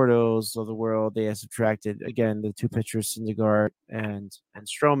Confortos of the world. They have subtracted, again, the 2 pitchers, Syndergaard and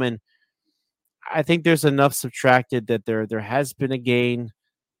Stroman. I think there's enough subtracted that there has been a gain,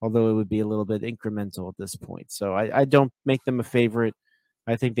 although it would be a little bit incremental at this point. So I don't make them a favorite.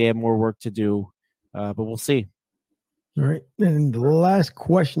 I think they have more work to do, but we'll see. All right. And the last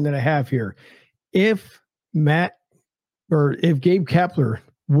question that I have here, if Gabe Kapler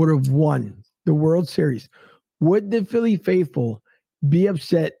would have won the World Series, would the Philly faithful be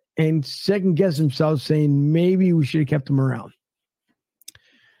upset and second guess themselves, saying maybe we should have kept him around?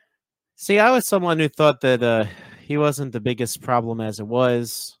 See, I was someone who thought that he wasn't the biggest problem as it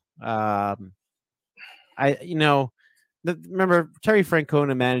was. Remember Terry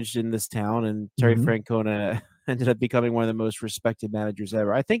Francona managed in this town, and Terry Francona ended up becoming one of the most respected managers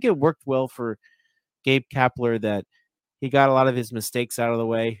ever. I think it worked well for Gabe Kapler that he got a lot of his mistakes out of the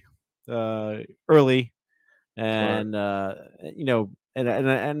way early, and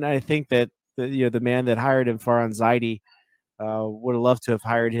and I think that the man that hired him, Farhan Zaidi, would have loved to have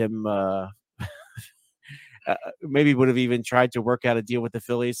hired him. Maybe would have even tried to work out a deal with the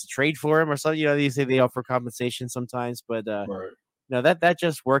Phillies to trade for him or something. They say they offer compensation sometimes, but that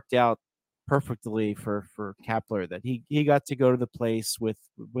just worked out perfectly for Kapler, that he got to go to the place with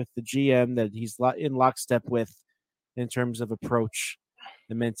the GM that he's in lockstep with in terms of approach,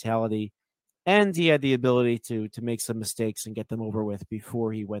 the mentality, and he had the ability to make some mistakes and get them over with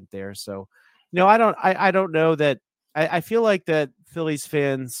before he went there. So, I don't know that. I feel like that Phillies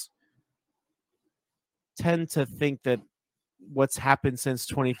fans tend to think that what's happened since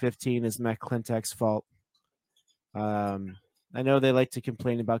 2015 is Matt Klentak's fault. I know they like to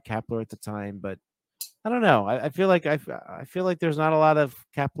complain about Kapler at the time, but I don't know. I feel like there's not a lot of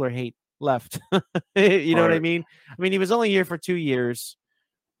Kapler hate left. You know what I mean? I mean, he was only here for 2 years.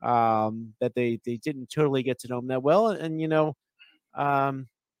 That they didn't totally get to know him that well, and I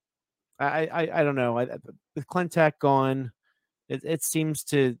don't know. With Klentak gone, it seems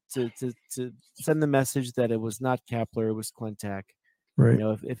to send the message that it was not Kapler, it was Klentak. Right.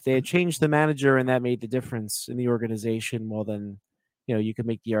 If they had changed the manager and that made the difference in the organization, well then, you could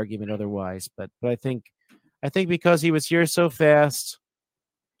make the argument otherwise. But I think because he was here so fast,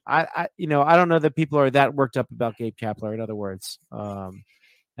 I don't know that people are that worked up about Gabe Kapler. In other words,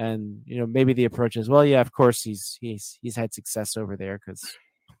 and maybe the approach is, well, yeah, of course he's had success over there because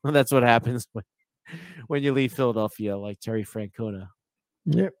that's what happens when you leave Philadelphia, like Terry Francona.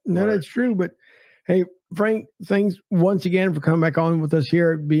 Yep, no, that's true. But hey, Frank, thanks once again for coming back on with us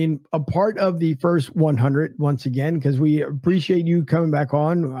here, being a part of the first 100 once again, because we appreciate you coming back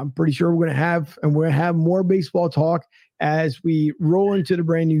on. I'm pretty sure we're going to have more baseball talk as we roll into the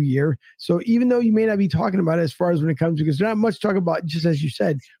brand new year. So even though you may not be talking about it as far as when it comes, because there's not much to talk about, just as you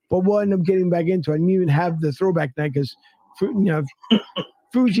said, but we'll end up getting back into it. I didn't even have the throwback night because,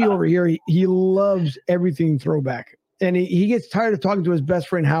 Fuji over here, he loves everything throwback. And he gets tired of talking to his best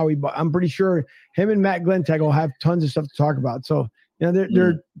friend, Howie, but I'm pretty sure him and Matt Klentak will have tons of stuff to talk about. So,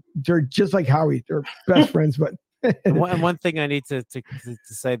 they're just like Howie. They're best friends, but and one thing I need to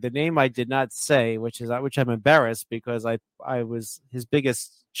say, the name I did not say, which I'm embarrassed because I was his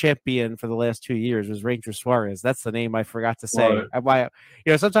biggest champion for the last 2 years was Ranger Suarez. That's the name I forgot to say. Right.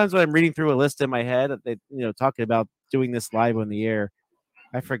 Sometimes when I'm reading through a list in my head, talking about doing this live on the air,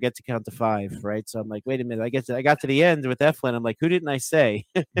 I forget to count to 5, right? So I'm like, wait a minute. I got to the end with Eflin. I'm like, who didn't I say?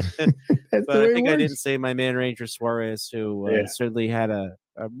 But I think I didn't say my man Ranger Suarez, who certainly had a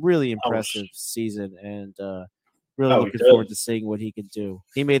really impressive season, and really looking forward to seeing what he can do.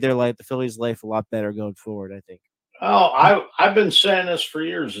 He made the Phillies' life a lot better going forward, I think. Oh, I've been saying this for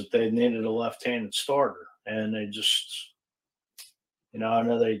years that they needed a left-handed starter, and they just, I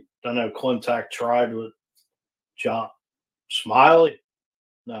know Clintack tried with John Smiley.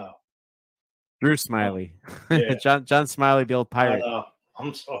 No, Drew Smiley. Yeah. John Smiley, the old Pirate.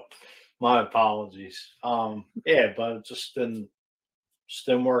 I'm sorry. My apologies. Yeah, but it just didn't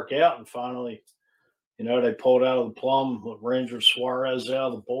work out, and finally, they pulled out of the plum with Ranger Suarez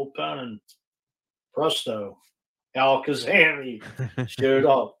out of the bullpen, and presto, Alakazam showed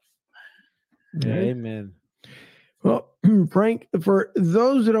up. Yeah, amen. Well, Frank, for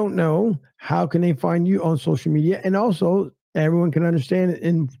those that don't know, how can they find you on social media? And also, everyone can understand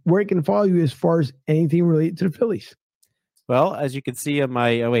and where they can follow you as far as anything related to the Phillies. Well, as you can see on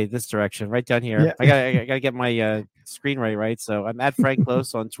my this direction, right down here. Yeah. I gotta get my screen right. So I'm at Frank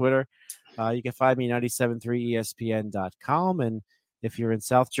Close on Twitter. You can find me 97.3ESPN.com, and if you're in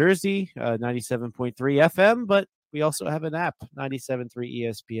South Jersey, 97.3 FM. But we also have an app, 97.3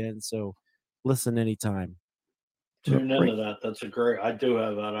 ESPN. So listen anytime. Tune into that. That's I do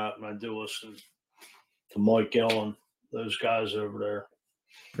have that app, and I do listen to Mike Ellen, those guys over there.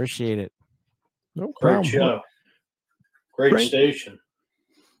 Appreciate it. No problem. Great show. Great station.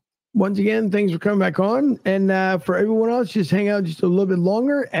 Once again, thanks for coming back on. And for everyone else, just hang out just a little bit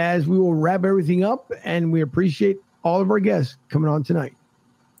longer as we will wrap everything up. And we appreciate all of our guests coming on tonight.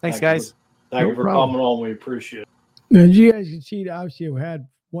 Thanks, guys. Thank you for coming on. We appreciate it. Now, as you guys can see, obviously, we had,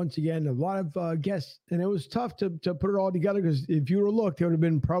 once again, a lot of guests. And it was tough to put it all together because if you were to look, it would have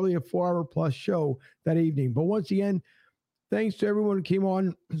been probably a 4-hour plus show that evening. But once again, thanks to everyone who came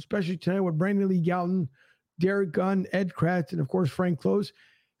on, especially tonight with Brandon Lee Galton, Derek Gunn, Ed Kratz, and of course, Frank Close.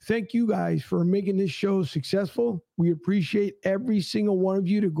 Thank you guys for making this show successful. We appreciate every single one of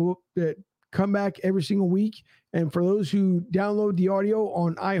you to come back every single week. And for those who download the audio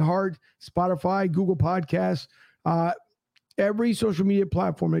on iHeart, Spotify, Google Podcasts, every social media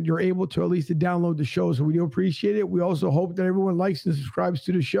platform that you're able to at least to download the show. So we do appreciate it. We also hope that everyone likes and subscribes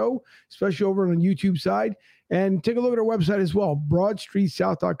to the show, especially over on the YouTube side. And take a look at our website as well,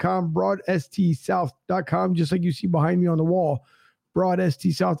 broadstsouth.com, broadstsouth.com, just like you see behind me on the wall,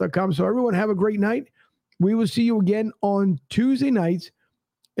 broadstsouth.com. So everyone have a great night. We will see you again on Tuesday nights,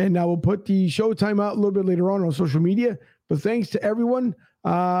 and I will put the showtime out a little bit later on social media. But thanks to everyone.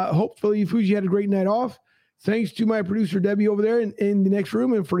 Hopefully, Fuji had a great night off. Thanks to my producer, Debbie, over there in the next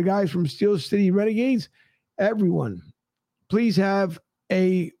room, and for the guys from Steel City Renegades, everyone, please have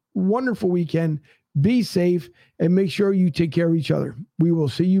a wonderful weekend. Be safe and make sure you take care of each other. We will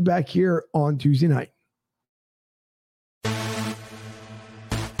see you back here on Tuesday night.